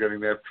process of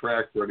getting that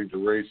track ready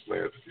to race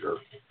last year.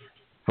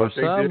 For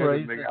some reason,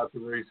 and they got the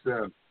race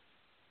in.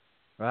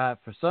 Right.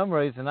 For some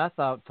reason, I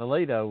thought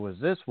Toledo was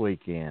this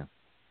weekend.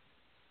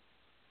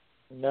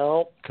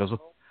 No. Because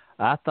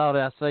I thought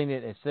I seen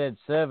it. It said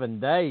 7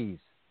 days.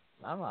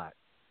 I'm like,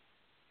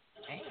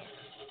 man.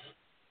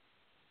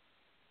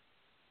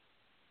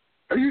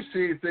 Are you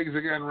seeing things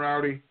again,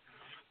 Rowdy?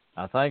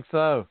 I think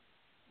so.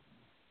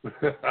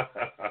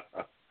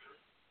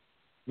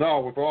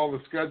 No, with all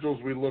the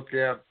schedules we look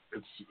at,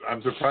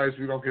 I'm surprised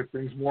we don't get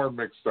things more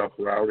mixed up,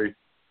 Rowdy.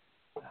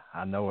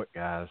 I know it,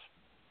 guys.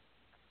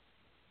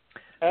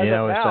 As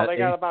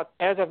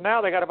of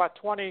now, they got about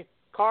 20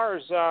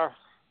 cars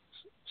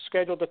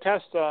scheduled to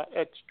test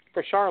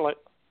for Charlotte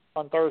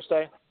on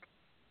Thursday.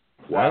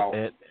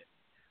 Wow.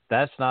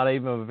 That's not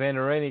even a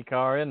Venerini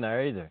car in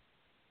there either.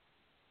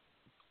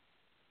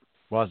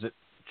 Was it,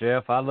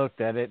 Jeff? I looked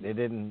at it. It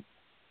didn't.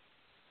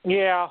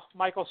 Yeah,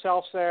 Michael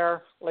Self's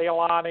there.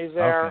 Leilani's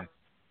there. Okay.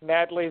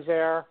 Medley's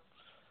there.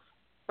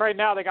 Right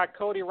now they got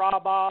Cody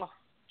Rabaugh,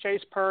 Chase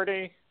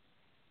Purdy,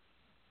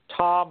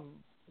 Tom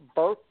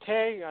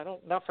Berthe. I'm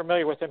not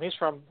familiar with him. He's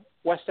from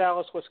West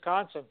Allis,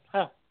 Wisconsin.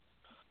 Huh.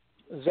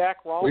 Zach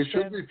Ralston. We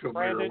should be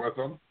familiar with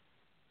him.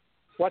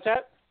 What's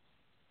that?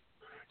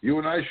 You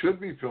and I should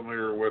be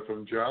familiar with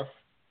him, Jeff.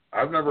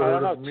 I've never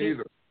heard of him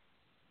either.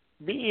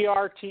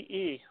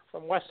 Berte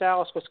from West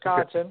Allis,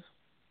 Wisconsin.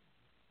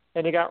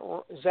 And you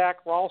got Zach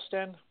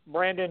Ralston,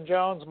 Brandon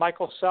Jones,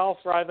 Michael Self,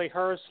 Riley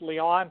Hurst,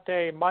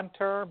 Leonte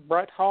Munter,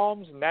 Brett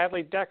Holmes,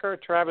 Natalie Decker,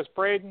 Travis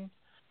Braden,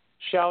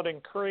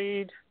 Sheldon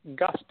Creed,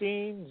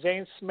 Gustine,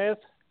 Zane Smith,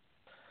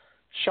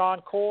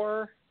 Sean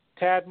Core,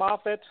 Tad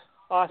Moffitt,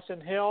 Austin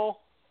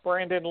Hill,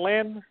 Brandon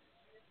Lynn,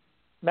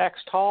 Max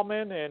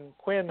Tallman, and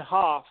Quinn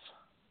Hoff.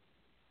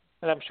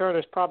 And I'm sure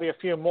there's probably a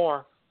few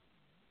more.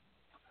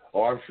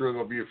 Oh, I'm sure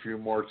there'll be a few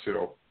more,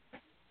 too.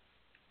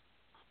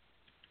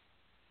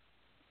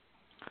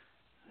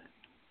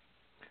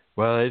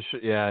 Well, and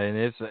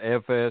it's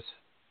a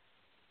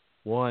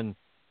FS1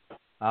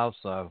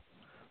 also.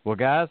 Well,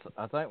 guys,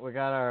 I think we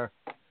got our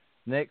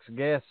next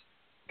guest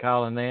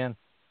calling in.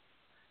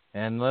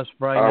 And let's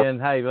bring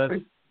in,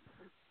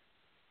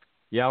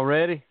 y'all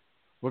ready?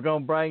 We're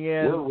going to bring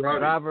in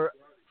driver.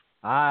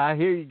 I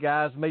hear you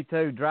guys, me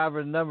too.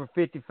 Driver number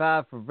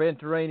 55 for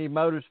Venturini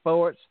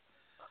Motorsports.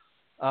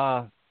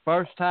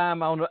 First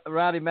time on the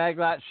Rowdy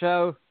Maglite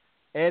Show,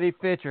 Eddie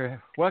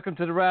Fitcher. Welcome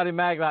to the Rowdy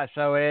Maglite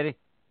Show, Eddie.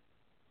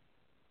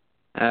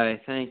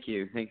 Thank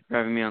you. Thank you for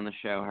having me on the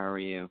show. How are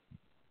you?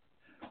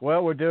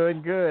 Well, we're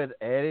doing good,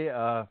 Eddie.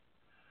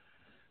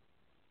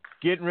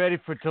 Getting ready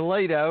for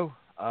Toledo.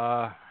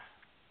 Was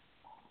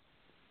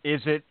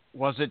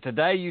it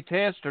today you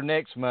test or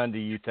next Monday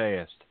you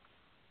test?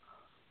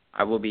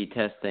 I will be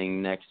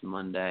testing next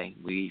Monday.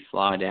 We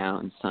fly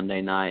down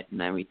Sunday night and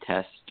then we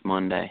test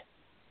Monday.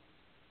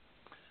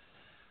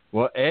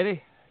 Well,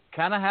 Eddie,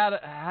 kind of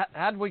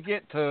how did we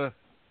get to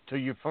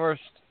your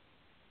first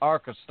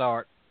ARCA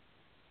start?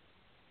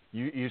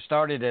 You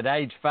started at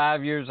age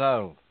 5 years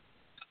old.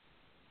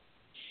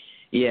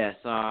 Yes,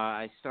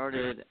 I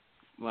started.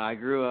 Well, I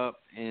grew up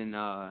in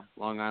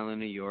Long Island,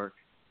 New York,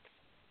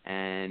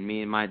 and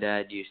me and my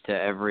dad used to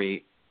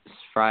every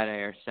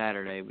Friday or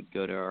Saturday we'd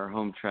go to our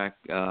home track,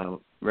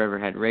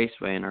 Riverhead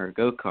Raceway, in our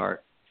go-kart,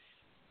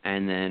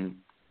 and then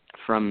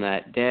from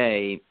that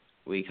day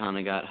we kind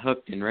of got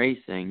hooked in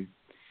racing,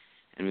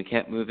 and we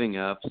kept moving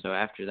up. So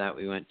after that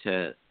we went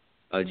to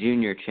a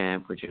junior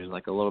champ, which was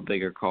like a little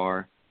bigger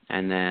car,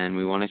 and then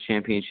we won a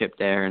championship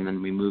there, and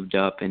then we moved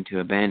up into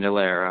a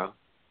Bandolero.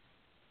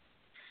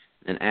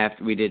 And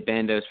after we did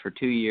bandos for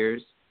 2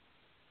 years,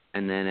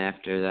 and then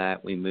after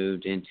that we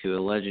moved into a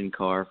legend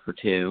car for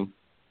 2,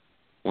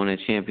 won a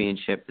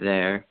championship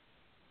there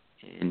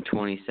in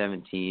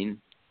 2017,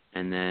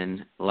 and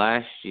then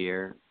last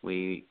year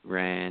we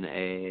ran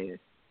I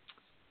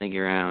think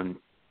around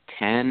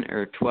 10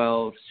 or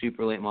 12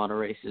 super late model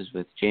races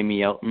with Jamie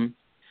Yelton,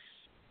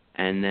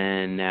 and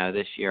then now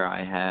this year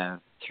I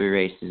have 3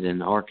 races in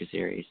the ARCA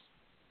series.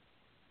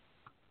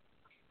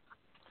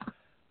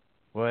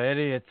 Well,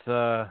 Eddie,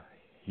 it's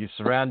you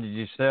surrounded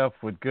yourself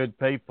with good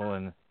people,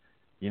 and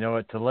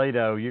at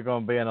Toledo you're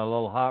going to be in a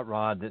little hot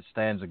rod that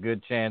stands a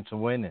good chance of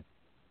winning.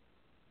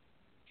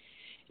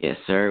 Yes,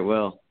 sir, it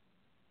will.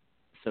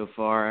 So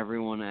far,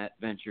 everyone at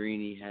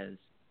Venturini has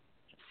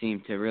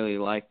seemed to really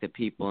like the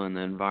people and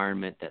the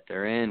environment that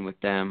they're in with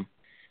them.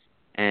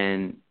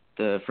 And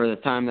for the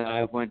time that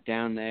I went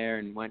down there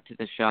and went to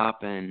the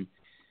shop and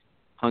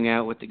hung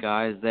out with the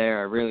guys there,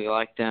 I really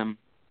liked them.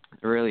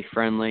 They're really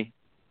friendly.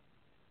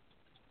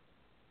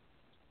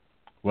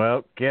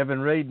 Well, Kevin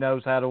Reed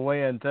knows how to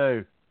win,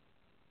 too.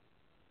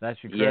 That's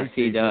your crew Yes,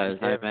 he chief, does.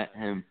 Kevin. I met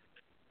him.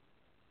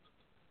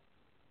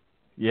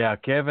 Yeah,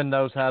 Kevin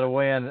knows how to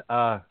win.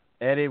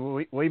 Eddie,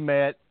 we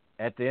met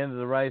at the end of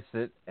the race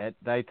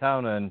at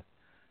Daytona, and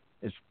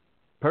it's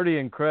pretty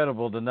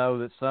incredible to know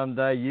that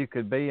someday you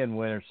could be in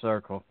winner's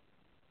circle.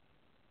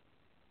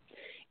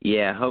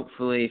 Yeah,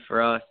 hopefully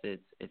for us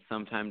it's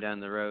sometime down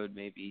the road,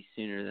 maybe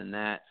sooner than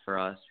that for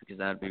us, because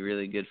that would be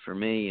really good for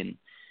me and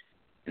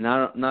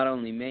not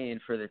only me,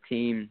 and for the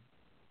team.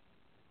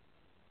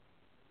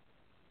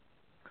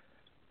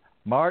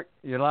 Mark,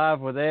 you're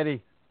live with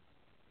Eddie.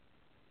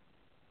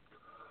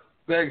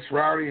 Thanks,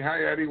 Rowdy.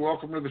 Hi, Eddie.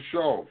 Welcome to the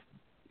show.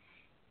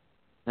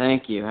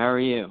 Thank you. How are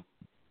you?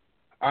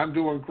 I'm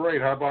doing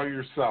great. How about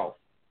yourself?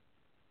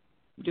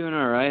 I'm doing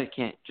all right.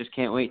 Can't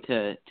wait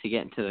to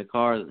get into the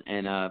car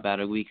in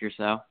about a week or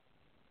so.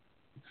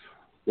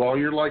 Well,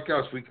 you're like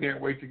us. We can't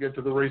wait to get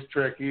to the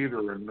racetrack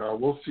either, and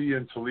we'll see you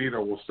in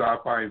Toledo. We'll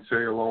stop by and say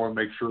hello and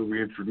make sure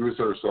we introduce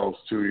ourselves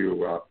to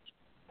you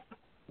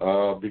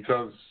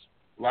because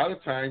a lot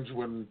of times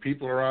when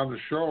people are on the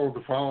show,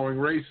 the following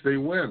race, they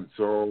win.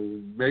 So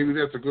maybe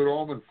that's a good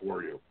omen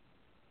for you.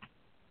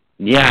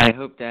 Yeah, I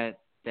hope that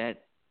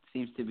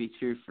seems to be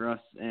true for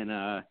us in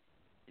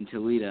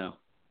Toledo.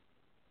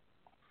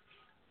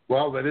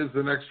 Well, that is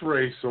the next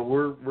race, so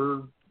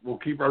we'll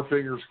keep our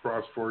fingers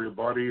crossed for you,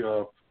 buddy.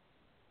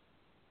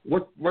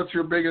 What's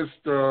your biggest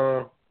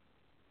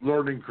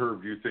learning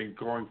curve, do you think,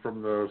 going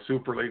from the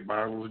super late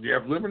models? And you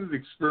have limited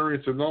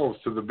experience in those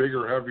to the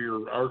bigger,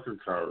 heavier ARCA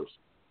cars.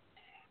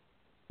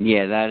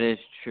 Yeah, that is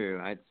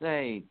true. I'd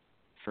say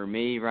for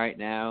me right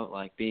now,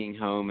 like being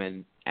home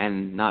and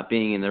not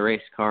being in the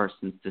race car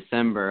since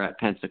December at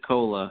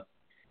Pensacola,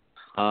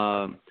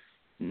 not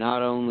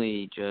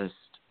only just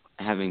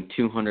having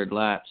 200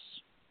 laps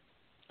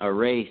a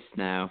race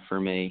now for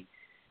me,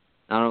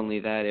 not only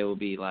that, it will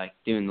be like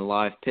doing the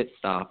live pit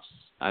stops.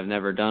 I've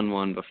never done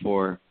one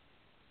before,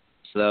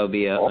 so that will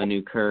be a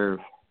new curve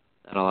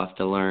that I'll have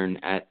to learn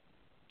at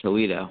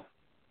Toledo.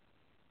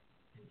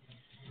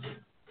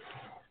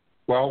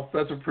 Well,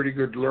 that's a pretty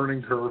good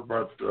learning curve,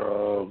 but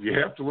you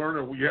have to learn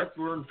it. You have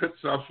to learn pit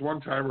stops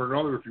one time or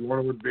another if you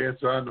want to advance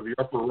on to the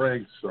upper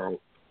ranks. So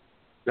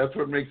that's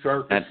what makes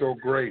ARCA so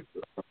great.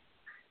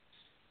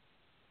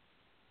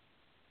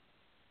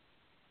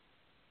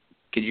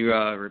 Could you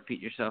repeat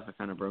yourself? I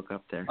kind of broke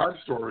up there.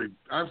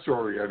 I'm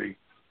sorry, Eddie.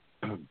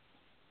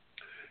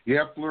 You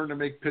have to learn to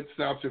make pit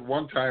stops at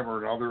one time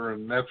or another,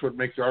 and that's what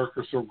makes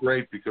ARCA so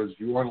great, because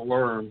you want to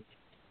learn.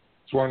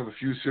 It's one of the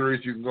few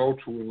series you can go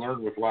to and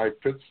learn with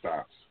live pit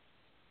stops.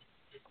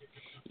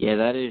 Yeah,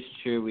 that is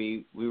true.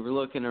 We were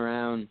looking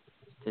around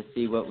to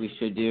see what we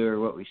should do or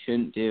what we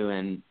shouldn't do,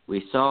 and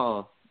we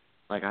saw,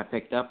 like, I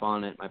picked up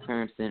on it. My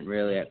parents didn't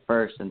really at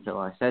first until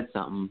I said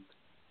something,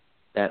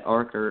 that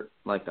ARCA,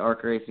 like the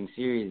ARCA Racing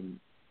Series,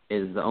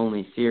 is the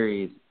only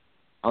series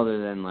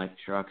other than like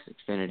Trucks,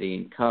 Xfinity,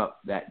 and Cup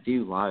that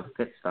do live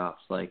pit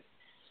stops. Like,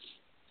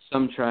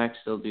 some tracks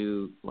they'll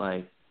do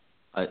like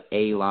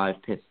a live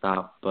pit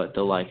stop, but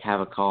they'll like have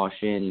a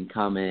caution and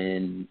come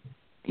in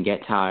and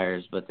get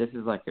tires. But this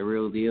is like the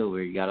real deal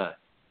where you gotta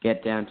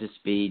get down to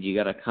speed, you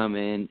gotta come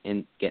in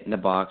and get in the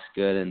box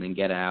good and then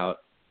get out.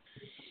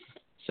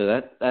 So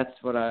that's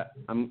what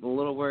I'm a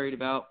little worried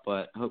about,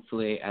 but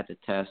hopefully at the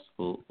test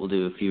we'll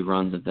do a few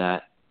runs of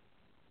that.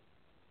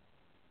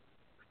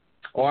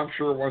 Oh, I'm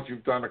sure once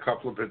you've done a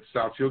couple of pit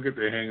stops, you'll get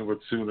the hang of it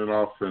soon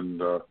enough,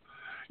 and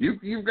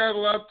you've got a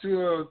lot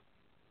to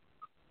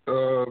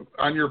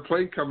on your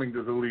plate coming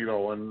to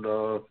Toledo, and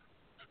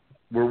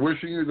we're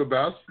wishing you the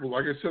best.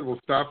 Like I said, we'll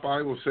stop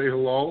by, we'll say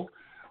hello.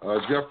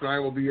 Jeff and I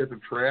will be at the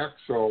track,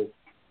 so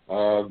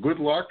good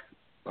luck.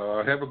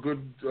 Have a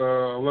good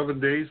 11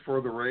 days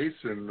for the race,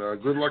 and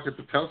good luck at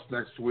the test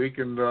next week.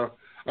 And I'm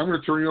going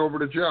to turn you over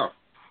to Jeff.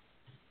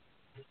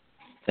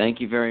 Thank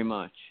you very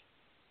much.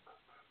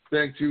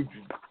 Thanks, you.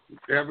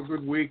 Have a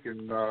good week,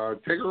 and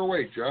take her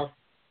away, Jeff.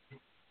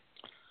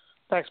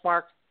 Thanks,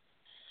 Mark.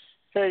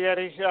 Hey,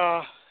 Eddie.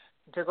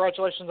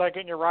 Congratulations on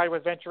getting your ride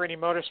with Venturini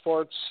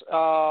Motorsports,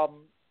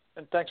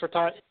 and thanks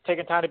for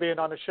taking time to be in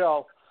on the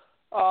show.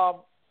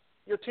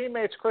 Your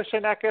teammates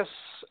Christian Eckes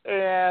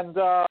and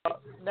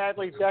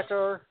Natalie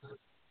Decker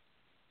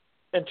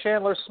and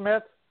Chandler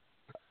Smith.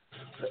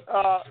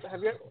 What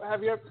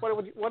have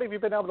you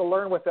been able to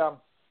learn with them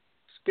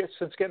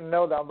since getting to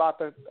know them about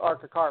the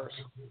ARCA cars?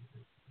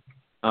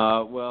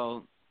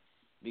 Well,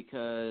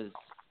 because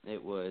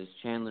it was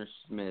Chandler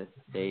Smith's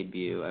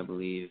debut, I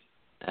believe,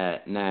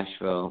 at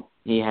Nashville,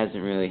 he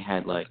hasn't really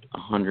had like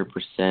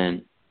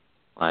 100%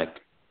 like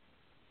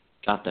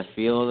got the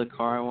feel of the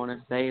car, I want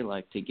to say,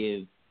 like to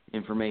give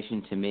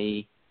information to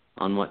me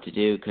on what to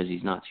do, because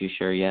he's not too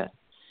sure yet.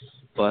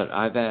 But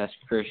I've asked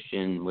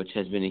Christian, which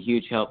has been a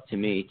huge help to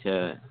me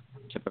to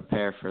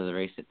prepare for the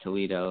race at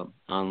Toledo,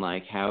 on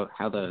like how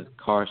the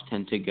cars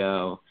tend to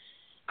go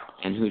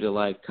and who to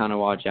like kind of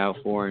watch out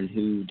for and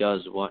who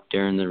does what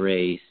during the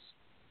race.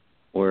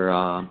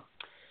 Or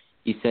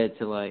he said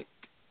to like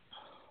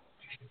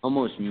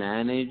almost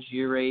manage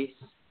your race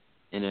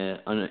in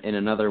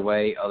another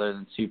way other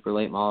than super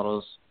late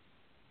models,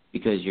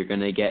 because you're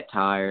going to get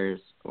tires,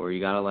 or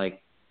you got to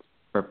like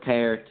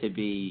prepare to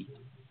be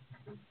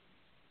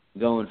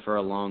going for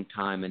a long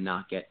time and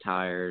not get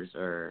tires,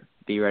 or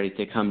be ready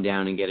to come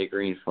down and get a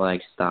green flag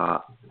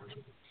stop.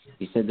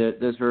 He said that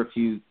those were a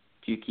few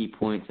key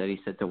points that he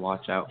said to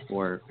watch out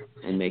for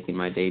in making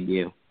my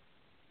debut.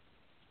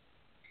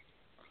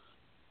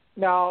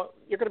 Now,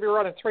 you're going to be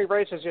running 3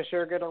 races this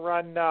year. You're going to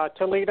run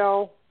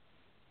Toledo,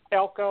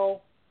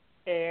 Elko,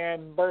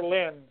 and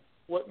Berlin.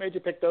 What made you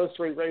pick those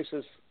 3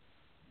 races?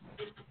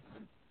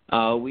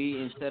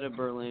 Instead of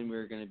Berlin, we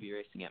were going to be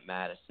racing at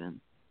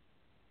Madison.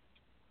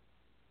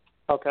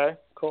 Okay,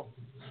 cool.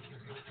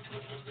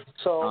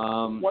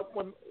 So,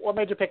 what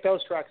made you pick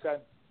those tracks then?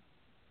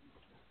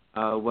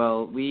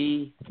 Well,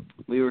 we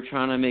were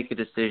trying to make a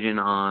decision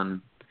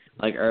on,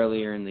 like,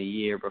 earlier in the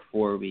year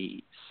before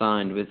we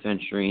signed with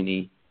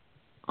Venturini,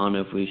 on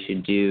if we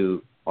should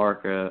do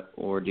ARCA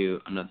or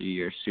do another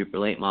year super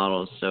late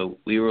models. So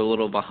we were a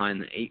little behind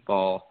the 8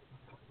 ball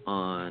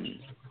on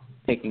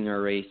picking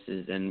our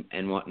races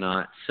and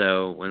whatnot.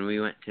 So when we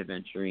went to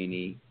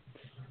Venturini,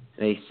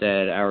 they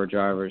said our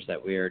drivers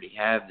that we already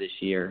have this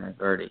year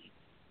have already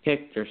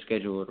picked their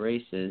scheduled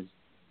races.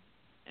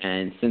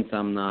 And since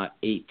I'm not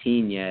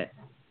 18 yet,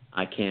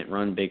 I can't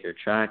run bigger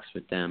tracks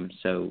with them.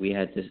 So we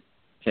had to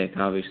pick,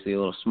 obviously, a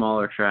little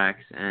smaller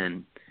tracks.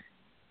 And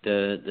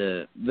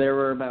there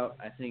were about,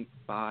 I think,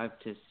 5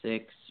 to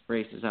 6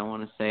 races, I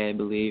want to say, I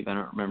believe. I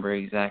don't remember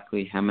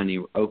exactly how many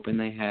open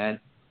they had.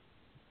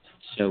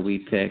 So we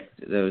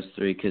picked those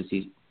 3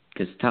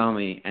 because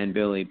Tommy and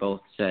Billy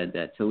both said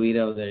that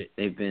Toledo,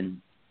 they've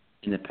been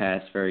in the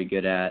past very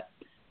good at,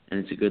 and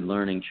it's a good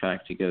learning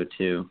track to go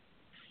to.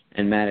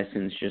 And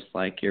Madison's just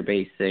like your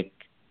basic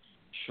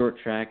short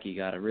track. You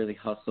got to really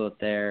hustle it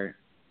there,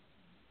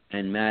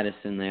 And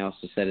Madison, they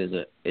also said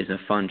is a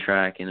fun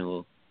track, and it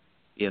will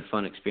be a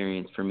fun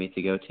experience for me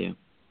to go to.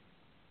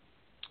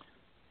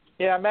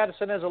 Yeah,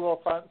 Madison is a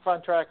little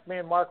fun track. Me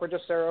and Mark were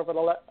just there over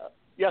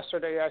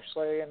yesterday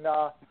actually, and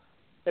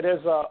it is.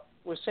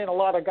 We've seen a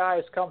lot of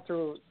guys come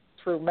through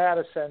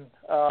Madison,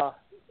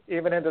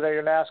 even into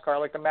their NASCAR,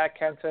 like the Matt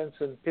Kentons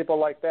and people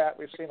like that.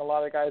 We've seen a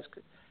lot of guys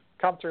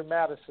come through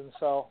Madison,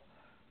 so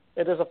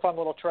it is a fun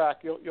little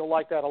track. You'll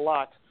like that a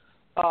lot.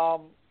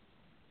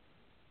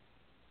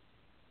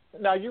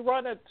 Now you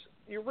ran at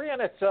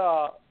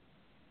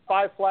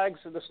Five Flags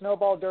at the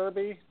Snowball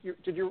Derby.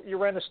 You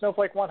ran the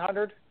Snowflake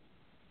 100?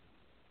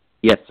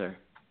 Yes, sir.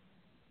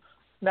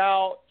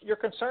 Now, you're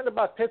concerned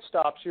about pit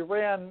stops. You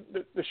ran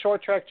the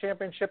short track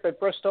championship at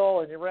Bristol,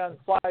 and you ran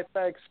Five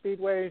Flags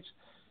Speedways.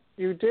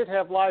 You did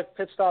have live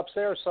pit stops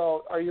there,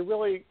 so are you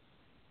really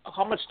 –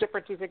 how much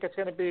different do you think it's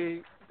going to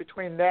be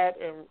between that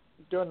and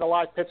doing the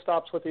live pit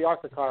stops with the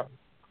ARCA car?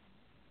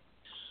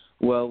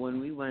 Well, when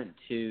we went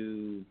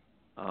to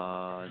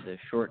the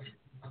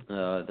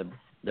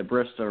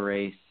Bristol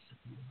race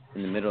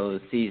in the middle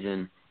of the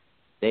season,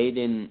 they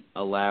didn't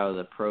allow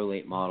the pro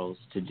late models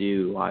to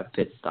do live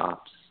pit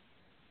stops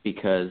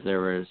because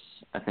there was,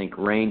 I think,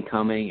 rain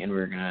coming, and we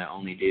were going to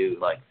only do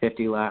like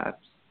 50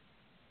 laps,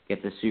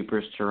 get the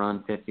supers to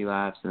run 50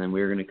 laps, and then we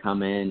were going to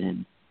come in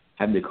and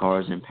have the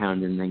cars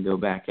impounded and then go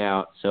back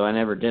out. So I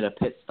never did a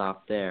pit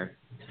stop there.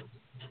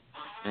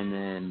 And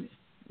then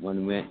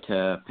when we went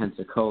to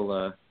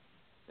Pensacola,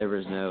 there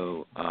was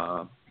no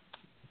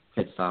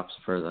pit stops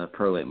for the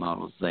pro late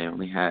models. They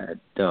only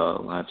had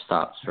live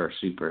stops for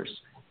supers.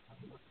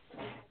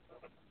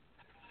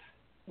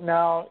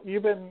 Now,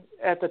 you've been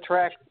at the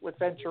track with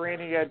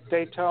Venturini at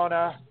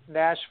Daytona,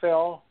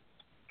 Nashville.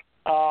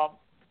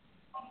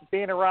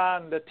 Being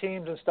around the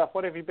teams and stuff,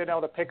 what have you been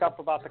able to pick up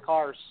about the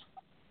cars?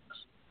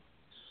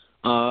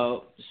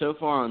 So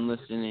far on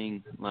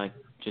listening, like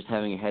just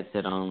having a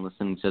headset on,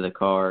 listening to the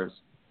cars,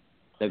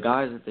 the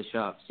guys at the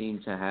shop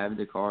seem to have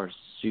the cars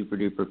super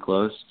duper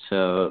close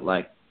to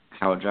like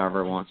how a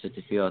driver wants it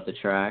to feel at the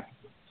track.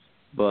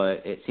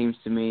 But it seems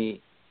to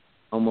me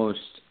almost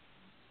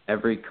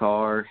every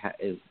car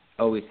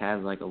always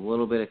has like a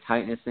little bit of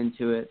tightness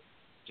into it,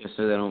 just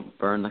so they don't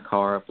burn the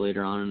car up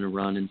later on in the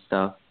run and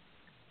stuff.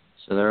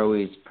 So they're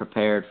always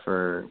prepared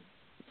for,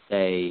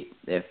 say,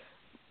 if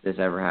this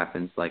ever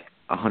happens, like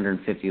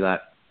 150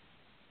 lap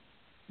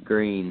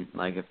green.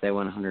 Like if they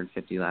went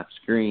 150 laps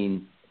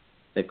green,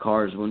 the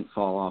cars wouldn't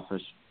fall off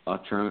a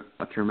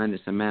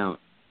tremendous amount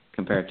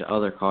compared to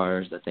other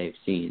cars that they've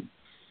seen.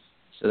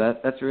 So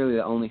that's really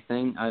the only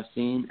thing I've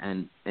seen,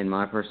 and in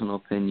my personal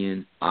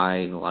opinion,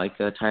 I like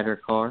a tighter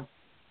car.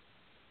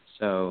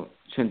 So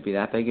it shouldn't be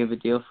that big of a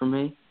deal for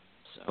me.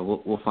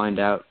 So we'll find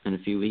out in a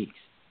few weeks.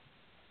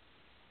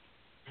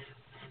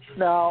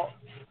 Now,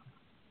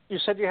 you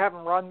said you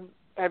haven't run.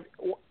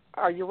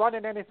 Are you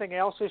running anything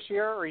else this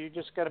year, or are you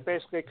just going to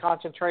basically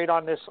concentrate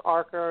on this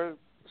ARCA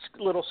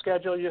little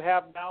schedule you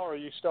have now, or are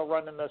you still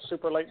running the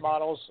super late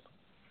models?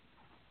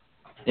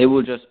 It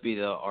will just be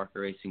the ARCA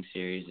Racing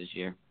Series this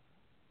year.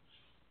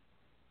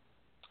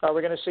 Are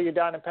we going to see you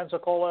down in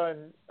Pensacola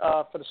and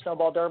for the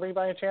Snowball Derby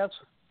by any chance?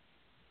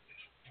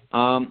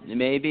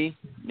 Maybe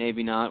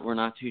not. We're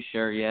not too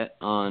sure yet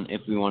on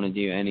if we want to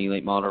do any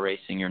late model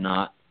racing or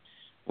not,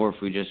 or if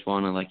we just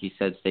want to, like you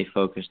said, stay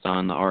focused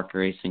on the ARCA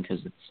racing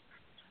because it's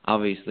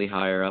obviously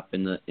higher up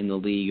in the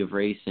league of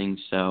racing.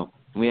 So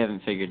we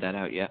haven't figured that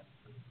out yet.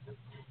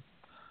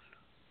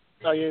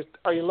 Are you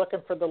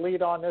looking for the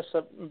lead on this?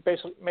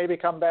 Basically, maybe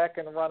come back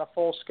and run a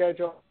full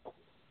schedule,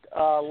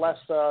 less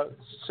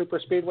super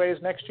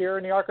speedways next year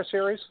in the ARCA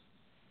series?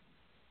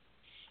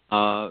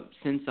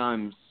 Since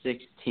I'm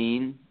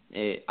 16,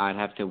 I'd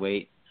have to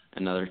wait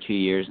another 2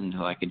 years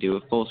until I could do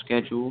a full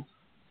schedule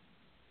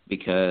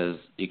because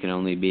you can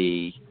only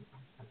be,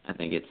 I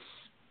think it's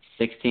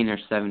 16 or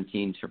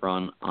 17 to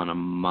run on a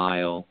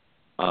mile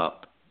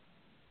up.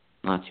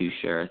 Not too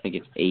sure. I think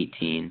it's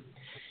 18.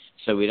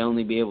 So we'd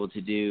only be able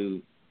to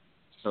do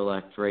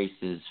select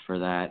races for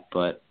that,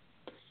 but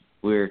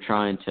we're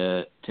trying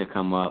to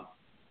come up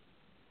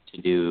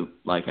to do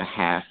like a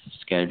half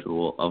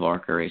schedule of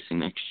ARCA racing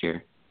next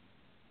year.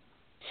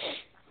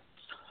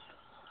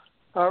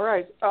 All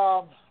right.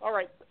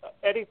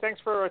 Eddie, thanks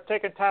for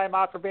taking time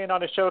out for being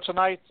on the show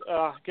tonight.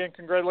 Again,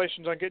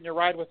 congratulations on getting your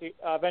ride with the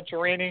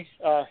Venturini.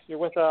 You're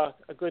with a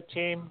good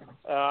team.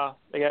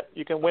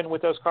 You can win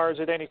with those cars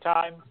at any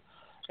time.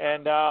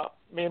 And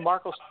me and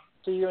Mark will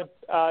see you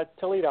in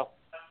Toledo.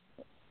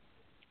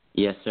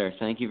 Yes, sir.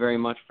 Thank you very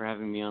much for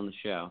having me on the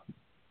show.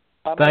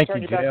 I'm going to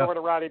turn you back over to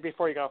Rowdy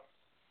before you go.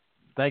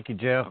 Thank you,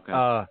 Jeff.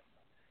 Okay.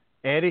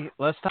 Eddie,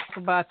 let's talk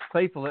about the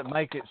people that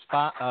make it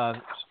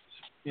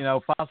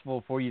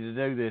possible for you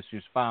to do this,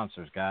 your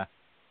sponsors, guy.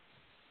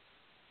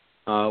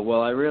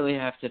 Well, I really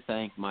have to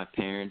thank my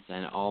parents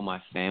and all my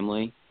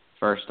family,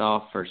 first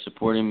off, for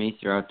supporting me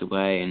throughout the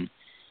way and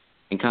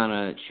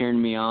kind of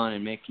cheering me on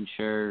and making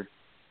sure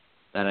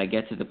that I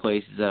get to the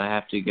places that I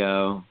have to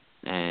go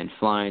and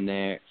flying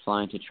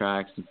to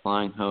tracks and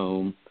flying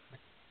home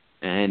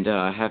And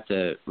I have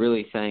to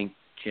really thank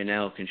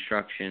Janelle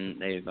Construction.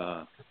 They've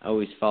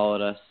always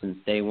followed us since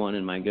day one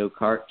in my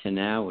go-kart to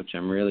now, which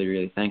I'm really,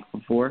 really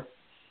thankful for.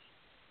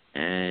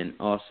 And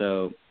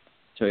also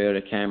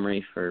Toyota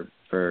Camry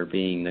for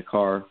being the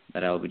car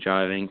that I'll be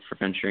driving for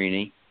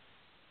Venturini.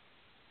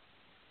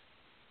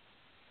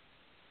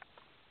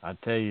 I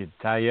tell you,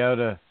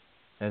 Toyota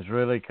has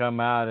really come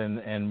out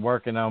and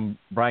working on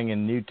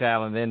bringing new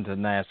talent into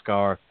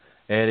NASCAR.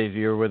 Eddie,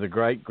 you're with a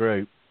great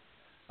group.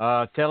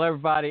 Tell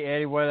everybody,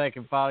 Eddie, where they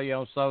can follow you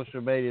on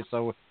social media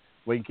so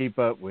we can keep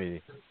up with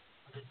you.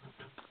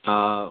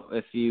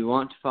 If you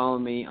want to follow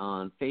me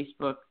on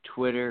Facebook,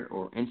 Twitter,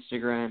 or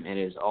Instagram, it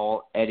is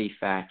all Eddie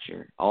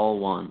Thatcher, all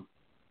one.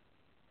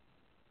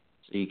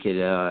 So you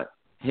could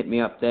hit me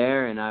up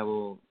there, and I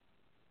will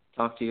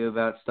talk to you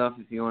about stuff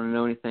if you want to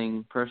know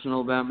anything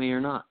personal about me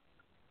or not.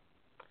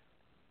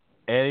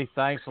 Eddie,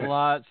 thanks a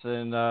lot,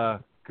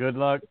 and good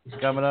luck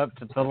coming up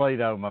to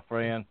Toledo, my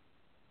friend.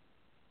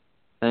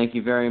 Thank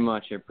you very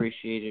much. I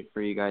appreciate it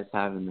for you guys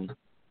having me.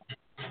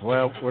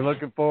 Well, we're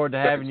looking forward to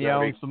having you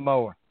on some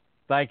more.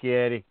 Thank you,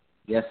 Eddie.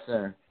 Yes,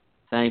 sir.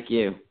 Thank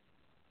you.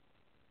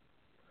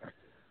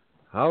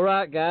 All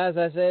right, guys,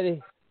 that's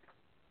Eddie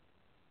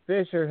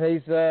Fisher.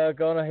 He's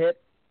going to hit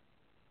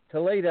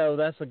Toledo.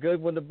 That's a good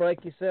one to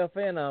break yourself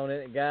in on,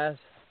 isn't it, guys?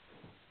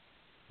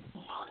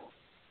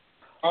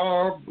 A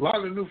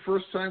lot of new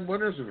first-time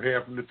winners have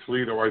happened at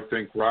Toledo, I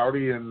think,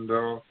 Rowdy, and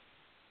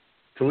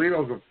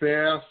Toledo's a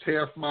fast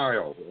half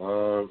mile.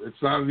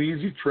 It's not an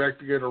easy track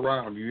to get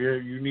around.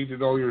 You need to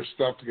know your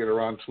stuff to get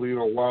around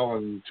Toledo well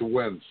and to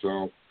win.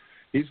 So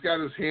he's got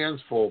his hands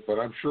full, but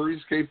I'm sure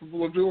he's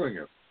capable of doing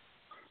it.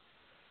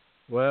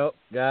 Well,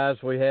 guys,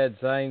 we had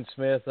Zane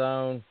Smith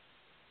on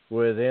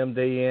with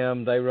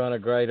MDM. They run a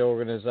great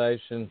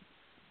organization.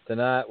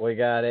 Tonight we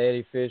got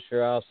Eddie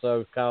Fisher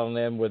also calling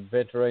in with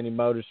Venturini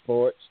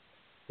Motorsports.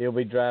 He'll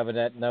be driving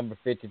that number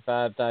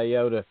 55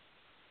 Toyota.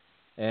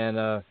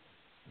 And,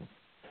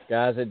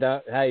 guys,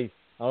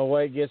 only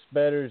way it gets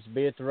better is to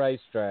be at the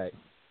racetrack.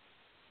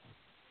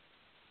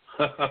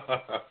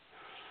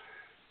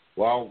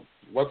 Well,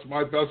 what's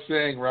my best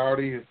saying,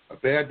 Rowdy? A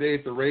bad day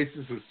at the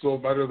races is still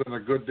better than a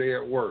good day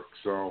at work,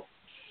 so.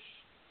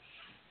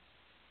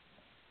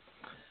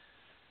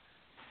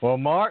 Well,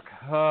 Mark,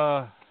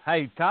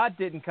 hey, Todd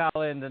didn't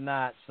call in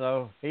tonight,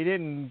 so he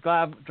didn't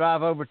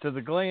drive over to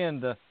the Glen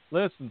to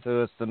listen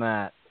to us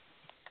tonight.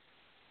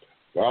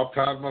 Well,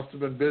 Todd must have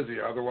been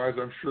busy. Otherwise,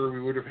 I'm sure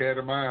we would have had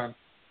him on.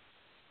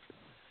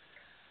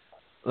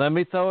 Let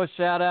me throw a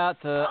shout-out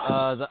to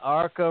the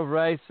ARCA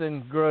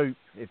Racing Group.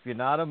 If you're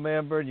not a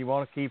member and you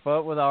want to keep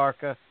up with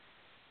ARCA,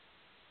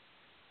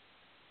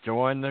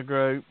 join the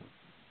group.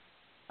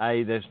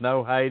 Hey, there's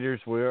no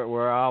haters.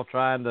 We're all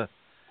trying to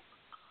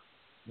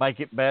make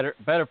it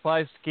better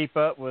place to keep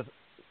up with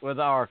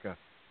ARCA.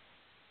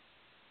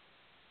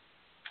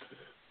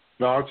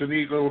 No, it's a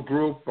neat little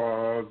group.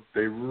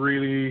 They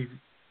really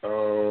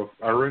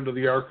are into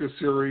the ARCA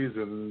series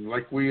and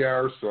like we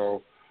are,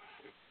 so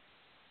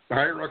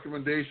high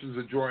recommendations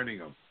of joining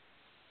them.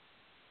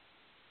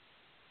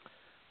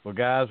 Well,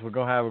 guys, we're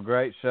going to have a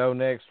great show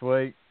next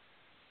week.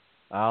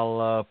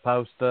 I'll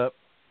post up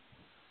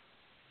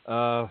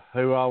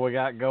who all we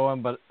got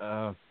going, but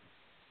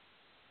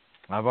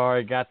I've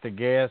already got the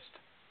guest.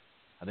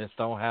 I just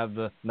don't have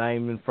the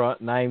names in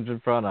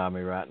front of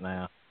me right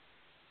now.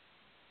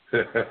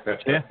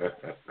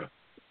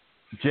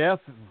 Jeff,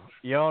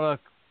 you want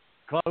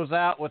to close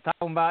out with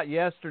talking about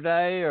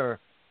yesterday, or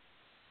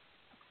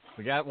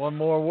we got one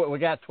more? We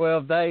got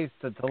 12 days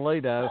to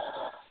Toledo.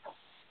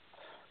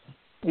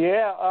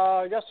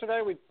 Yeah,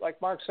 yesterday, like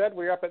Mark said,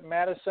 we were up at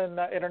Madison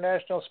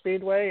International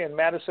Speedway in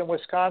Madison,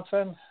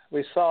 Wisconsin.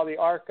 We saw the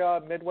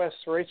ARCA Midwest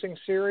Racing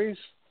Series.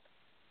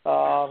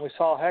 We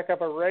saw a heck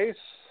of a race.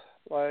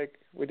 Like,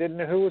 we didn't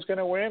know who was going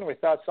to win. We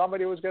thought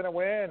somebody was going to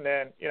win.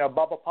 And,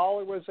 Bubba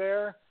Polley was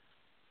there.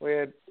 We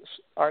had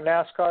our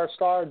NASCAR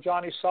star,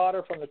 Johnny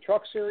Sauter from the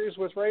Truck Series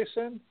was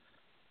racing.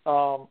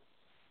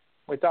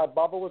 We thought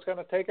Bubba was going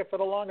to take it for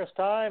the longest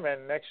time.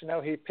 And next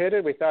he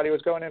pitted. We thought he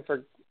was going in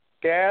for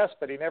gas,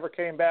 but he never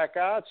came back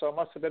out, so it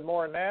must have been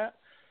more than that.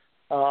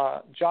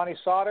 Johnny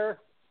Sauter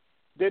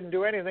didn't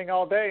do anything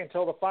all day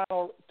until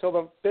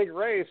the big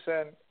race,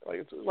 and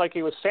like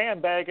he was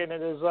sandbagging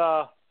in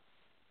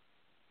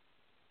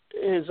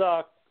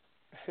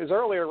his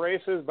earlier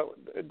races,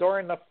 but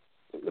during the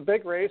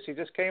big race, he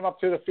just came up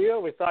through the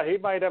field. We thought he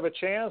might have a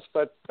chance,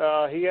 but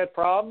he had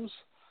problems.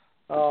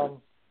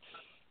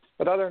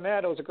 But other than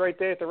that, it was a great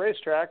day at the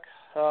racetrack.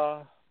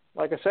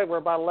 Like I said, we're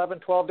about 11,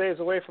 12 days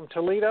away from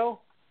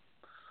Toledo.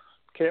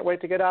 Can't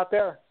wait to get out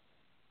there.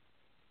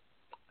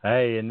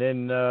 Hey, and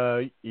then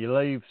you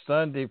leave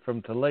Sunday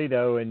from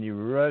Toledo and you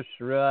rush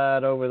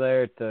right over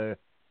there to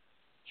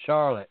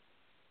Charlotte.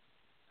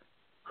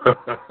 Well,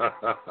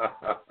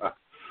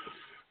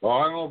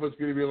 I don't know if it's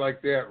going to be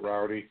like that,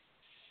 Rowdy.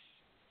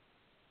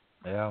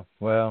 Yeah,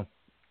 well,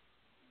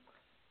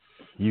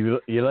 you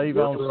leave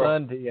on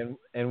Sunday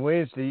and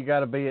Wednesday you got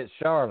to be at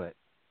Charlotte.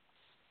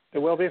 It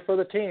will be for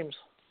the teams,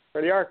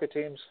 for the ARCA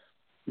teams.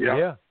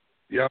 Yeah.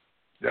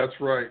 That's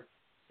right.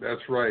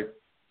 That's right.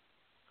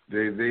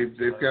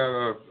 They've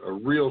got a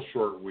real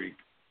short week.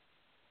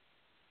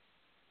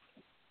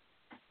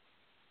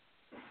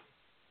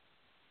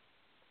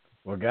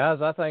 Well, guys,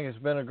 I think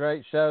it's been a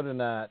great show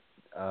tonight.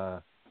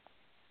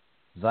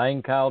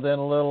 Zane called in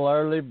a little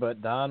early,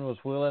 but Don was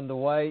willing to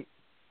wait.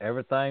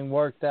 Everything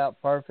worked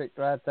out perfect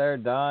right there.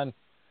 Don,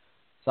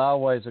 it's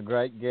always a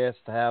great guest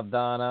to have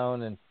Don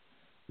on, and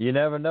you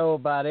never know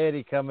about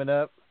Eddie coming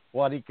up,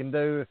 what he can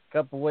do a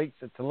couple of weeks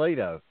at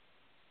Toledo.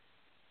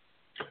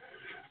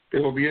 It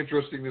will be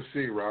interesting to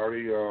see,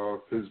 Rowdy.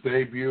 His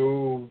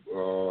debut,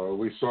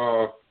 we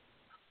saw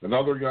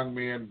another young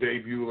man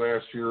debut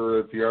last year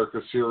at the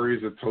ARCA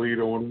Series at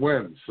Toledo and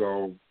win.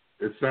 So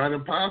it's not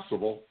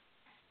impossible.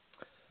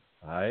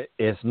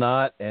 It's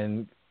not,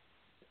 and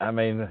I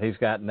mean, he's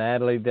got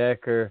Natalie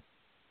Decker,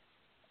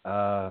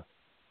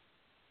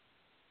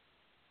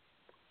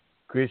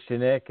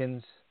 Christian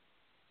Ekins,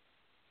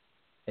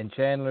 and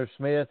Chandler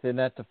Smith. Isn't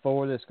that the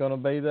four that's going to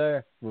be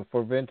there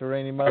for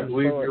Venturini Motorsports? I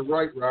believe you're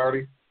right,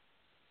 Rowdy.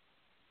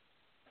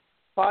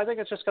 Well, I think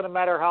it's just going to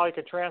matter how he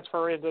can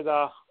transfer into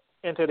the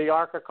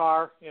ARCA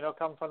car. You know,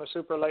 come from the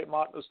super late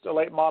models,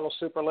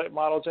 super late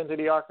models into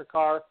the ARCA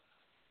car.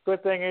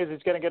 Good thing is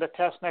he's going to get a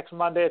test next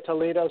Monday at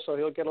Toledo, so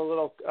he'll get a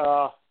little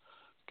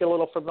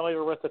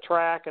familiar with the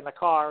track and the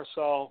car.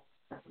 So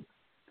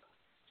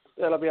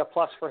that'll be a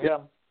plus for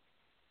him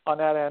on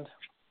that end.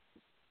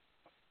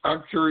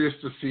 I'm curious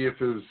to see if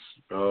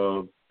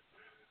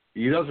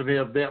he doesn't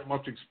have that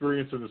much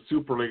experience in the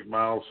super late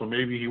model, so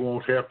maybe he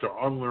won't have to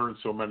unlearn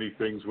so many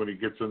things when he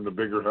gets in the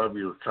bigger,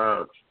 heavier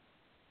cars.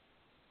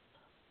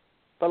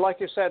 But like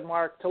you said,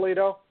 Mark,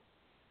 Toledo,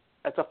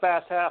 that's a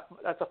fast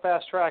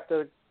track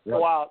to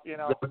go out. You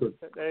know,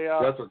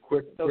 that's a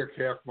quick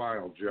half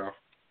mile, Jeff.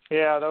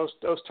 Yeah, those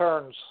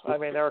turns. I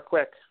mean, they're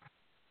quick.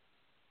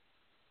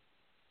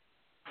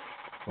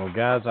 Well,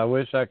 guys, I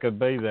wish I could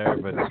be there,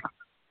 but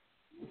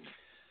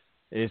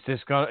it's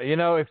just going to, you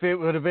know, if it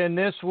would have been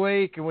this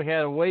week and we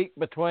had a week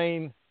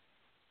between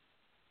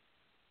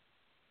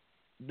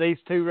these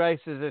two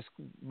races that's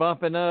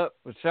bumping up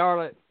with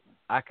Charlotte,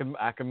 I can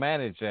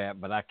manage that,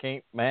 but I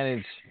can't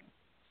manage.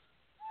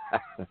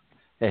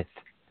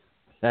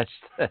 That's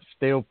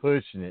still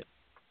pushing it.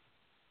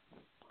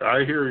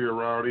 I hear you,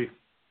 Rowdy.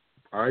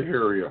 I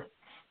hear you.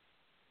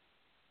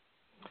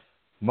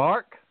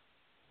 Mark,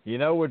 you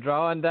know, we're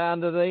drawing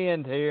down to the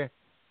end here.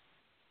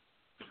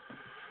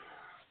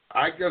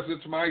 I guess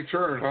it's my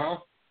turn, huh?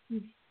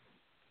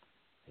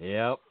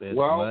 Yep, it's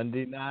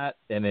Monday night,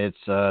 and it's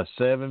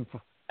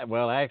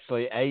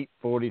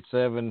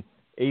 8:47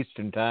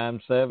 Eastern Time,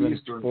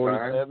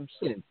 7:47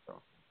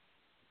 Central.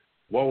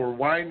 Well, we're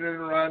winding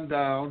her on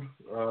down.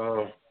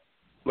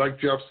 Like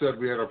Jeff said,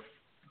 we had a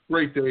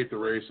great day at the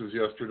races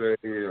yesterday.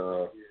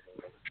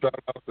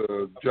 Shout out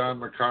to John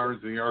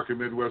McCarnes and the ARCA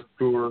Midwest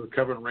Tour,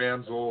 Kevin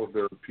Ransel,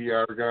 their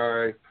PR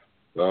guy,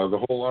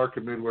 the whole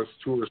ARCA Midwest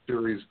Tour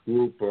Series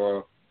group.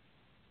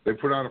 They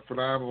put on a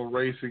phenomenal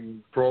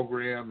racing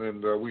program,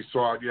 and we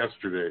saw it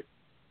yesterday.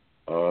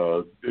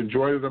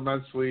 Enjoyed it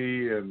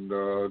immensely, and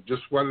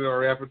just whetted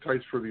our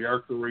appetites for the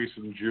ARCA race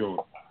in June.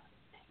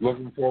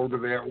 Looking forward to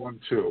that one,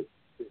 too.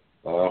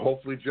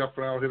 Hopefully Jeff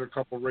and I will hit a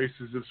couple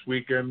races this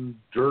weekend.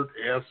 Dirt,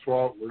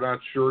 asphalt, we're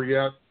not sure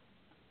yet.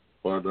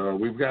 But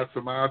we've got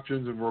some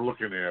options, and we're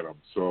looking at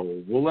them. So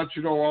we'll let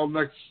you know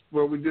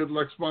what we did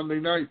next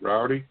Monday night,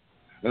 Rowdy.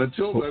 And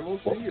until then,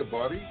 we'll see you,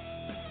 buddy.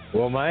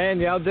 Well,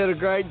 man, y'all did a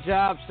great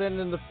job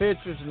sending the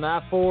pictures, and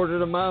I forwarded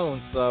them on.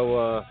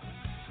 So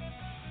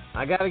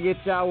I got to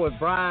get y'all with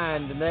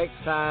Brian the next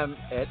time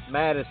at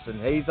Madison.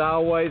 He's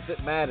always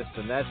at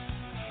Madison. That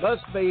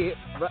must be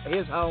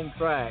his home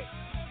track.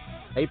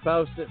 He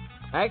posted.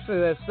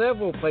 Actually, there's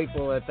several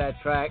people at that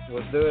track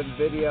was doing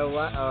video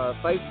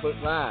Facebook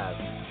Live.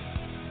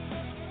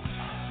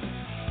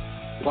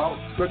 Well,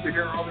 it's good to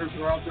hear others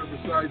are out there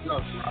besides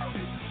us,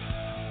 Rowdy.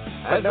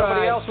 But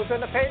nobody else was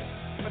in the pace.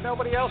 But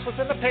nobody else was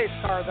in the pace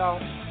car, though.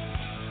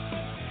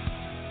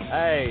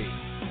 Hey,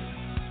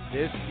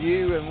 just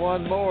you and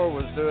one more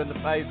was doing the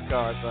pace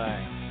car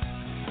thing.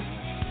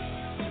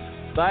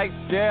 Thanks,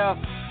 Jeff,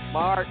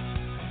 Mark.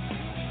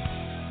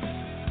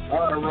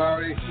 All right,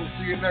 Rowdy. We'll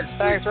see you next week.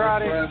 Thanks,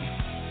 Rowdy. My friend.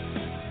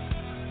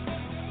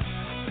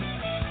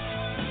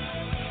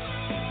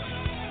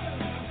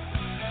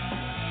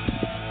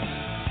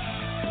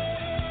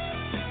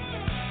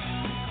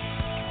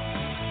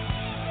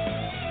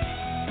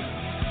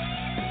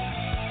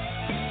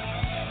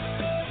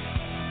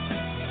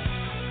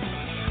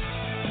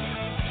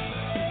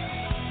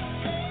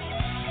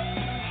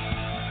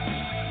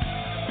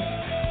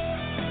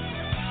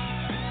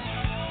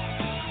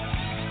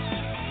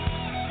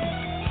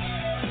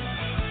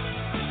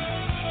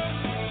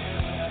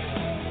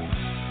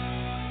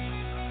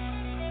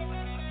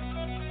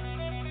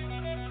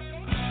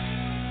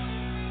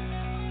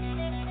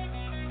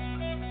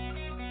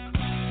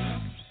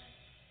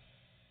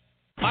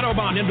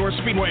 Autobahn Indoor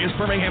Speedway is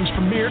Birmingham's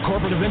premier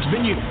corporate events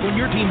venue. When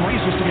your team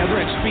races together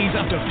at speeds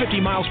up to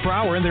 50 miles per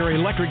hour in their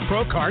electric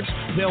pro karts,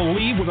 they'll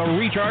leave with a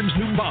recharged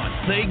new bond.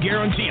 They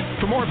guarantee it.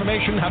 For more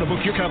information how to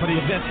book your company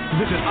event,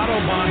 visit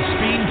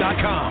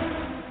AutobahnSpeed.com.